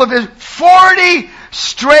people of Israel. 40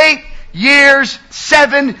 straight years,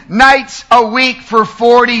 7 nights a week for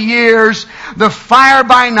 40 years, the fire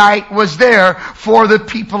by night was there for the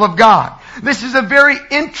people of God. This is a very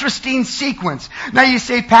interesting sequence. Now you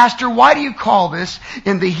say, Pastor, why do you call this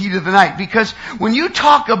in the heat of the night? Because when you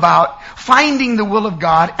talk about finding the will of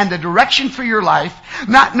God and the direction for your life,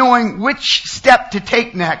 not knowing which step to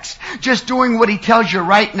take next, just doing what He tells you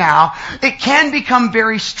right now, it can become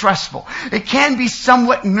very stressful. It can be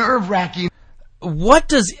somewhat nerve-wracking. What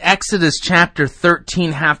does Exodus chapter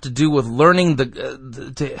 13 have to do with learning the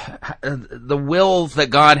will that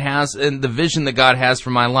God has and the vision that God has for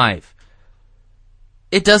my life?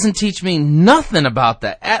 It doesn't teach me nothing about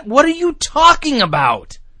that. What are you talking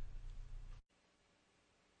about?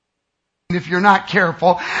 If you're not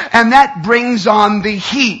careful, and that brings on the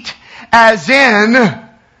heat, as in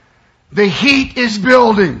the heat is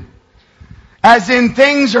building, as in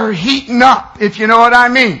things are heating up, if you know what I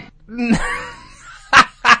mean.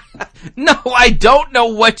 No, I don't know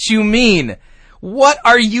what you mean. What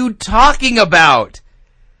are you talking about?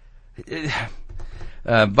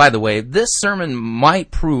 By the way, this sermon might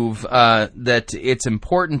prove that it's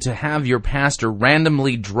important to have your pastor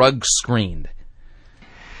randomly drug screened.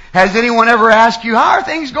 Has anyone ever asked you, how are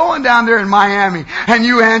things going down there in Miami? And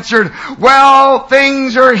you answered, well,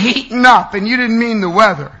 things are heating up. And you didn't mean the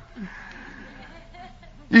weather.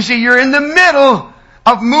 You see, you're in the middle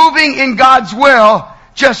of moving in God's will,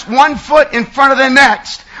 just one foot in front of the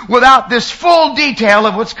next, without this full detail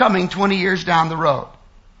of what's coming 20 years down the road.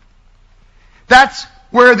 That's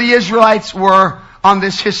where the Israelites were on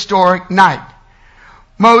this historic night.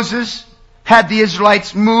 Moses had the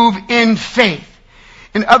Israelites move in faith.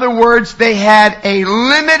 In other words, they had a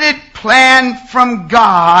limited plan from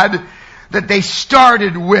God that they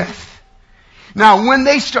started with. Now, when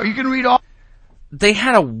they start, you can read all. They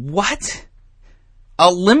had a what?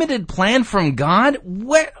 A limited plan from God?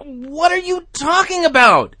 What are you talking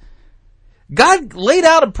about? God laid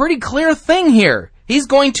out a pretty clear thing here. He's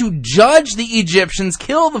going to judge the Egyptians,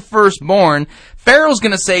 kill the firstborn. Pharaoh's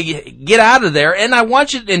going to say, get out of there. And I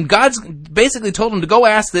want you, and God's basically told him to go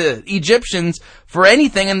ask the Egyptians for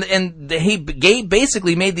anything. And he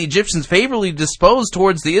basically made the Egyptians favorably disposed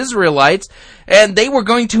towards the Israelites. And they were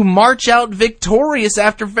going to march out victorious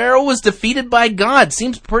after Pharaoh was defeated by God.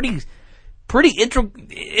 Seems pretty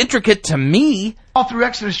intricate to me. All through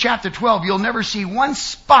Exodus chapter 12, you'll never see one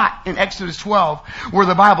spot in Exodus 12 where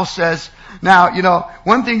the Bible says, now, you know,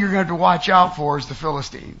 one thing you're going to have to watch out for is the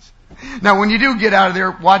Philistines. Now, when you do get out of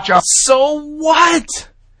there, watch out. So what?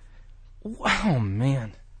 Oh,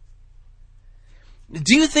 man.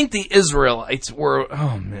 Do you think the Israelites were,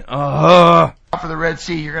 oh, man, For the Red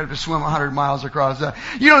Sea, you're going to have to swim 100 miles across that.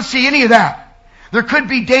 You don't see any of that. There could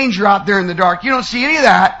be danger out there in the dark. You don't see any of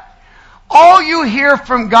that. All you hear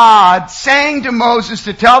from God saying to Moses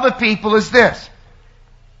to tell the people is this: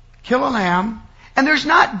 kill a lamb. And there's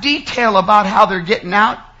not detail about how they're getting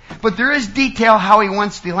out, but there is detail how he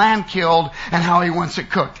wants the lamb killed and how he wants it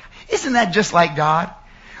cooked. Isn't that just like God?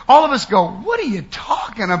 All of us go, what are you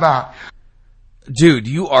talking about? Dude,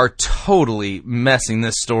 you are totally messing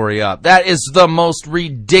this story up. That is the most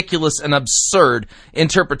ridiculous and absurd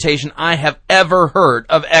interpretation I have ever heard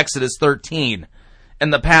of Exodus 13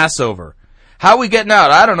 and the Passover. How are we getting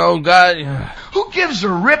out? I don't know, God. Who gives a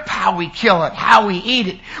rip how we kill it, how we eat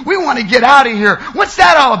it? We want to get out of here. What's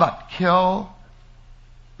that all about? Kill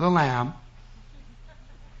the lamb.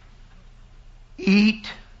 Eat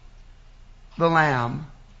the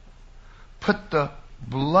lamb. Put the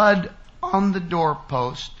blood on the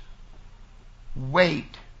doorpost.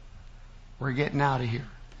 Wait. We're getting out of here.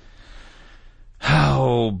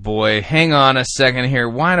 Oh, boy. Hang on a second here.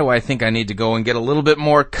 Why do I think I need to go and get a little bit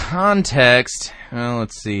more context? Well,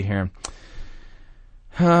 let's see here.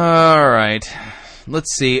 All right.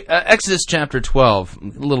 Let's see. Exodus chapter 12. A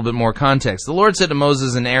little bit more context. The Lord said to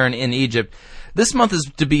Moses and Aaron in Egypt, "This month is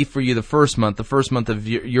to be for you the first month of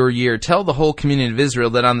your year. Tell the whole community of Israel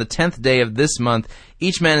that on the 10th day of this month,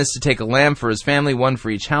 each man is to take a lamb for his family, one for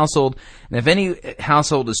each household. And if any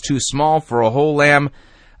household is too small for a whole lamb,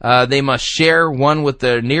 they must share one with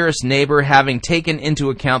their nearest neighbor, having taken into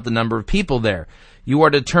account the number of people there. You are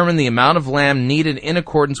to determine the amount of lamb needed in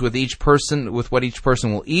accordance with what each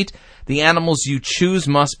person will eat. The animals you choose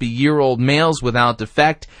must be year-old males without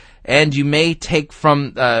defect, and you may take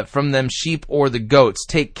from them sheep or the goats.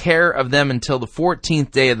 Take care of them until the 14th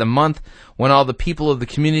day of the month, when all the people of the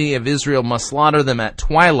community of Israel must slaughter them at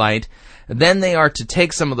twilight. Then they are to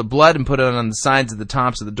take some of the blood and put it on the sides of the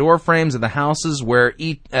tops of the door frames of the houses where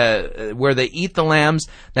they eat the lambs.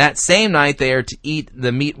 That same night they are to eat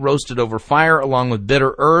the meat roasted over fire, along with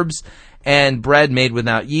bitter herbs and bread made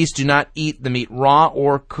without yeast. Do not eat the meat raw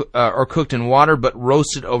or cooked in water, but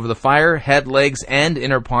roasted over the fire, head, legs, and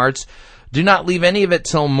inner parts. Do not leave any of it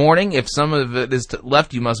till morning. If some of it is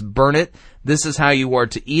left, you must burn it. This is how you are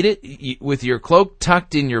to eat it: with your cloak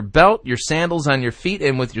tucked in your belt, your sandals on your feet,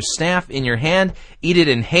 and with your staff in your hand. Eat it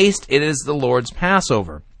in haste. It is the Lord's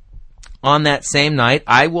Passover. On that same night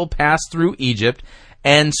I will pass through Egypt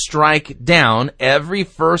and strike down every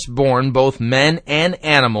firstborn, both men and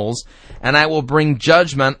animals, and I will bring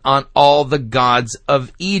judgment on all the gods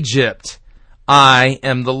of Egypt. I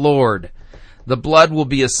am the Lord. The blood will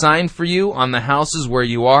be a sign for you on the houses where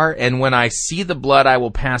you are, and when I see the blood I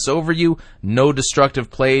will pass over you. No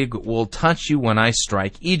destructive plague will touch you when I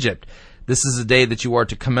strike Egypt. This is a day that you are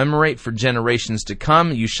to commemorate for generations to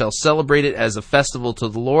come. You shall celebrate it as a festival to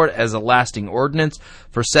the Lord, as a lasting ordinance.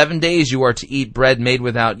 For 7 days you are to eat bread made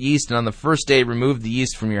without yeast, and on the first day remove the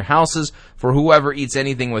yeast from your houses. For whoever eats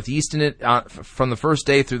anything with yeast in it from the first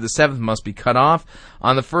day through the seventh must be cut off.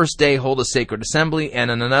 On the first day hold a sacred assembly,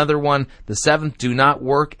 and on another one, the seventh, do not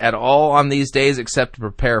work at all on these days except to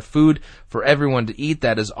prepare food for everyone to eat.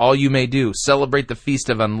 That is all you may do. Celebrate the feast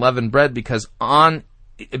of unleavened bread, because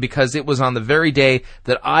it was on the very day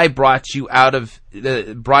that I brought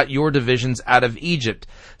your divisions out of Egypt.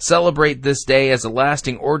 Celebrate this day as a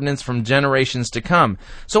lasting ordinance from generations to come.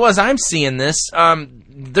 So as I'm seeing this,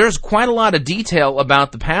 there's quite a lot of detail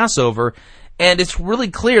about the Passover, and it's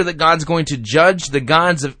really clear that God's going to judge the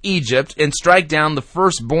gods of Egypt and strike down the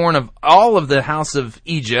firstborn of all of the house of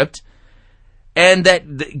Egypt, and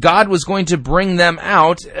that God was going to bring them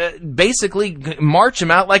out, basically march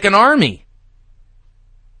them out like an army.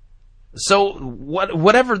 So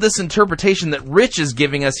whatever this interpretation that Rich is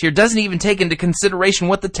giving us here doesn't even take into consideration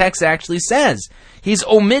what the text actually says. He's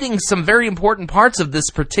omitting some very important parts of this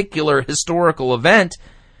particular historical event,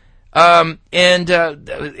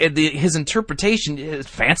 his interpretation is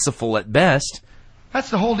fanciful at best. That's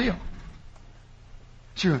the whole deal.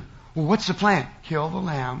 Sure. Well, what's the plan? Kill the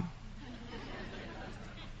lamb,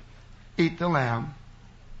 eat the lamb,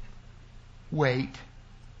 wait.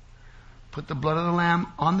 Put the blood of the lamb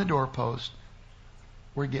on the doorpost.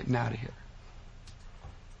 We're getting out of here.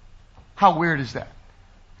 How weird is that?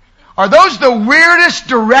 Are those the weirdest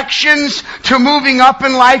directions to moving up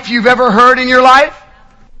in life you've ever heard in your life?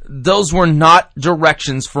 Those were not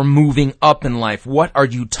directions for moving up in life. What are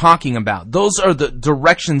you talking about? Those are the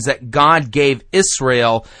directions that God gave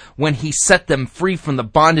Israel when He set them free from the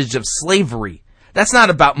bondage of slavery. That's not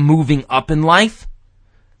about moving up in life.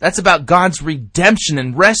 That's about God's redemption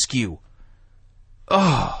and rescue.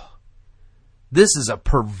 Oh, this is a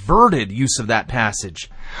perverted use of that passage.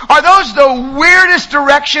 Are those the weirdest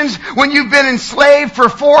directions when you've been enslaved for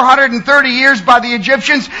 430 years by the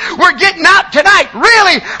Egyptians? We're getting out tonight.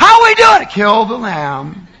 Really? How are we doing it? Kill the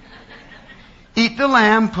lamb. Eat the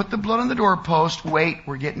lamb. Put the blood on the doorpost. Wait,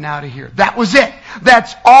 we're getting out of here. That was it.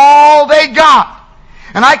 That's all they got.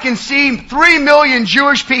 And I can see 3 million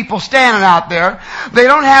Jewish people standing out there. They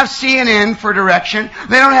don't have CNN for direction.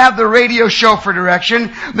 They don't have the radio show for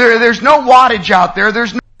direction. There's no wattage out there.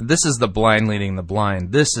 This is the blind leading the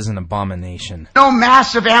blind. This is an abomination. No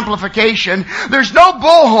massive amplification. There's no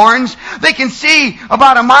bullhorns. They can see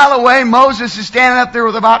about a mile away. Moses is standing up there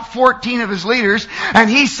with about 14 of his leaders, and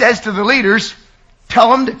he says to the leaders,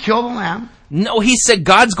 tell them to kill the lamb. No, he said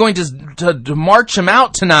God's going to march them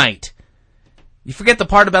out tonight. You forget the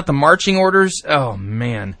part about the marching orders? Oh,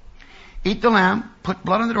 man. Eat the lamb, put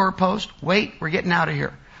blood on the doorpost, wait, we're getting out of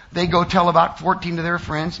here. They go tell about 14 to their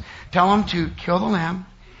friends, tell them to kill the lamb,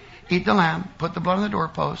 eat the lamb, put the blood on the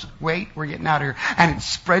doorpost, wait, we're getting out of here. And it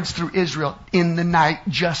spreads through Israel in the night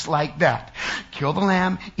just like that. Kill the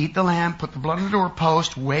lamb, eat the lamb, put the blood on the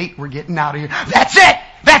doorpost, wait, we're getting out of here. That's it!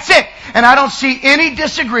 That's it! And I don't see any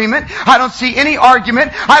disagreement. I don't see any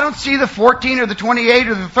argument. I don't see the 14 or the 28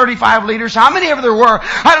 or the 35 leaders, how many ever there were.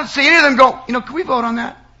 I don't see any of them go, can we vote on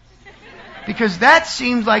that? Because that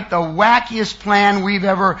seems like the wackiest plan we've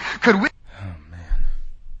ever... Could we... Oh,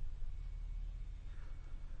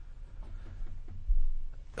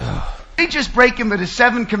 man. We just break them into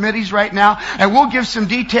 7 committees right now, and we'll give some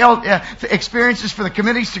detailed experiences for the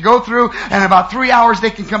committees to go through, and in about 3 hours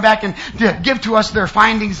they can come back and give to us their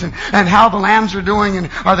findings and how the lambs are doing and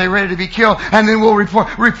are they ready to be killed, and then we'll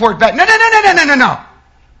report back. No.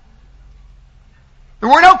 There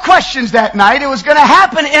were no questions that night. It was going to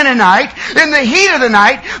happen in a night, in the heat of the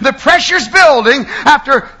night. The pressure's building.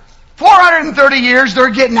 After 430 years, they're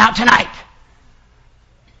getting out tonight.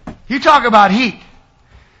 You talk about heat.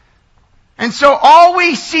 And so all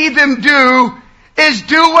we see them do is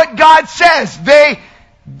do what God says. They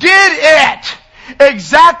did it.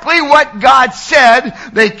 Exactly what God said.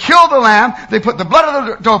 They killed the lamb. They put the blood on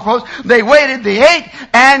the doorpost. They waited. They ate.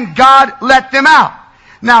 And God let them out.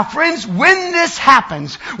 Now, friends, when this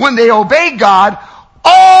happens, when they obey God,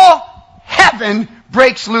 all heaven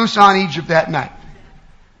breaks loose on Egypt that night.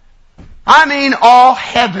 I mean, all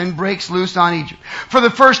heaven breaks loose on Egypt. For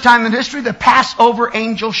the first time in history, the Passover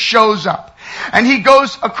angel shows up. And he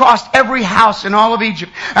goes across every house in all of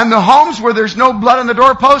Egypt. And the homes where there's no blood on the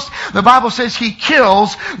doorpost, the Bible says he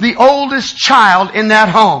kills the oldest child in that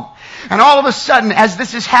home. And all of a sudden, as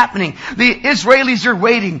this is happening, the Israelis are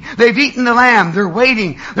waiting. They've eaten the lamb. They're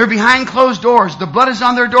waiting. They're behind closed doors. The blood is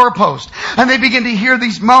on their doorpost. And they begin to hear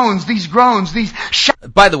these moans, these groans, these shouts.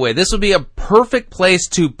 By the way, this would be a perfect place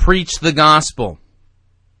to preach the gospel.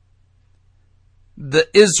 The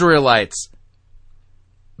Israelites,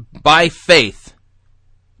 by faith,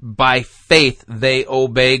 they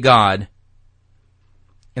obey God.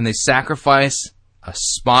 And they sacrifice a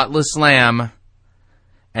spotless lamb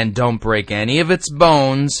and don't break any of its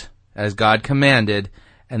bones, as God commanded,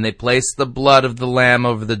 and they place the blood of the lamb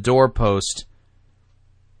over the doorpost,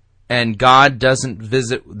 and God doesn't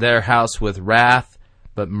visit their house with wrath,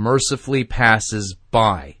 but mercifully passes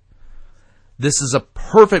by. This is a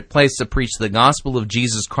perfect place to preach the gospel of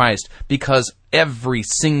Jesus Christ, because every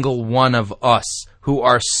single one of us who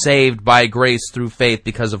are saved by grace through faith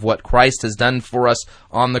because of what Christ has done for us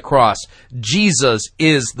on the cross, Jesus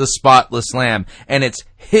is the spotless lamb, and it's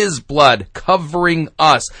His blood covering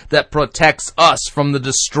us that protects us from the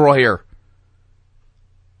destroyer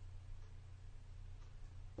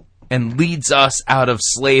and leads us out of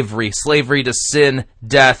slavery to sin,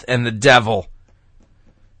 death, and the devil.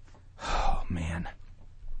 Oh, man.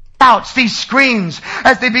 These screams,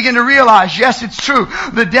 as they begin to realize, yes, it's true.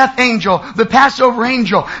 The death angel, the Passover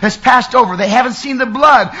angel has passed over. They haven't seen the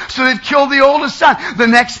blood, so they've killed the oldest son. The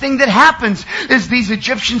next thing that happens is these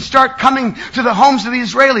Egyptians start coming to the homes of the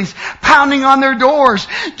Israelis, pounding on their doors.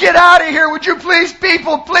 Get out of here, would you please,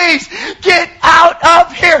 people, please, get out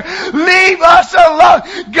of here. Leave us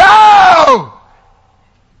alone. Go!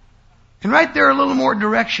 And right there, a little more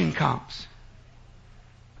direction comes.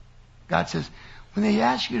 God says, when they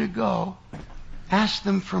ask you to go, ask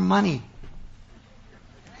them for money.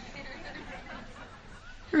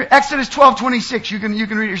 Exodus 12:26. You can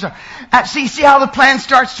read it yourself. See how the plan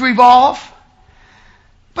starts to evolve?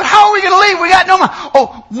 But how are we going to leave? We got no money.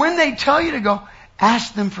 Oh, when they tell you to go,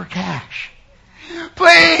 ask them for cash.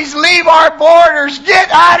 Please leave our borders.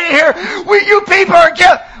 Get out of here. You people are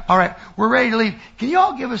killed. All right, we're ready to leave. Can you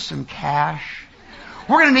all give us some cash?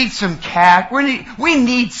 We're going to need some cash. We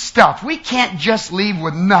need stuff. We can't just leave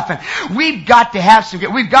with nothing. We've got to have some.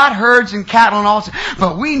 We've got herds and cattle and all this,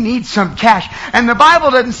 but we need some cash. And the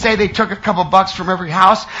Bible doesn't say they took a couple bucks from every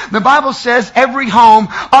house. The Bible says every home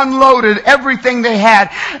unloaded everything they had.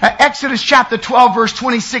 Exodus chapter 12 verse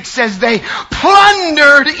 26 says they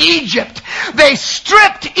plundered Egypt. They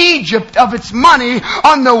stripped Egypt of its money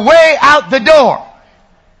on the way out the door.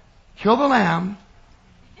 Kill the lamb.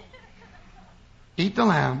 Eat the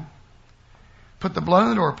lamb, put the blood on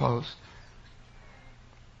the doorpost,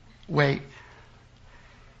 wait,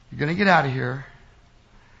 you're going to get out of here,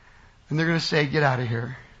 and they're going to say, get out of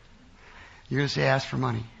here. You're going to say, ask for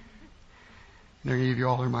money. And they're going to give you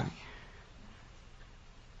all their money.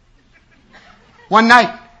 One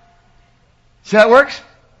night. See how it works?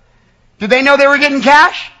 Did they know they were getting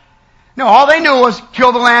cash? No, all they knew was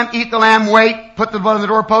kill the lamb, eat the lamb, wait, put the blood on the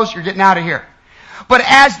doorpost, you're getting out of here. But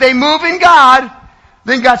as they move in God,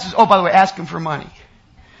 then God says, oh, by the way, ask them for money.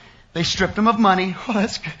 They stripped them of money. Oh,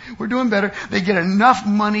 that's good. We're doing better. They get enough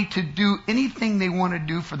money to do anything they want to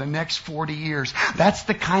do for the next 40 years. That's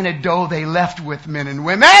the kind of dough they left with, men and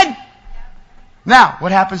women. Now,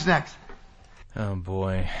 what happens next? Oh,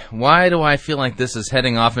 boy. Why do I feel like this is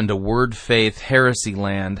heading off into word faith heresy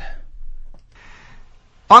land?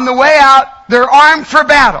 On the way out, they're armed for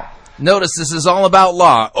battle. Notice this is all about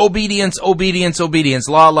law. Obedience, obedience, obedience.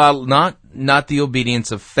 Law, not the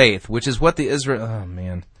obedience of faith, which is what the Israel... Oh,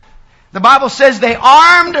 man. The Bible says they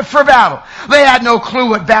armed for battle. They had no clue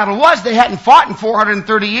what battle was. They hadn't fought in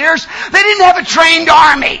 430 years. They didn't have a trained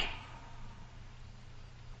army.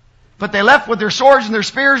 But they left with their swords and their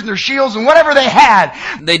spears and their shields and whatever they had.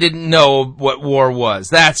 They didn't know what war was.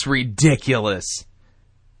 That's ridiculous.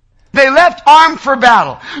 They left armed for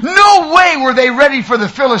battle. No way were they ready for the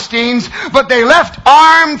Philistines, but they left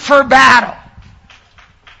armed for battle.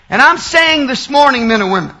 And I'm saying this morning, men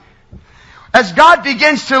and women, as God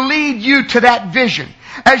begins to lead you to that vision,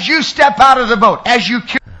 as you step out of the boat, as you...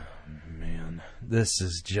 Man, this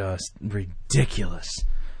is just ridiculous.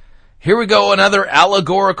 Here we go, another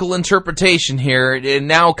allegorical interpretation here, and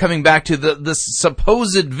now coming back to the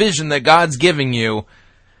supposed vision that God's giving you.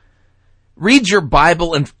 Read your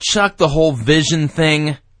Bible and chuck the whole vision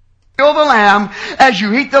thing. Kill the lamb, as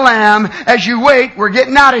you eat the lamb, as you wait, we're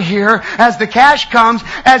getting out of here, as the cash comes,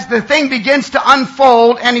 as the thing begins to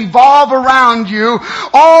unfold and evolve around you,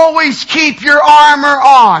 always keep your armor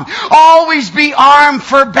on. Always be armed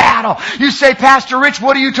for battle. You say, Pastor Rich,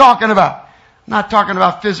 what are you talking about? I'm not talking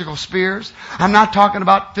about physical spears. I'm not talking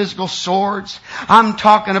about physical swords. I'm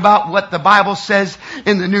talking about what the Bible says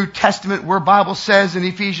in the New Testament, where Bible says in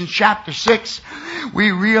Ephesians chapter 6,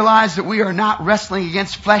 we realize that we are not wrestling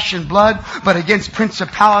against flesh and blood, but against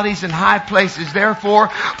principalities in high places. Therefore,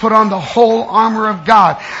 put on the whole armor of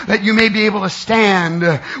God, that you may be able to stand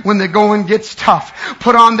when the going gets tough.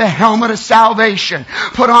 Put on the helmet of salvation.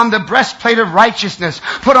 Put on the breastplate of righteousness.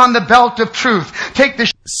 Put on the belt of truth. Take the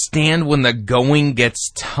stand when the going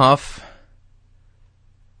gets tough.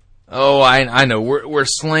 Oh, I know. We're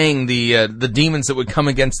slaying the demons that would come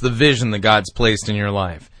against the vision that God's placed in your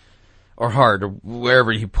life, or heart, or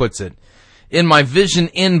wherever He puts it. In my vision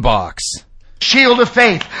inbox. Shield of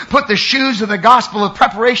faith. Put the shoes of the gospel of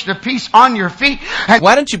preparation of peace on your feet. And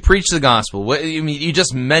why don't you preach the gospel? What, you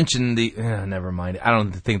just mentioned the... never mind. I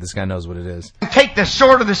don't think this guy knows what it is. Take the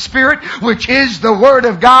sword of the Spirit, which is the Word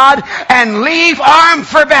of God, and leave armed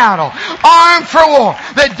for battle. Armed for war.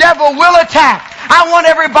 The devil will attack. I want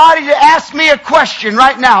everybody to ask me a question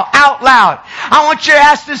right now, out loud. I want you to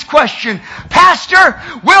ask this question. Pastor,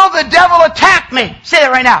 will the devil attack me? Say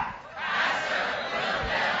that right now.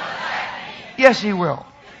 Yes, he will.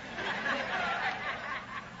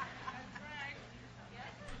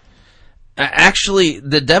 Actually,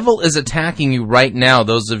 the devil is attacking you right now.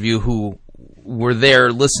 Those of you who were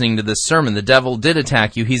there listening to this sermon, the devil did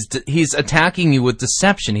attack you. He's attacking you with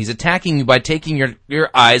deception. He's attacking you by taking your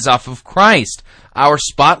eyes off of Christ, our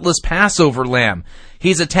spotless Passover lamb.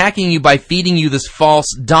 He's attacking you by feeding you this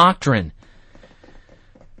false doctrine.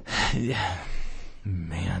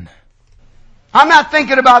 Man. I'm not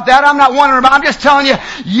thinking about that. I'm not wondering about it. I'm just telling you,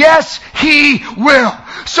 yes, He will.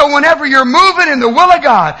 So whenever you're moving in the will of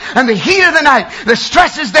God and the heat of the night, the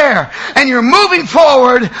stress is there, and you're moving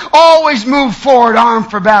forward, always move forward armed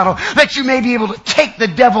for battle, that you may be able to take the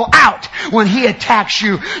devil out when he attacks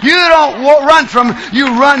you. You don't run from him, you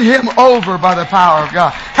run him over by the power of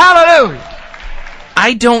God. Hallelujah.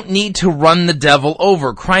 I don't need to run the devil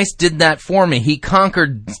over. Christ did that for me. He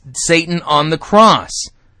conquered Satan on the cross.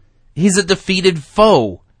 He's a defeated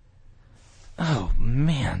foe. Oh,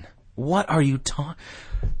 man. What are you talking...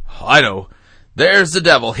 I know. There's the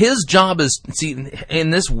devil. His job is... See,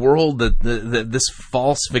 in this world, this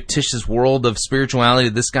false, fictitious world of spirituality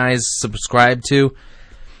this guy is subscribed to,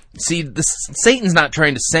 see, Satan's not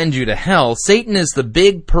trying to send you to hell. Satan is the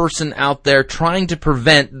big person out there trying to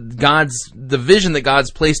prevent the vision that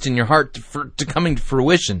God's placed in your heart to coming to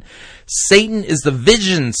fruition. Satan is the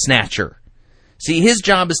vision snatcher. See, his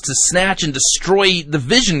job is to snatch and destroy the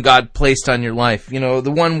vision God placed on your life. You know, the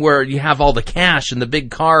one where you have all the cash and the big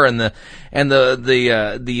car and the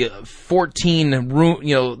 14 room,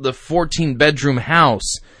 you know, the 14 bedroom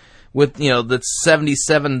house with, you know, the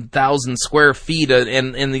 77,000 square feet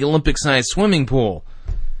and the Olympic sized swimming pool.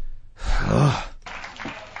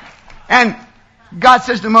 And God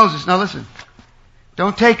says to Moses, now listen.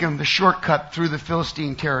 Don't take them the shortcut through the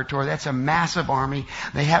Philistine territory. That's a massive army.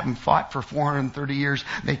 They haven't fought for 430 years.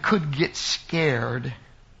 They could get scared,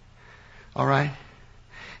 all right,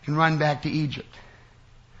 and run back to Egypt.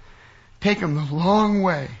 Take them the long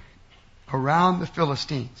way around the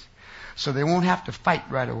Philistines so they won't have to fight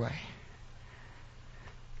right away.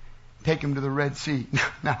 Take them to the Red Sea.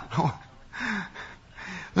 Now,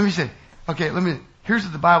 let me say, here's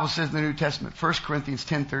what the Bible says in the New Testament, 1 Corinthians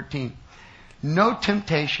 10:13. No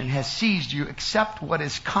temptation has seized you except what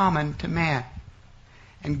is common to man.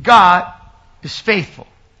 And God is faithful.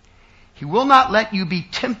 He will not let you be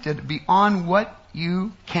tempted beyond what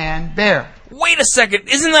you can bear. Wait a second.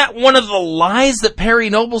 Isn't that one of the lies that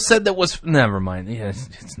Perry Noble said that was... Never mind. Yeah,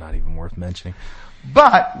 it's not even worth mentioning.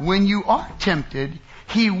 But when you are tempted,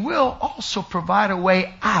 He will also provide a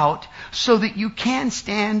way out so that you can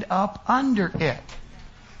stand up under it.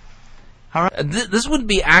 All right. This would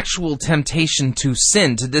be actual temptation to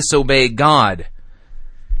sin, to disobey God.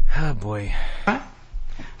 Oh, boy. All right.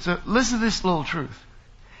 So listen to this little truth.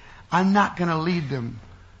 I'm not going to lead them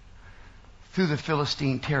through the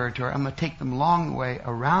Philistine territory. I'm going to take them along the way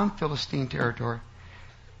around Philistine territory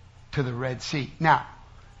to the Red Sea. Now,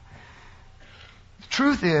 the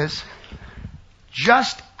truth is,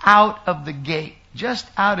 just out of the gate, just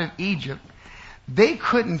out of Egypt, they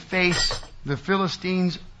couldn't face the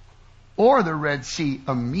Philistines or the Red Sea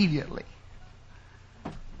immediately.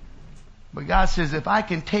 But God says, if I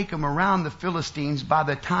can take them around the Philistines, by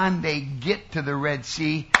the time they get to the Red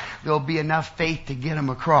Sea, there'll be enough faith to get them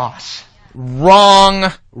across.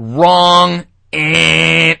 Wrong.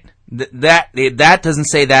 That doesn't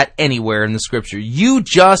say that anywhere in the Scripture. You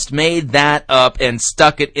just made that up and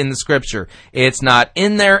stuck it in the Scripture. It's not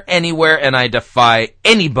in there anywhere, and I defy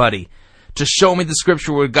anybody to show me the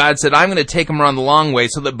scripture where God said, I'm going to take them around the long way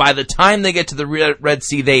so that by the time they get to the Red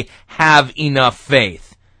Sea, they have enough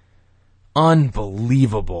faith.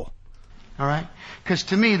 Unbelievable. All right? Because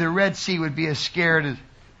to me, the Red Sea would be as scared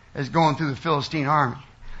as going through the Philistine army.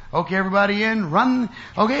 Okay, everybody in, run,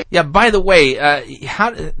 okay? Yeah, by the way,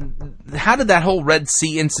 how did that whole Red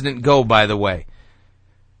Sea incident go, by the way?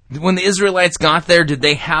 When the Israelites got there, did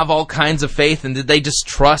they have all kinds of faith, and did they just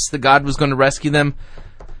trust that God was going to rescue them?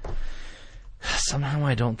 Somehow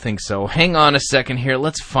I don't think so. Hang on a second here.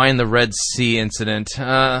 Let's find the Red Sea incident.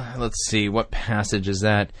 Let's see. What passage is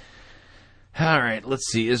that? All right,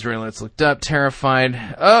 let's see. Israelites looked up, terrified.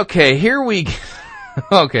 Okay, here we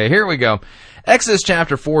go. Exodus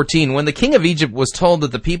chapter 14. When the king of Egypt was told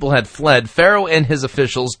that the people had fled, Pharaoh and his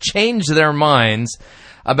officials changed their minds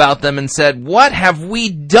about them and said, "What have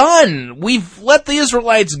we done? We've let the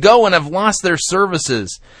Israelites go and have lost their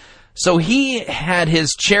services." So he had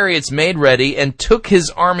his chariots made ready and took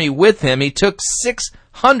his army with him. He took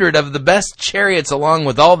 600 of the best chariots along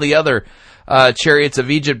with all the other chariots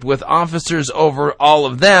of Egypt with officers over all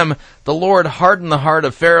of them. The Lord hardened the heart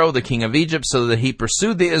of Pharaoh, the king of Egypt, so that he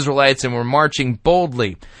pursued the Israelites and were marching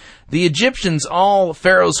boldly. The Egyptians, all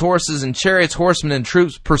Pharaoh's horses and chariots, horsemen and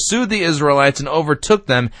troops, pursued the Israelites and overtook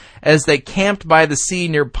them as they camped by the sea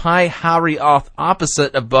near Pi-Hahiroth,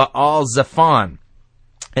 opposite of Baal-Zephon.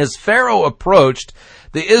 As Pharaoh approached,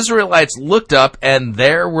 the Israelites looked up, and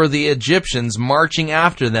there were the Egyptians marching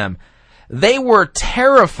after them. They were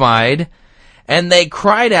terrified, and they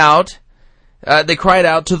cried out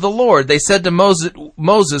to the Lord. They said to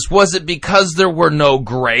Moses, "Was it because there were no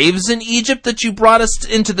graves in Egypt that you brought us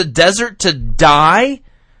into the desert to die?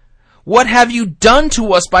 What have you done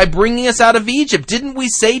to us by bringing us out of Egypt? Didn't we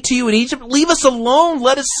say to you in Egypt, 'Leave us alone,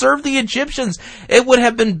 let us serve the Egyptians'? It would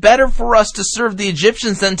have been better for us to serve the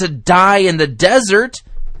Egyptians than to die in the desert."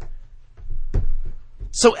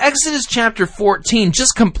 So Exodus chapter 14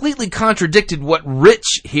 just completely contradicted what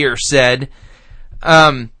Rich here said.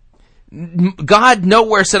 God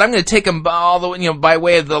nowhere said, "I'm going to take them all the way, by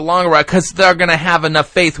way of the long route, because they're going to have enough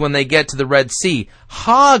faith when they get to the Red Sea."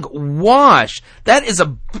 Hogwash. That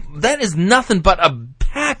is nothing but a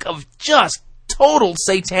pack of just total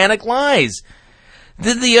satanic lies.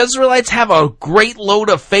 Did the Israelites have a great load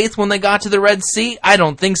of faith when they got to the Red Sea? I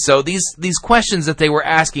don't think so. These questions that they were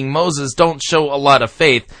asking Moses don't show a lot of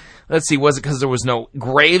faith. Let's see, was it because there was no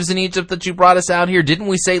graves in Egypt that you brought us out here? Didn't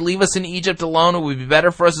we say, "Leave us in Egypt alone? It would be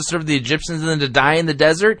better for us to serve the Egyptians than to die in the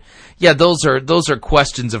desert"? Yeah, those are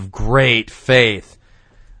questions of great faith.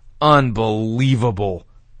 Unbelievable.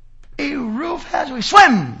 Hey, roof has we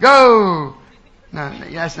swim, go. No,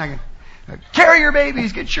 that's not good. Carry your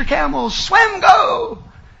babies, get your camels, swim, go.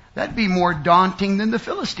 That'd be more daunting than the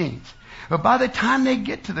Philistines. But by the time they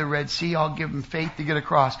get to the Red Sea, I'll give them faith to get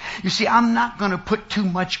across. You see, I'm not going to put too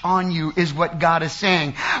much on you, is what God is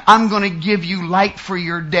saying. I'm going to give you light for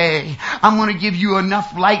your day. I'm going to give you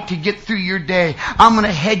enough light to get through your day. I'm going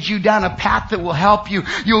to head you down a path that will help you.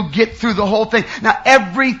 You'll get through the whole thing. Now,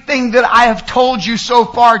 everything that I have told you so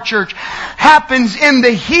far, church, happens in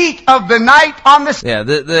the heat of the night on the... Yeah,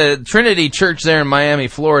 the Trinity Church there in Miami,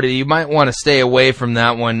 Florida, you might want to stay away from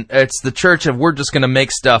that one. It's the church of we're just going to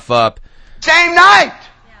make stuff up. Same night.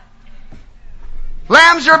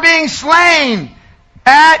 Lambs are being slain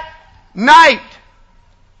at night.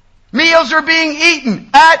 Meals are being eaten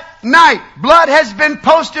at night. Blood has been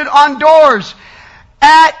posted on doors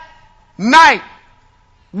at night.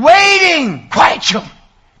 Waiting. Quiet, children.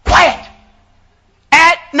 Quiet.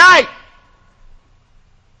 At night.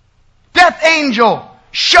 Death angel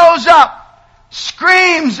shows up.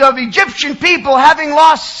 Screams of Egyptian people having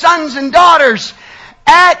lost sons and daughters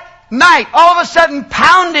at night. All of a sudden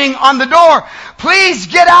pounding on the door. Please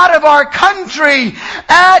get out of our country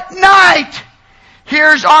at night.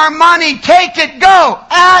 Here's our money. Take it. Go.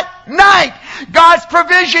 At night. God's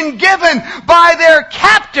provision given by their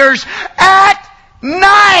captors at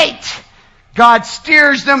night. God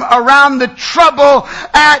steers them around the trouble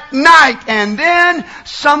at night. And then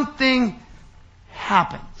something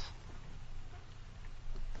happens.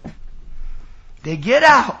 They get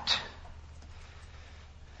out.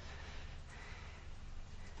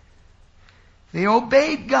 They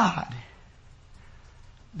obeyed God.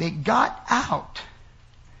 They got out.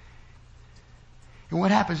 And what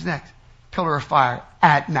happens next? Pillar of fire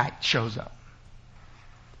at night shows up.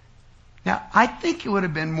 Now, I think it would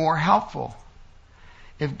have been more helpful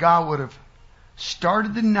if God would have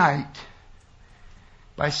started the night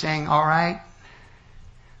by saying, "All right,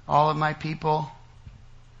 all of my people,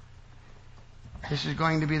 this is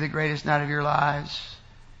going to be the greatest night of your lives.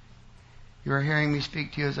 You are hearing me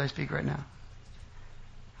speak to you as I speak right now.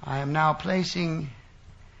 I am now placing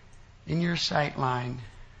in your sight line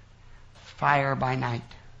fire by night.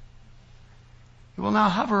 It will now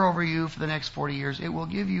hover over you for the next 40 years. It will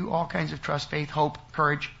give you all kinds of trust, faith, hope,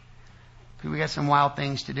 courage. Because we got some wild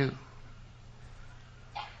things to do.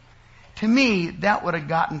 To me, that would have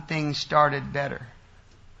gotten things started better.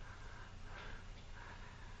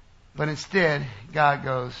 But instead, God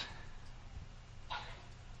goes,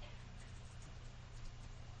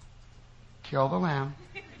 kill the lamb,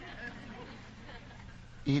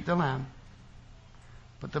 eat the lamb,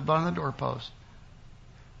 put the blood on the doorpost,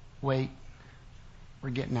 wait, we're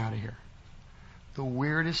getting out of here. The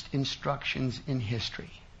weirdest instructions in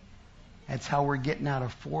history. That's how we're getting out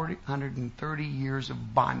of 430 years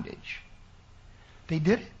of bondage. They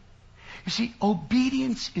did it. You see,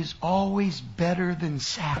 obedience is always better than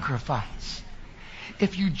sacrifice.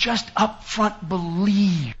 If you just up front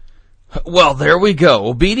believe. Well, there we go.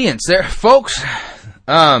 Obedience there. Folks,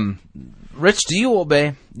 Rich, do you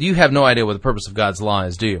obey? You have no idea what the purpose of God's law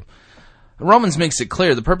is, do you? Romans makes it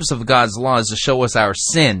clear the purpose of God's law is to show us our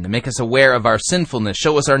sin, to make us aware of our sinfulness,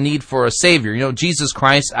 show us our need for a Savior. You know, Jesus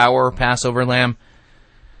Christ, our Passover Lamb.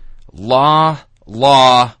 Law,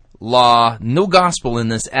 no gospel in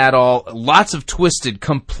this at all. Lots of twisted,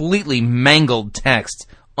 completely mangled text.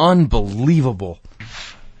 Unbelievable.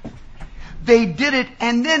 They did it,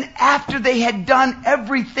 and then after they had done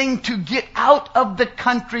everything to get out of the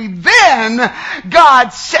country, then God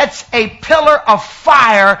sets a pillar of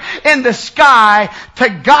fire in the sky to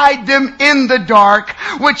guide them in the dark,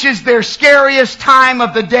 which is their scariest time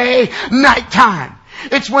of the day, nighttime.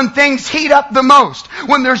 It's when things heat up the most,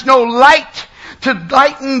 when there's no light to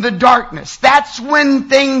lighten the darkness. That's when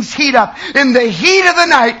things heat up. In the heat of the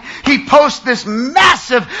night, He posts this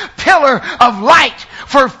massive pillar of light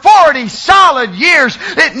for 40 solid years.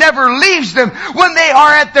 It never leaves them when they are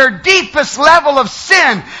at their deepest level of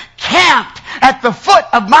sin, camped at the foot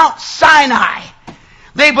of Mount Sinai.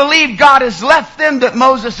 They believe God has left them, that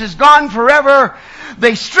Moses is gone forever.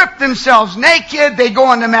 They strip themselves naked. They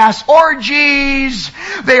go into mass orgies.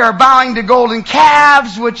 They are bowing to golden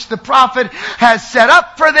calves, which the prophet has set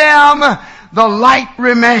up for them. The light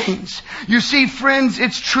remains. You see, friends,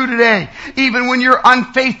 it's true today. Even when you're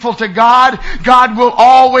unfaithful to God, God will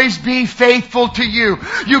always be faithful to you.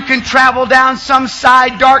 You can travel down some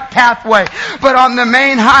side dark pathway, but on the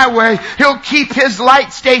main highway, He'll keep His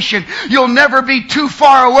light station. You'll never be too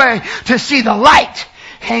far away to see the light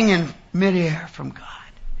hanging midair from God.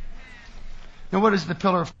 Now, what is the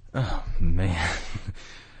pillar of... Oh, man.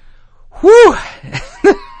 Whew!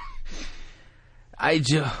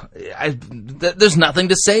 There's nothing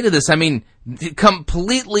to say to this. I mean,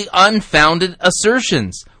 completely unfounded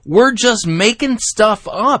assertions. We're just making stuff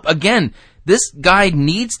up. Again, this guy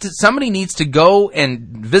somebody needs to go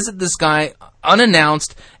and visit this guy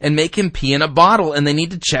unannounced and make him pee in a bottle, and they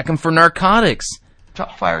need to check him for narcotics.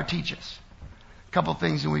 Fire teaches. A couple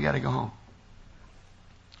things and we got to go home.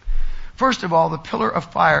 First of all, the pillar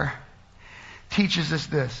of fire teaches us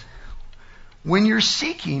this. When you're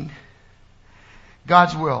seeking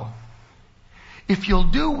God's will, if you'll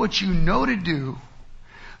do what you know to do,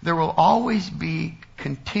 there will always be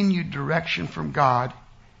continued direction from God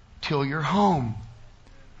till you're home.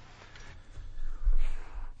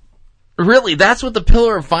 Really? That's what the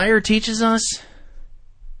pillar of fire teaches us?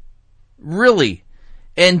 Really?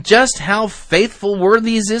 And just how faithful were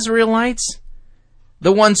these Israelites?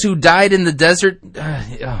 The ones who died in the desert?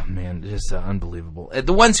 Oh man, just unbelievable.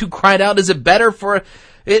 The ones who cried out,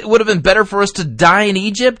 it would have been better for us to die in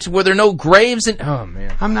Egypt? Were there no graves? Oh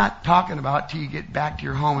man. I'm not talking about till you get back to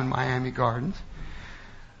your home in Miami Gardens,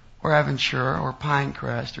 or Aventura, or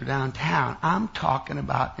Pinecrest, or downtown. I'm talking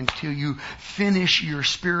about until you finish your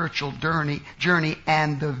spiritual journey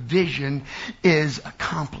and the vision is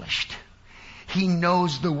accomplished. He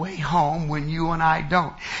knows the way home when you and I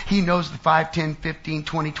don't. He knows the 5, 10, 15,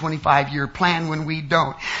 20, 25-year plan when we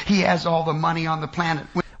don't. He has all the money on the planet.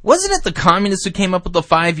 Wasn't it the communists who came up with the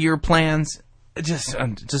 5-year plans?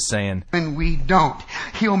 I'm just saying. When we don't.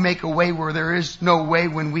 He'll make a way where there is no way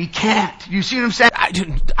when we can't. You see what I'm saying? I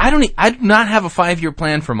do not have a 5-year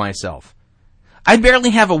plan for myself. I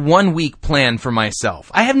barely have a 1-week plan for myself.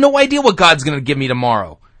 I have no idea what God's going to give me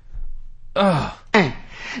tomorrow. Ugh.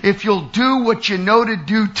 If you'll do what you know to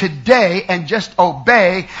do today and just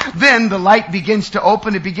obey, then the light begins to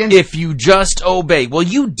open. If you just obey. Well,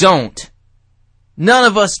 you don't. None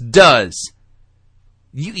of us does.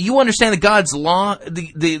 You understand that God's law,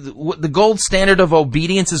 the gold standard of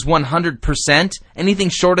obedience is 100%. Anything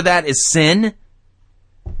short of that is sin.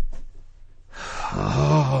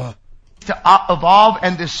 Oh, to evolve,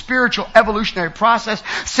 and the spiritual evolutionary process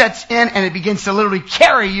sets in, and it begins to literally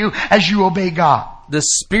carry you as you obey God. The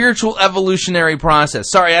spiritual evolutionary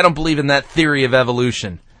process. Sorry, I don't believe in that theory of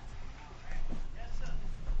evolution.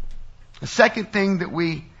 The second thing that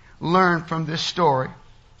we learn from this story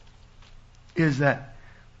is that,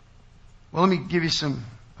 well, let me give you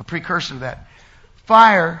a precursor to that.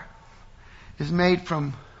 Fire is made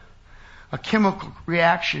from a chemical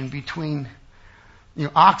reaction between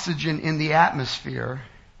oxygen in the atmosphere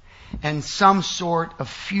and some sort of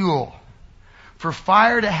fuel. For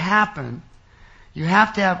fire to happen, you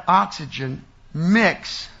have to have oxygen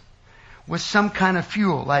mix with some kind of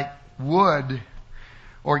fuel, like wood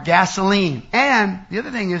or gasoline. And the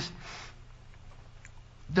other thing is,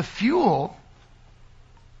 the fuel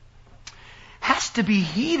has to be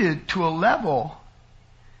heated to a level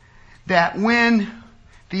that when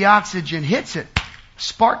the oxygen hits it,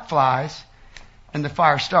 spark flies, and the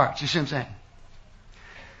fire starts. You see what I'm saying?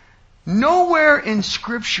 Nowhere in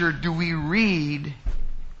Scripture do we read,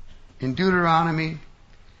 in Deuteronomy,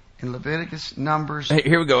 in Leviticus, Numbers... Hey,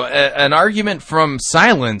 here we go. An argument from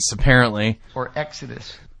silence, apparently. Or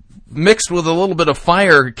Exodus. Mixed with a little bit of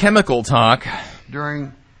fire chemical talk.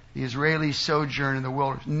 During the Israeli sojourn in the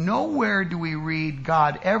wilderness. Nowhere do we read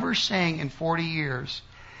God ever saying in 40 years,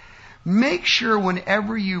 make sure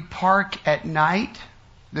whenever you park at night,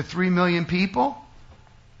 the 3 million people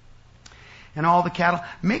and all the cattle,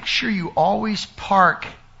 make sure you always park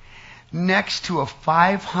next to a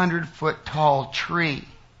 500-foot tall tree.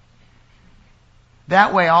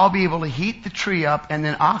 That way I'll be able to heat the tree up and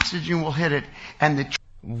then oxygen will hit it and the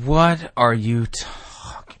What are you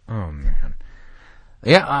talking? Oh, man.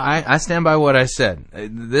 Yeah, I stand by what I said.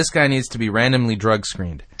 This guy needs to be randomly drug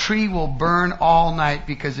screened. Tree will burn all night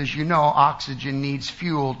because, as you know, oxygen needs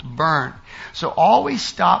fuel to burn. So always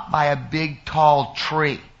stop by a big, tall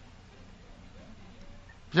tree.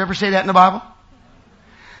 Does it ever say that in the Bible?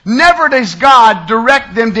 Never does God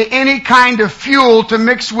direct them to any kind of fuel to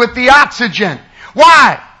mix with the oxygen.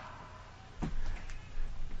 Why?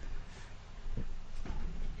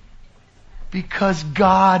 Because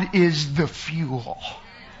God is the fuel.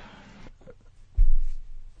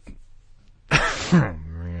 Oh,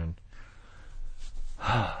 man.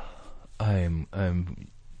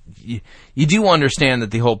 You do understand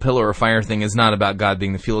that the whole pillar of fire thing is not about God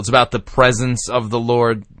being the fuel. It's about the presence of the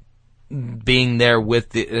Lord being there with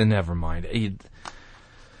the... never mind.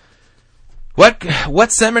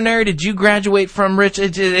 What seminary did you graduate from, Rich?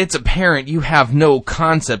 It's apparent you have no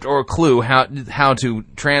concept or clue how to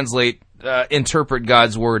translate, interpret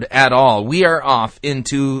God's word at all. We are off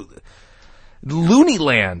into loony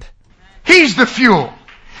land. He's the fuel.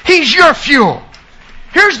 He's your fuel.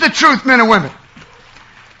 Here's the truth, men and women.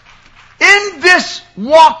 In this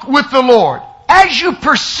walk with the Lord, as you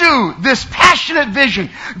pursue this passionate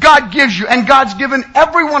vision God gives you, and God's given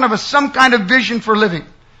every one of us some kind of vision for living,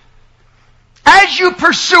 as you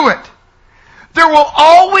pursue it, there will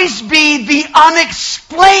always be the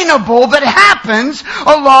unexplainable that happens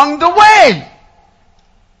along the way.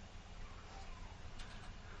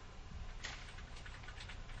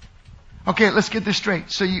 Okay, let's get this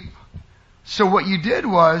straight. So what you did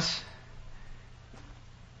was,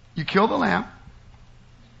 you killed the lamb,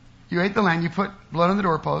 you ate the lamb, you put blood on the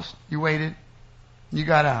doorpost, you waited, you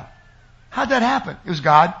got out. How'd that happen? It was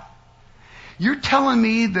God. You're telling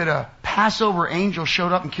me that a Passover angel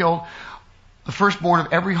showed up and killed the firstborn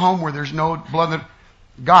of every home where there's no blood?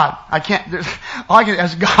 God. I can't, all I can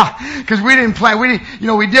ask God. Because we didn't plan, we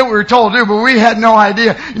did what we were told to do, but we had no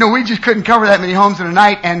idea. We just couldn't cover that many homes in a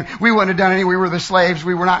night, and we wouldn't have done any. We were the slaves.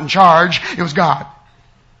 We were not in charge. It was God.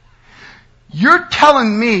 You're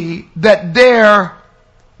telling me that there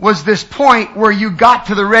was this point where you got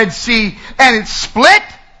to the Red Sea and it split?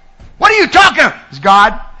 What are you talking about? It's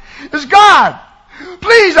God. It's God.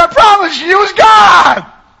 Please, I promise you, it was God.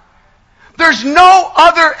 There's no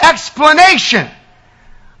other explanation.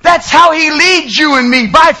 That's how He leads you and me,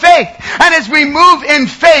 by faith. And as we move in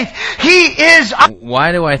faith, He is...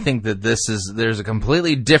 Why do I think that there's a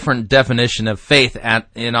completely different definition of faith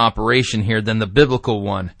in operation here than the biblical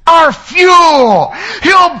one? Our fuel.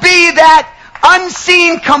 He'll be that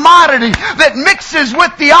unseen commodity that mixes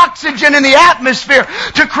with the oxygen in the atmosphere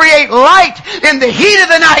to create light in the heat of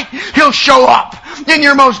the night. He'll show up. In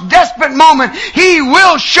your most desperate moment, He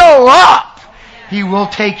will show up. He will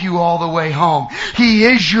take you all the way home. He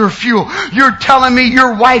is your fuel. You're telling me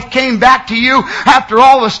your wife came back to you after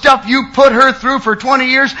all the stuff you put her through for 20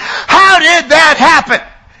 years? How did that happen?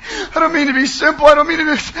 I don't mean to be simple. I don't mean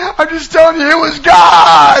to be... I'm just telling you, it was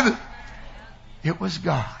God. It was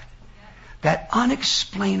God. That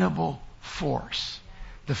unexplainable force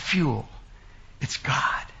the fuel. It's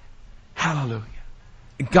God. Hallelujah.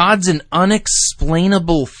 God's an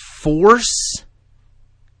unexplainable force?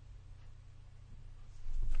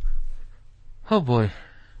 Oh boy.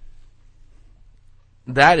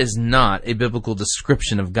 That is not a biblical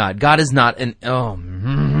description of God. God is not an...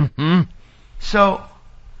 So,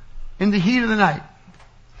 in the heat of the night,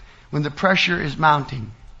 when the pressure is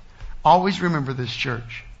mounting, always remember this,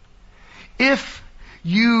 church. If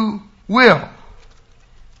you will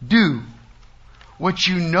do what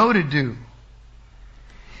you know to do,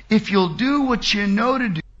 if you'll do what you know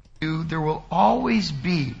to do, there will always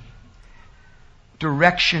be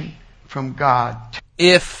direction from God.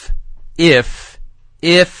 If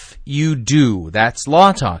you do. That's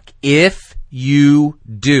law talk. If you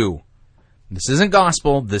do. This isn't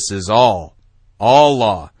gospel. This is all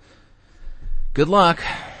law. Good luck.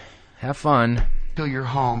 Have fun. Till you're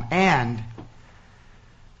home. And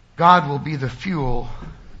God will be the fuel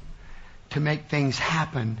to make things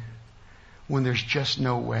happen when there's just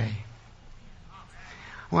no way.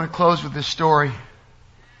 I want to close with this story.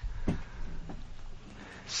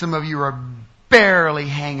 Some of you are barely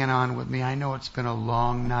hanging on with me. I know it's been a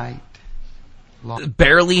long night.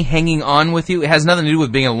 Barely hanging on with you? It has nothing to do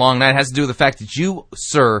with being a long night. It has to do with the fact that you,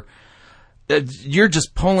 sir, you're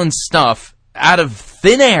just pulling stuff out of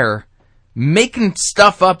thin air, making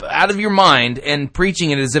stuff up out of your mind, and preaching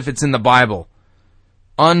it as if it's in the Bible.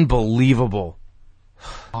 Unbelievable.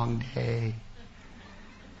 Long day.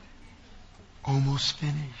 Almost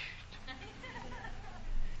finished.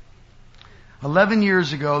 11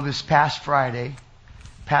 years ago, this past Friday,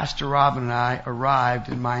 Pastor Robin and I arrived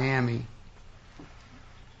in Miami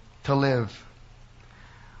to live.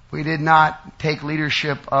 We did not take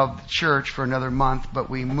leadership of the church for another month, but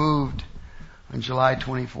we moved on July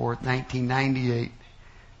 24th, 1998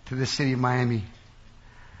 to the city of Miami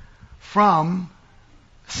from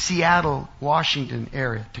Seattle, Washington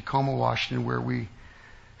area, Tacoma, Washington, where we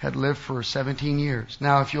had lived for 17 years.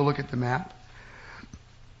 Now, if you'll look at the map,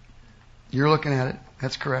 you're looking at it.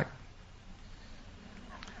 That's correct.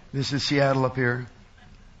 This is Seattle up here.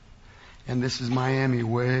 And this is Miami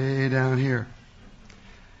way down here.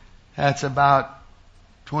 That's about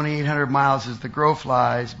 2,800 miles as the crow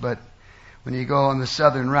flies, but when you go on the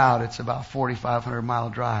southern route, it's about 4,500 mile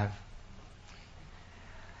drive.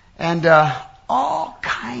 And all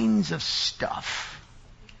kinds of stuff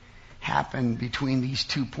happened between these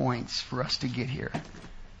 2 points for us to get here.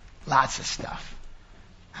 Lots of stuff.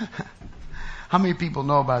 How many people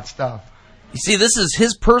know about stuff? You see, this is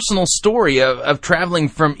his personal story of traveling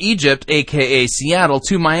from Egypt, a.k.a. Seattle,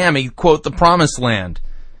 to Miami, quote, the promised land.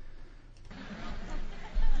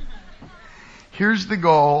 Here's the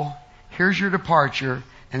goal, here's your departure,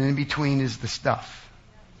 and in between is the stuff.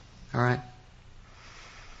 All right?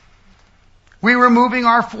 We were moving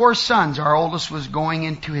our 4 sons. Our oldest was going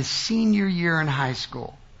into his senior year in high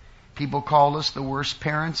school. People called us the worst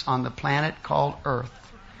parents on the planet called Earth.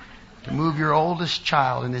 To move your oldest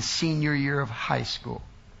child in his senior year of high school.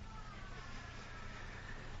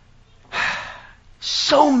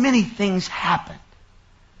 So many things happened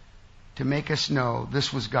to make us know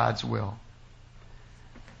this was God's will.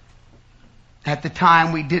 At the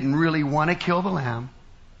time, we didn't really want to kill the lamb.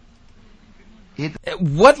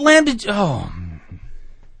 What lamb did you... Oh.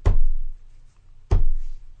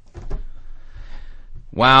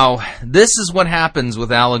 Wow, this is what happens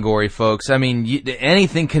with allegory, folks. I mean,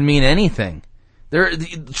 anything can mean anything.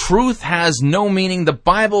 The truth has no meaning. The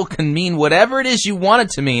Bible can mean whatever it is you want it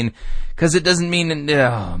to mean, because it doesn't mean... The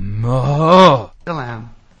lamb,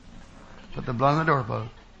 put the blood on the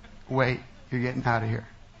doorpost. Wait, you're getting out of here.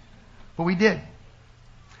 But we did.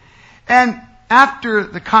 And after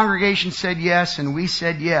the congregation said yes and we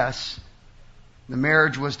said yes, the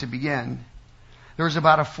marriage was to begin. There was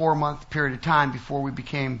about a 4-month period of time before we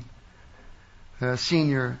became the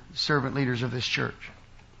senior servant leaders of this church.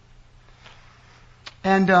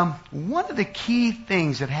 And one of the key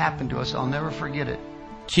things that happened to us, I'll never forget it.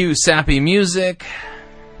 Cue sappy music.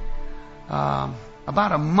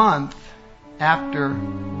 About a month after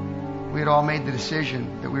we had all made the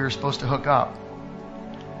decision that we were supposed to hook up,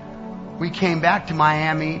 we came back to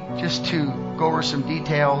Miami just to go over some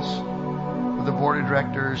details with the board of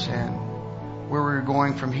directors and where we were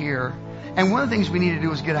going from here. And one of the things we needed to do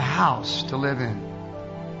was get a house to live in.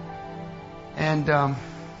 And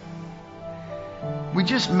we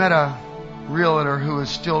just met a realtor who is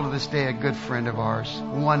still to this day a good friend of ours.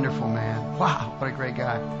 Wonderful man. Wow, what a great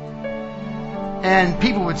guy. And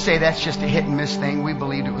people would say that's just a hit and miss thing. We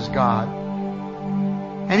believed it was God.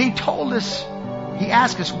 And he told us, he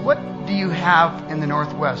asked us, what do you have in the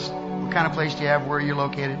Northwest? What kind of place do you have? Where are you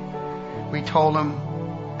located? We told him,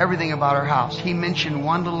 everything about our house. He mentioned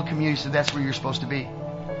one little community, said that's where you're supposed to be.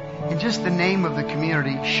 And just the name of the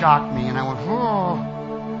community shocked me, and I went, oh,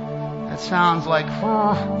 that sounds like,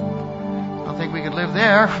 oh, I don't think we could live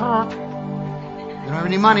there. Oh, we don't have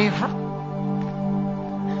any money.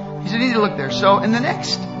 He said, you need to look there. So in the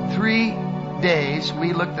next 3 days,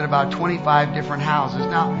 we looked at about 25 different houses.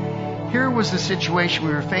 Now, here was the situation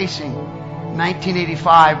we were facing.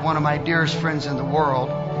 1985, one of my dearest friends in the world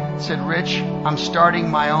said, Rich, I'm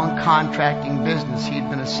starting my own contracting business. He'd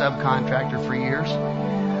been a subcontractor for years.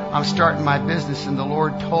 I'm starting my business, and the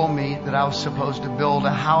Lord told me that I was supposed to build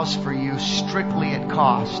a house for you strictly at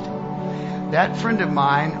cost. That friend of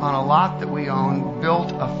mine, on a lot that we own,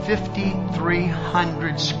 built a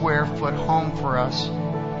 5,300 square foot home for us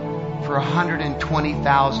for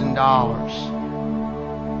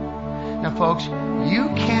 $120,000. Now, folks, you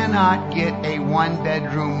cannot get a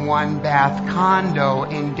 1-bedroom, 1-bath condo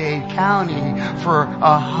in Dade County for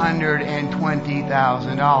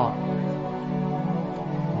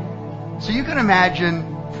 $120,000. So you can imagine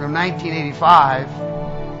from 1985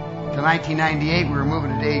 to 1998, we were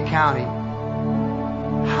moving to Dade County,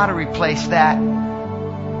 how to replace that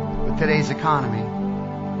with today's economy.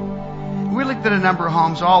 We looked at a number of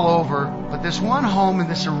homes all over, but this one home in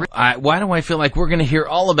this why do I feel like we're going to hear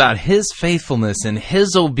all about his faithfulness and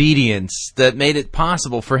his obedience that made it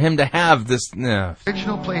possible for him to have this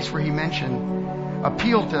original place where he mentioned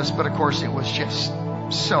appealed to us, but of course it was just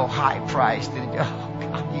so high priced that, oh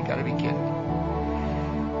God, you got to be kidding.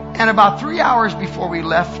 And about 3 hours before we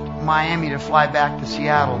left Miami to fly back to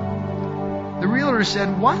Seattle, the realtor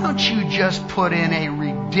said, why don't you just put in a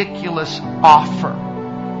ridiculous offer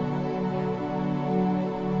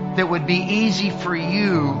that would be easy for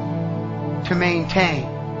you to maintain?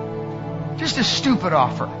 Just a stupid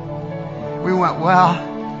offer. We went, well,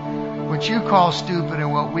 what you call stupid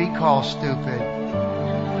and what we call stupid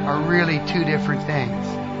are really two different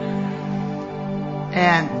things.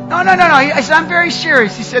 And, no. I said, I'm very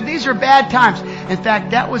serious. He said, these are bad times. In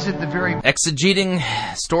fact, that was at the very... Exegeting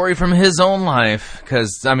story from his own life,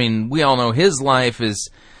 because, I mean, we all know his life is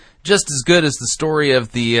just as good as the story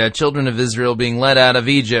of the children of Israel being led out of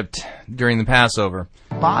Egypt during the Passover.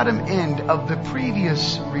 Bottom end of the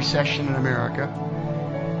previous recession in America,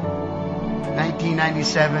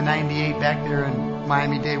 1997, 98, back there in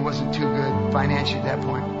Miami-Dade wasn't too good financially at that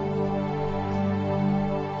point.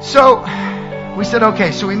 So we said,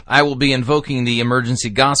 okay, so I will be invoking the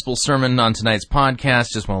emergency gospel sermon on tonight's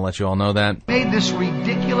podcast. Just want to let you all know that. Made this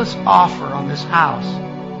ridiculous offer on this house.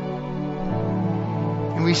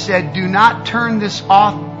 And we said, do not turn this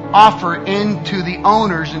offer into the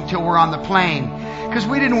owners until we're on the plane. Because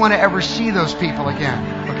we didn't want to ever see those people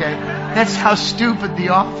again. Okay? That's how stupid the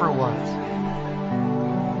offer was.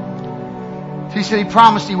 So he said he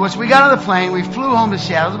promised he was. We got on the plane. We flew home to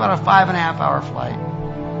Seattle. It was about a 5.5-hour flight.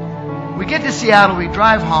 We get to Seattle. We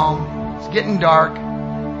drive home. It's getting dark.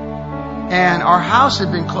 And our house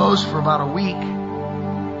had been closed for about a week.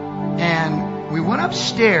 And we went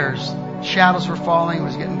upstairs. Shadows were falling. It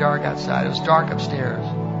was getting dark outside. It was dark upstairs.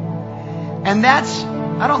 And that's,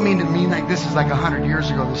 I don't mean to mean like this is like 100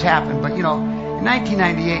 years ago this happened, but you know, in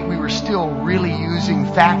 1998 we were still really using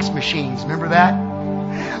fax machines. Remember that?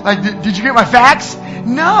 Like, did you get my fax?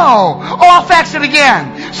 No. Oh, I'll fax it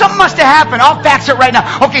again. Something must have happened. I'll fax it right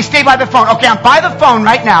now. Okay, stay by the phone. Okay, I'm by the phone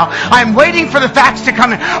right now. I'm waiting for the fax to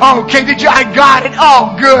come in. Okay, I got it.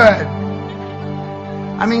 Oh, good.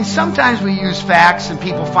 I mean, sometimes we use fax and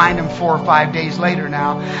people find them 4 or 5 days later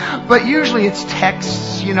now. But usually it's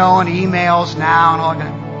texts, you know, and emails now and all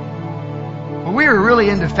that. Well, we were really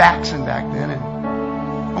into faxing back then. And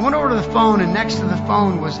I went over to the phone, and next to the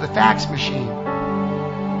phone was the fax machine.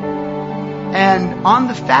 And on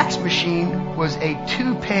the fax machine was a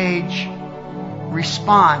 2-page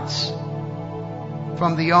response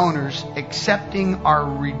from the owners accepting our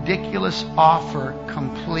ridiculous offer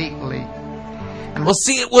completely. And well,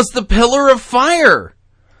 see, it was the pillar of fire.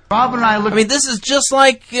 Rob and I looked... I mean, this is just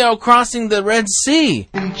like, you know, crossing the Red Sea.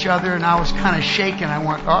 ...at each other, and I was kind of shaking. I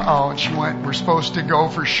went, uh-oh. And she went, we're supposed to go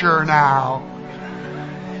for sure now.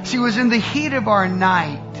 See, it was in the heat of our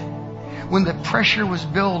night, when the pressure was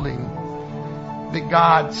building, that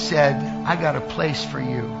God said, I got a place for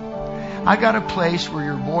you. I got a place where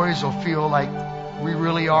your boys will feel like we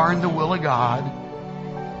really are in the will of God.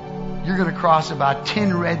 You're going to cross about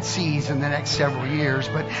 10 Red Seas in the next several years,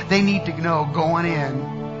 but they need to know going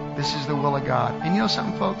in, this is the will of God. And you know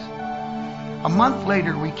something, folks? A month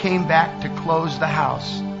later, we came back to close the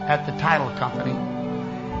house at the title company.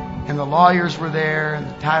 And the lawyers were there, and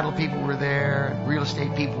the title people were there, and real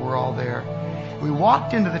estate people were all there. We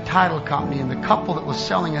walked into the title company, and the couple that was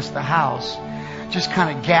selling us the house just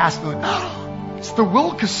kind of gasped, and went, "Oh, it's the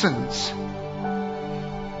Wilkersons."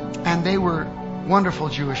 And they were wonderful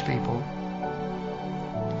Jewish people.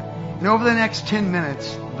 And over the next 10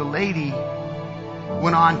 minutes, the lady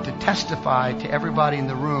went on to testify to everybody in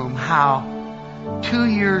the room how 2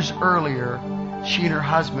 years earlier she and her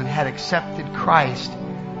husband had accepted Christ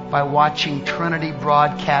by watching Trinity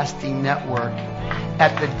Broadcasting Network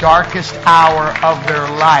at the darkest hour of their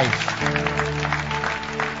life.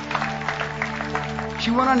 She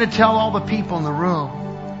went on to tell all the people in the room,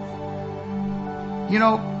 "You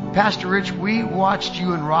know, Pastor Rich, we watched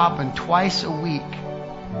you and Robin twice a week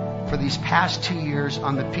for these past 2 years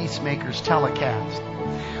on the Peacemakers telecast.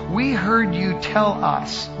 We heard you tell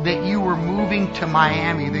us that you were moving to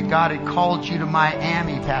Miami, that God had called you to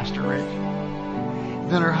Miami, Pastor Rich."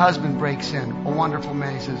 Then her husband breaks in, a wonderful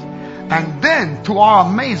man. He says, "And then, to our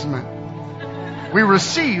amazement, we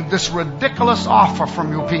received this ridiculous offer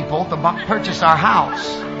from you people to purchase our house.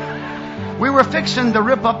 We were fixing to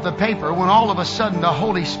rip up the paper when all of a sudden the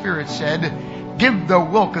Holy Spirit said, 'Give the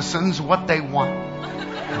Wilkersons what they want.'"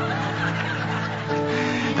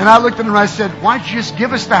 And I looked at him and I said, "Why don't you just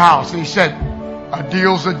give us the house?" And he said, "A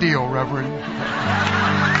deal's a deal, Reverend."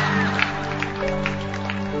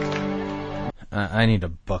 I need a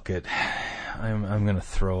bucket. I'm going to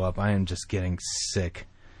throw up. I am just getting sick.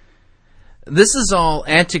 This is all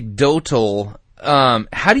anecdotal.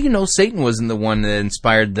 How do you know Satan wasn't the one that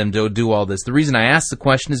inspired them to do all this? The reason I ask the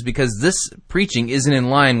question is because this preaching isn't in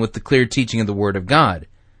line with the clear teaching of the Word of God.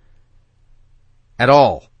 At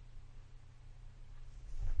all.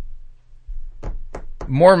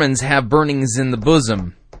 Mormons have burnings in the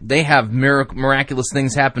bosom. They have miraculous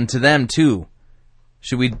things happen to them too.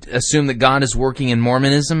 Should we assume that God is working in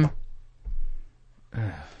Mormonism?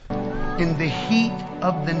 In the heat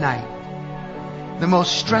of the night, the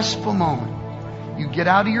most stressful moment, you get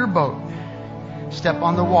out of your boat, step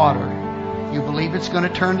on the water, you believe it's going to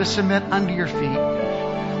turn to cement under your feet,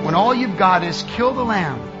 when all you've got is kill the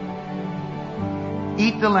lamb,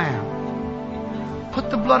 eat the lamb, put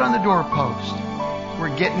the blood on the doorpost, we're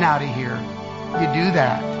getting out of here. You do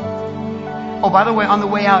that. Oh, by the way, on the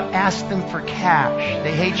way out, ask them for cash.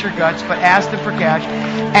 They hate your guts, but ask them for cash.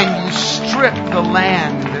 And you strip the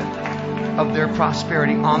land of their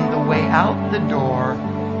prosperity on the way out the door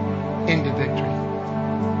into victory.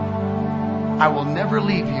 I will never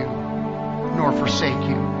leave you nor forsake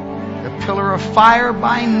you. The pillar of fire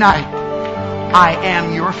by night. I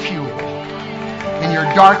am your fuel. In your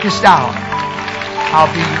darkest hour,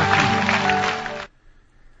 I'll be your fuel.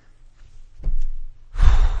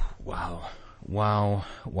 Wow.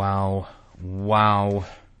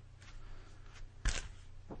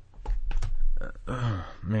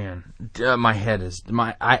 Man, my head is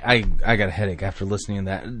I got a headache after listening to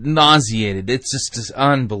that. Nauseated. It's just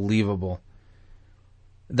unbelievable.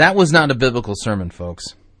 That was not a biblical sermon,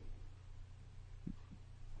 folks.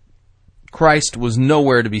 Christ was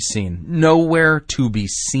nowhere to be seen. Nowhere to be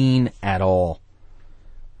seen at all.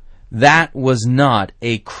 That was not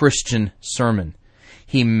a Christian sermon.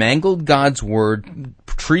 He mangled God's word,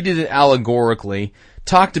 treated it allegorically,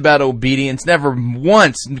 talked about obedience, never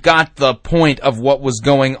once got the point of what was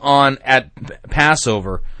going on at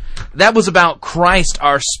Passover. That was about Christ,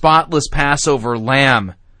 our spotless Passover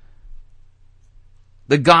lamb.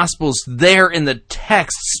 The gospel's there in the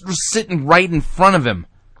text, sitting right in front of him.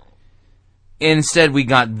 Instead, we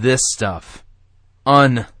got this stuff.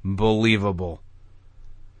 Unbelievable.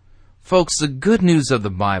 Folks, the good news of the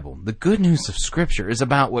Bible, the good news of Scripture, is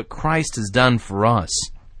about what Christ has done for us.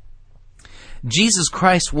 Jesus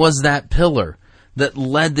Christ was that pillar that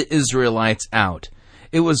led the Israelites out.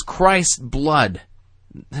 It was Christ's blood,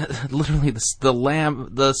 literally the lamb,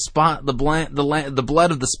 the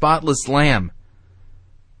blood of the spotless lamb,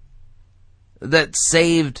 that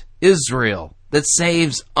saved Israel, that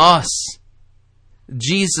saves us.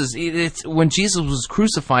 Jesus, when Jesus was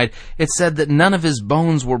crucified, it said that none of his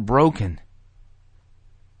bones were broken.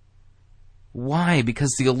 Why?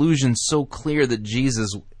 Because the illusion's so clear that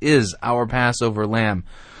Jesus is our Passover lamb.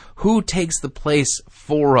 Who takes the place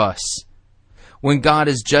for us when God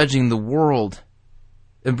is judging the world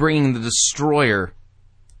and bringing the destroyer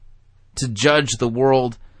to judge the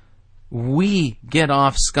world? We get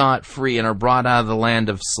off scot-free and are brought out of the land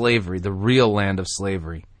of slavery, the real land of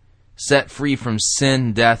slavery. Set free from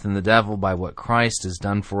sin, death, and the devil by what Christ has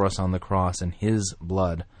done for us on the cross and his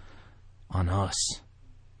blood on us.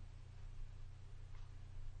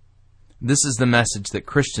 This is the message that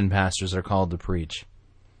Christian pastors are called to preach.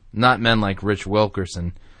 Not men like Rich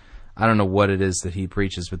Wilkerson, I don't know what it is that he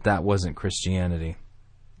preaches, but that wasn't Christianity.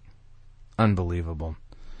 Unbelievable.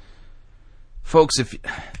 Folks,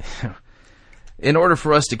 in order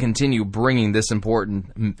for us to continue bringing this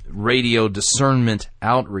important radio discernment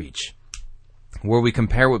outreach, where we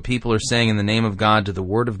compare what people are saying in the name of God to the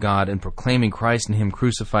Word of God and proclaiming Christ and Him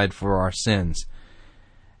crucified for our sins,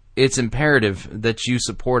 it's imperative that you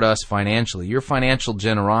support us financially. Your financial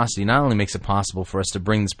generosity not only makes it possible for us to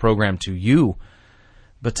bring this program to you,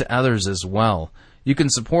 but to others as well. You can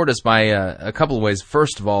support us by a couple of ways.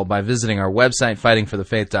 First of all, by visiting our website,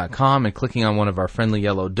 fightingforthefaith.com, and clicking on one of our friendly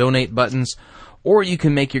yellow donate buttons. Or you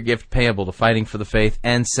can make your gift payable to Fighting for the Faith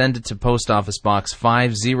and send it to Post Office Box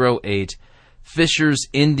 508, Fishers,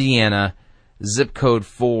 Indiana, zip code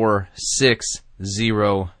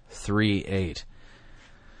 46038.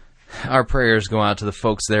 Our prayers go out to the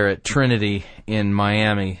folks there at Trinity in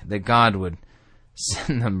Miami, that God would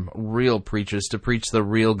send them real preachers to preach the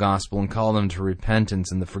real gospel and call them to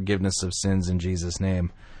repentance and the forgiveness of sins in Jesus'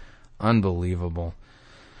 name. Unbelievable.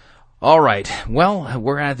 All right, well,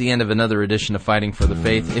 we're at the end of another edition of Fighting for the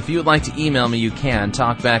Faith. If you would like to email me, you can.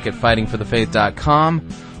 Talkback at fightingforthefaith.com,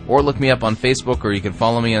 or look me up on Facebook, or you can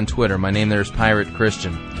follow me on Twitter. My name there is Pirate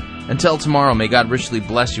Christian. Until tomorrow, may God richly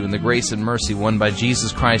bless you in the grace and mercy won by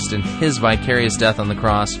Jesus Christ in His vicarious death on the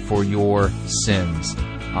cross for your sins.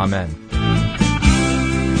 Amen.